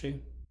 isn't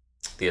she?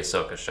 The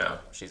Ahsoka show.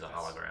 She's a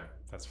hologram.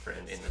 That's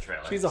in the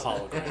trailer. She's a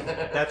hologram.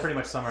 That pretty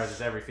much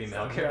summarizes every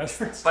female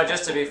character. But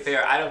just to be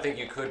fair, I don't think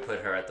you could put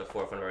her at the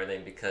forefront of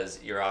everything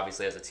because you're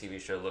obviously as a TV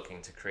show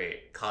looking to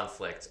create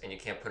conflict and you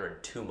can't put her in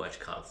too much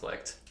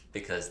conflict.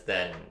 Because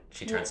then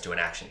she turns to an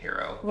action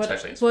hero,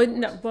 especially.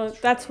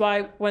 That's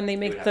why when they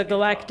make the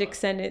Galactic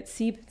Senate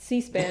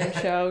C-SPAN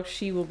show,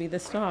 she will be the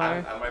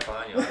star. I'm right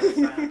behind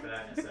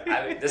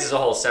you. This is a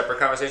whole separate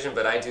conversation,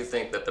 but I do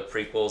think that the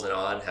prequels and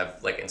on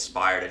have like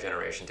inspired a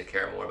generation to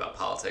care more about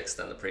politics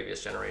than the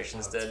previous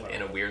generations did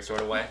in a weird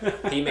sort of way.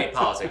 He made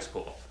politics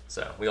cool,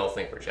 so we all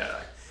think we're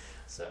Jedi.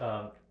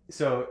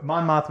 So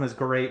Mon Mothma is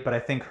great, but I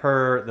think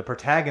the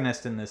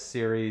protagonist in this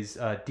series,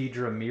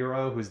 Dedra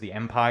Meero, who's the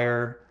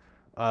Empire.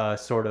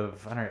 Sort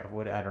of, I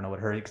don't know what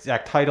her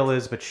exact title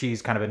is, but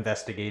she's kind of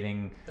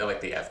investigating. They're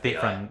like the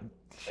FBI.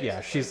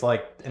 She's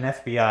like an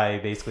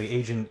FBI basically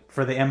agent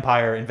for the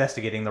Empire,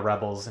 investigating the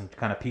rebels and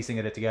kind of piecing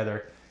it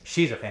together.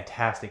 She's a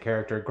fantastic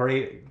character,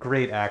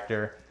 great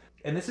actor,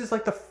 and this is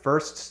like the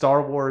first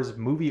Star Wars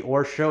movie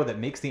or show that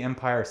makes the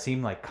Empire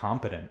seem like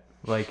competent.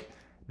 Like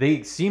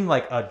they seem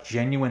like a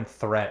genuine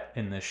threat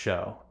in this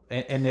show,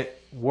 and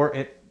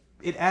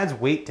it adds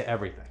weight to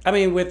everything. I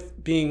mean,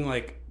 with being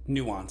like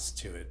nuance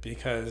to it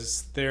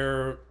because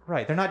they're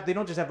right. They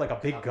don't just have like a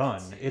big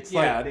gun. It's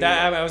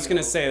I was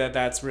gonna say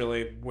that's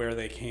really where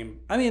they came.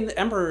 I mean, the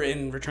Emperor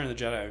in Return of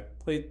the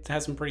Jedi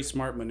has some pretty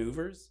smart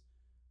maneuvers,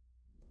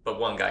 but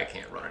one guy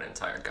can't run an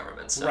entire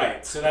government. So.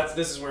 Right. So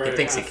this is where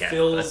it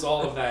fills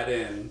all of that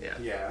in.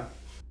 Yeah.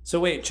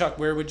 So wait, Chuck,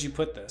 where would you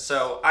put this?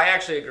 So I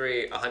actually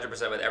agree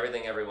 100% with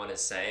everything everyone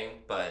is saying,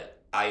 but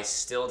I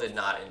still did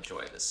not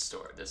enjoy this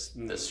story.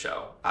 This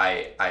show.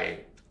 I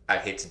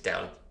hate to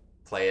downplay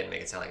it and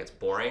make it sound like it's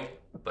boring,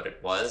 but it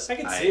was. I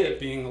can see it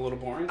being a little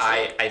boring.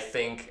 I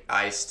think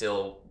I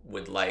still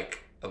would like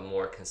a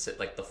more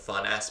like the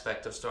fun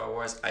aspect of Star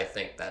Wars. I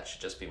think that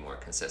should just be more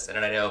consistent.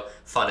 And I know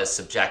fun is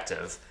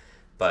subjective,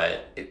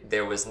 but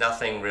there was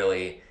nothing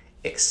really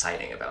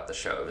exciting about the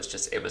show. It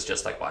was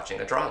just like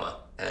watching a drama,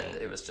 and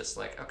it was just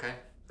like, okay,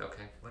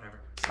 okay, whatever.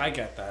 I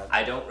get that.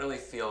 I don't really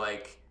feel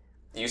like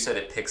you said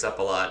it picks up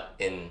a lot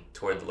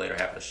toward the later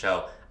half of the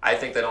show. I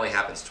think that only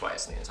happens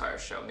twice in the entire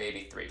show,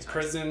 maybe 3 times.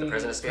 The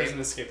prison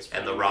escape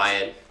and the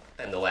riot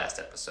and the last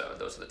episode.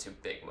 Those are the 2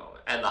 big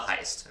moments. And the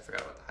heist. I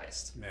forgot about the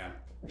heist. Yeah.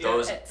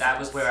 That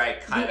was where I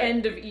kind of... The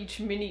end of each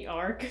mini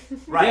arc.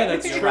 Right. Yeah,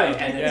 that's true. Right.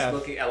 And it's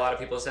a lot of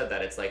people said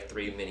that it's like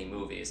 3 mini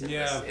movies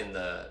in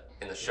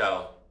the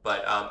show.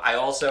 But I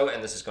also,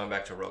 and this is going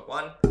back to Rogue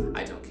One,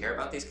 I don't care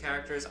about these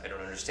characters. I don't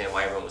understand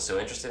why everyone was so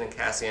interested in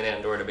Cassian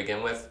Andor to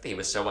begin with. He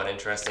was so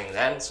uninteresting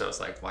then, so it's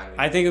like, why do we...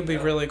 I think it would be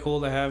really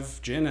cool to have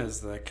Jyn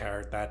as the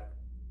character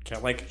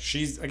like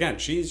she's an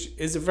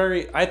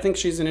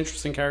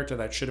interesting character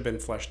that should have been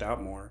fleshed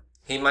out more.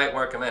 He might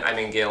work him in. I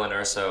mean, Galen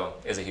Erso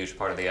is a huge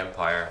part of the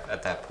Empire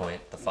at that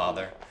point, the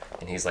father,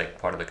 and he's like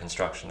part of the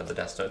construction of the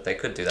Death Star. They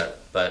could do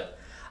that, but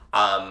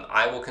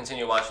I will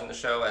continue watching the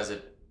show as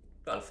it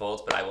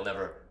unfolds, but I will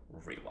never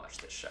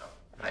rewatch this show.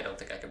 I don't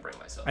think I can bring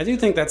myself. I do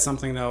think that's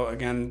something, though,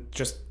 again,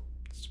 just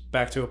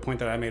back to a point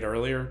that I made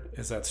earlier,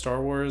 is that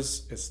Star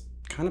Wars is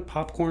kind of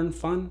popcorn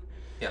fun.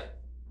 Yeah.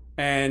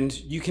 And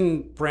you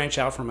can branch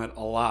out from it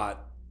a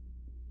lot,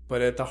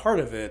 but at the heart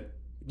of it,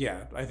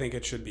 yeah, I think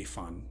it should be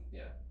fun.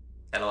 Yeah.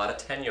 And a lot of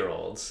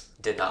 10-year-olds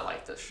did not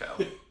like this show.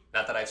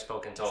 Not that I've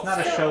spoken to all. It's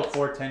not a show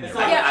for 10-year-olds.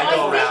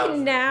 I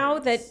think now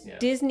that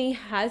Disney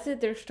has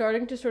it, they're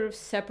starting to sort of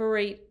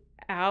separate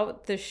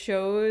out the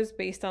shows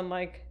based on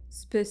like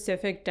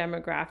specific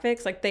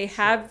demographics. Like they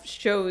have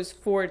shows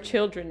for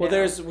children now.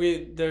 There's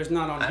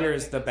not on here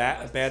is the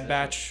Bad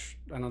Batch.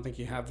 I don't think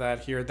you have that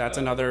here. That's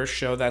another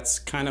show that's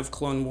kind of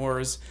Clone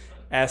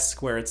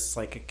Wars-esque, where it's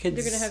like a kids.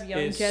 They're gonna have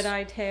Young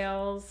Jedi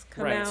Tales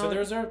come out. Right. So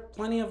there's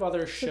plenty of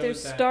other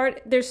shows.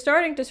 They're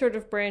starting to sort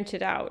of branch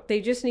it out.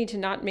 They just need to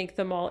not make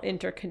them all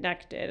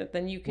interconnected.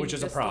 Then you can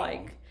just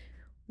like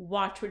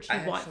watch what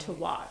you want to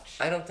watch.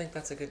 I don't think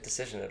that's a good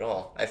decision at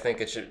all. I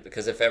think it should,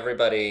 because if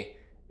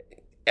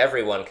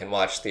everyone can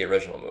watch the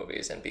original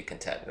movies and be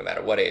content no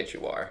matter what age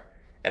you are.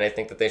 And I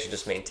think that they should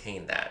just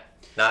maintain that.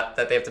 Not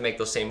that they have to make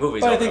those same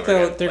movies. But I think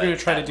they're going to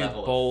try to do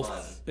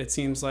both. It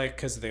seems like,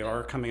 because they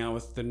are coming out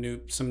with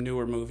some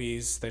newer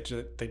movies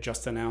that they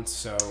just announced.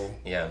 So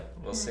yeah,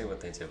 we'll see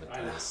what they do with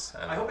this.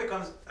 I hope it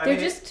comes. They're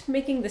just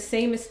making the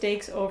same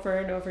mistakes over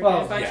and over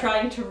again by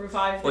trying to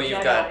revive the Jedi.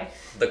 You've got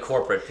the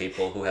corporate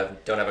people who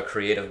don't have a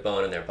creative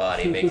bone in their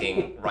body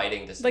making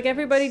writing decisions. Like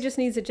everybody just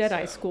needs a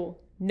Jedi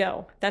school.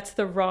 No, that's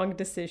the wrong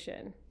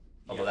decision.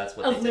 Although that's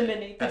what they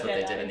did. That's what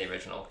they did in the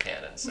original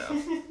canon. So,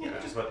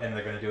 and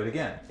they're going to do it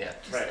again. Yeah,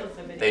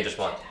 right. They just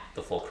want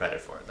the full credit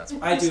for it. That's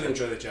what I do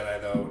enjoy the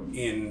Jedi though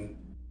in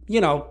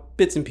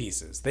bits and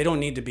pieces. They don't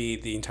need to be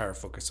the entire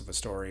focus of a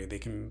story. They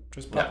can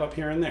just pop up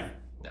here and there.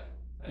 No,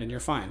 and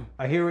you're fine.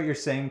 I hear what you're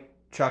saying,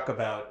 Chuck,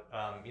 about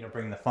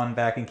bringing the fun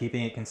back and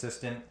keeping it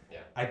consistent. Yeah.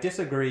 I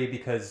disagree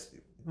because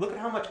look at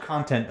how much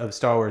content of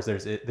Star Wars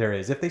there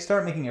is. If they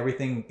start making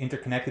everything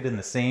interconnected and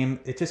the same,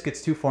 it just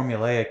gets too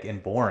formulaic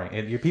and boring.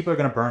 Your people are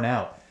going to burn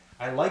out.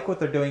 I like what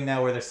they're doing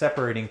now where they're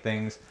separating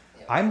things.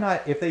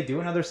 If they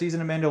do another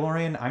season of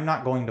Mandalorian, I'm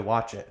not going to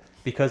watch it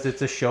because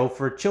it's a show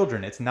for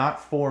children. It's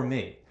not for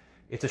me.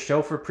 It's a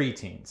show for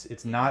preteens.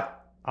 It's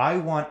not, I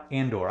want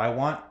Andor. I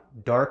want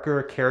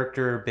darker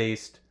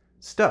character-based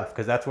stuff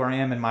because that's where I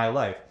am in my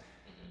life.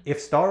 If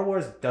Star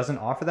Wars doesn't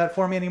offer that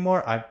for me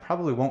anymore, I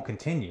probably won't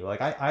continue. Like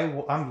I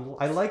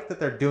like that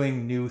they're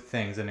doing new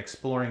things and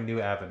exploring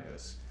new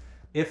avenues.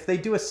 If they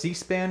do a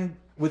C-SPAN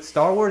with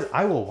Star Wars,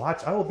 I will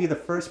watch. I will be the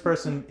first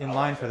person in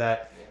line for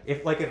that.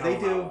 If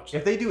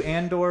they do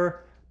Andor,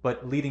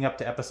 but leading up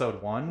to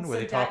Episode 1, where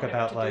they talk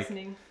about like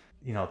Disney.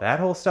 That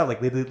whole stuff, like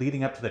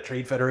leading up to the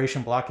Trade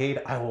Federation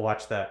blockade, I will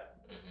watch that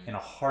in a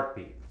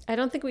heartbeat. I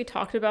don't think we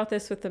talked about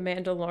this with The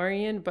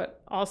Mandalorian,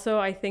 but also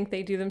I think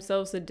they do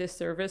themselves a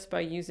disservice by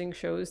using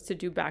shows to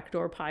do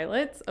backdoor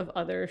pilots of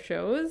other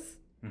shows.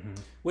 Mm-hmm.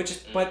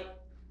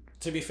 But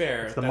to be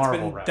fair,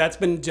 that's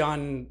been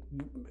done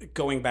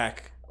going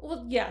back.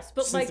 Well, yes,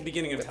 but since the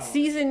beginning of time.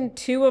 Season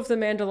 2 of The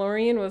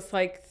Mandalorian was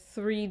like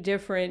 3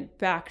 different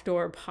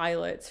backdoor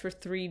pilots for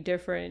 3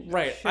 different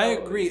shows. I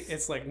agree.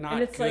 It's like not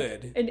and it's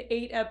good. Like an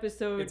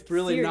 8-episode It's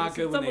really series. not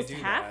good it's when they almost do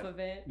half that. of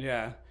it.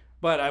 Yeah,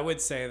 but I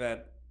would say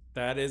that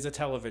is a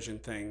television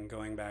thing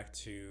going back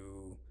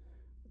to...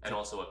 And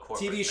also a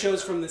corporate TV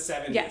shows from the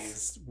 70s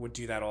yes. would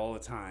do that all the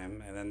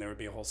time, and then there would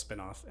be a whole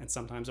spin-off. And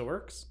sometimes it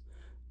works.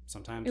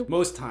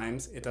 Most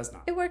times, it does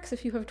not. It works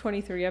if you have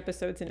 23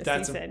 episodes in a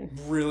season. That's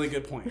a really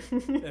good point.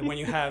 And when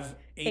you have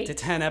 8 to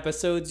 10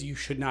 episodes, you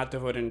should not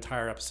devote an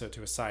entire episode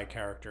to a side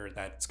character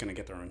that's going to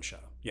get their own show.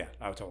 Yeah,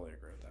 I would totally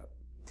agree with that.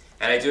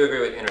 And I do agree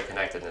with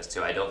interconnectedness,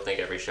 too. I don't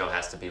think every show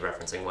has to be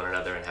referencing one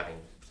another and having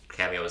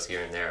cameos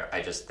here and there.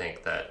 I just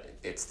think that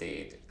it's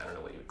I don't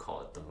know what you would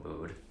call it, the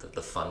mood,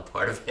 the fun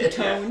part of it.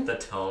 The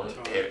tone.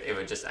 It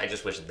would I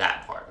just wish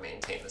that part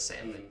maintained the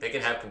same thing. They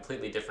can have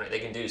completely different, they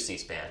can do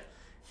C-SPAN,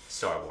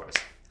 Star Wars.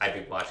 I'd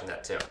be watching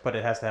that too. But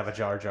it has to have a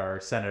Jar Jar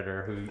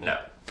senator who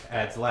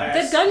adds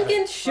laughs. The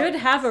Gungans should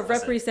have a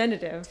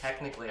representative.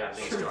 Technically,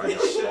 everything's Jar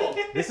Jar's fault.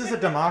 This is a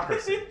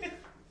democracy.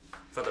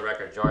 For the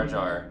record, Jar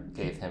Jar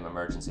gave him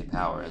emergency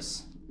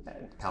powers.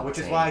 Which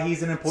is why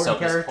he's an important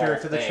character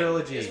to the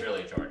trilogy. Is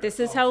really Jar Jar. This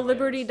is how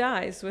liberty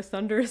dies, with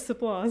thunderous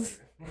applause.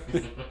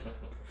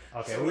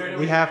 Okay,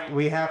 we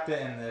have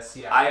to end this.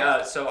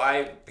 Yeah.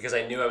 Because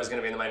I knew I was going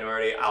to be in the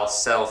minority, I'll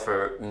sell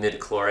for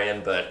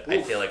mid-chlorian, but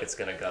I feel like it's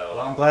going to go.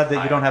 Well, I'm glad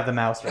that you don't have the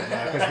mouse right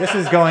now, because this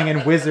is going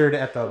in wizard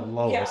at the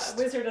lowest.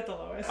 Yeah, wizard at the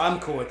lowest.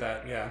 I'm cool with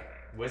that. Yeah.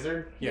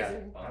 Wizard? Yeah.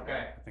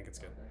 Okay. I think it's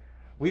good.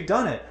 We've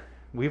done it.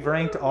 We've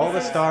ranked all the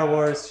Star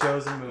Wars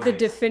shows and movies. The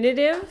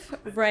definitive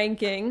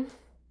ranking.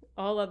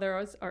 All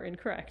others are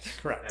incorrect.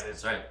 Correct. That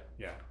is right.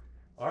 Yeah.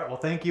 All right. Well,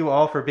 thank you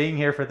all for being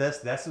here for this.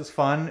 This was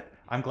fun.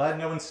 I'm glad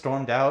no one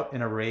stormed out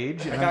in a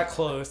rage. I got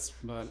close,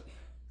 but...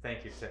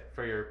 Thank you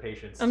for your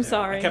patience. I'm too.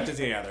 sorry. I kept it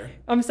together.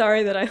 I'm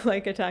sorry that I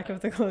like Attack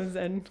of the Clones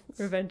and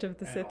Revenge of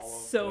the Sith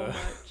so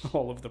much.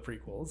 All of the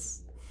prequels.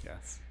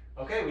 Yes.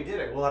 Okay, we did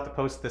it. We'll have to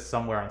post this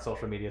somewhere on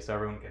social media so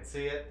everyone can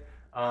see it.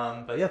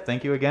 But yeah,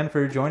 thank you again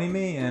for joining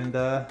me, and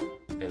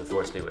May the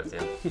Force be with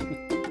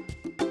you.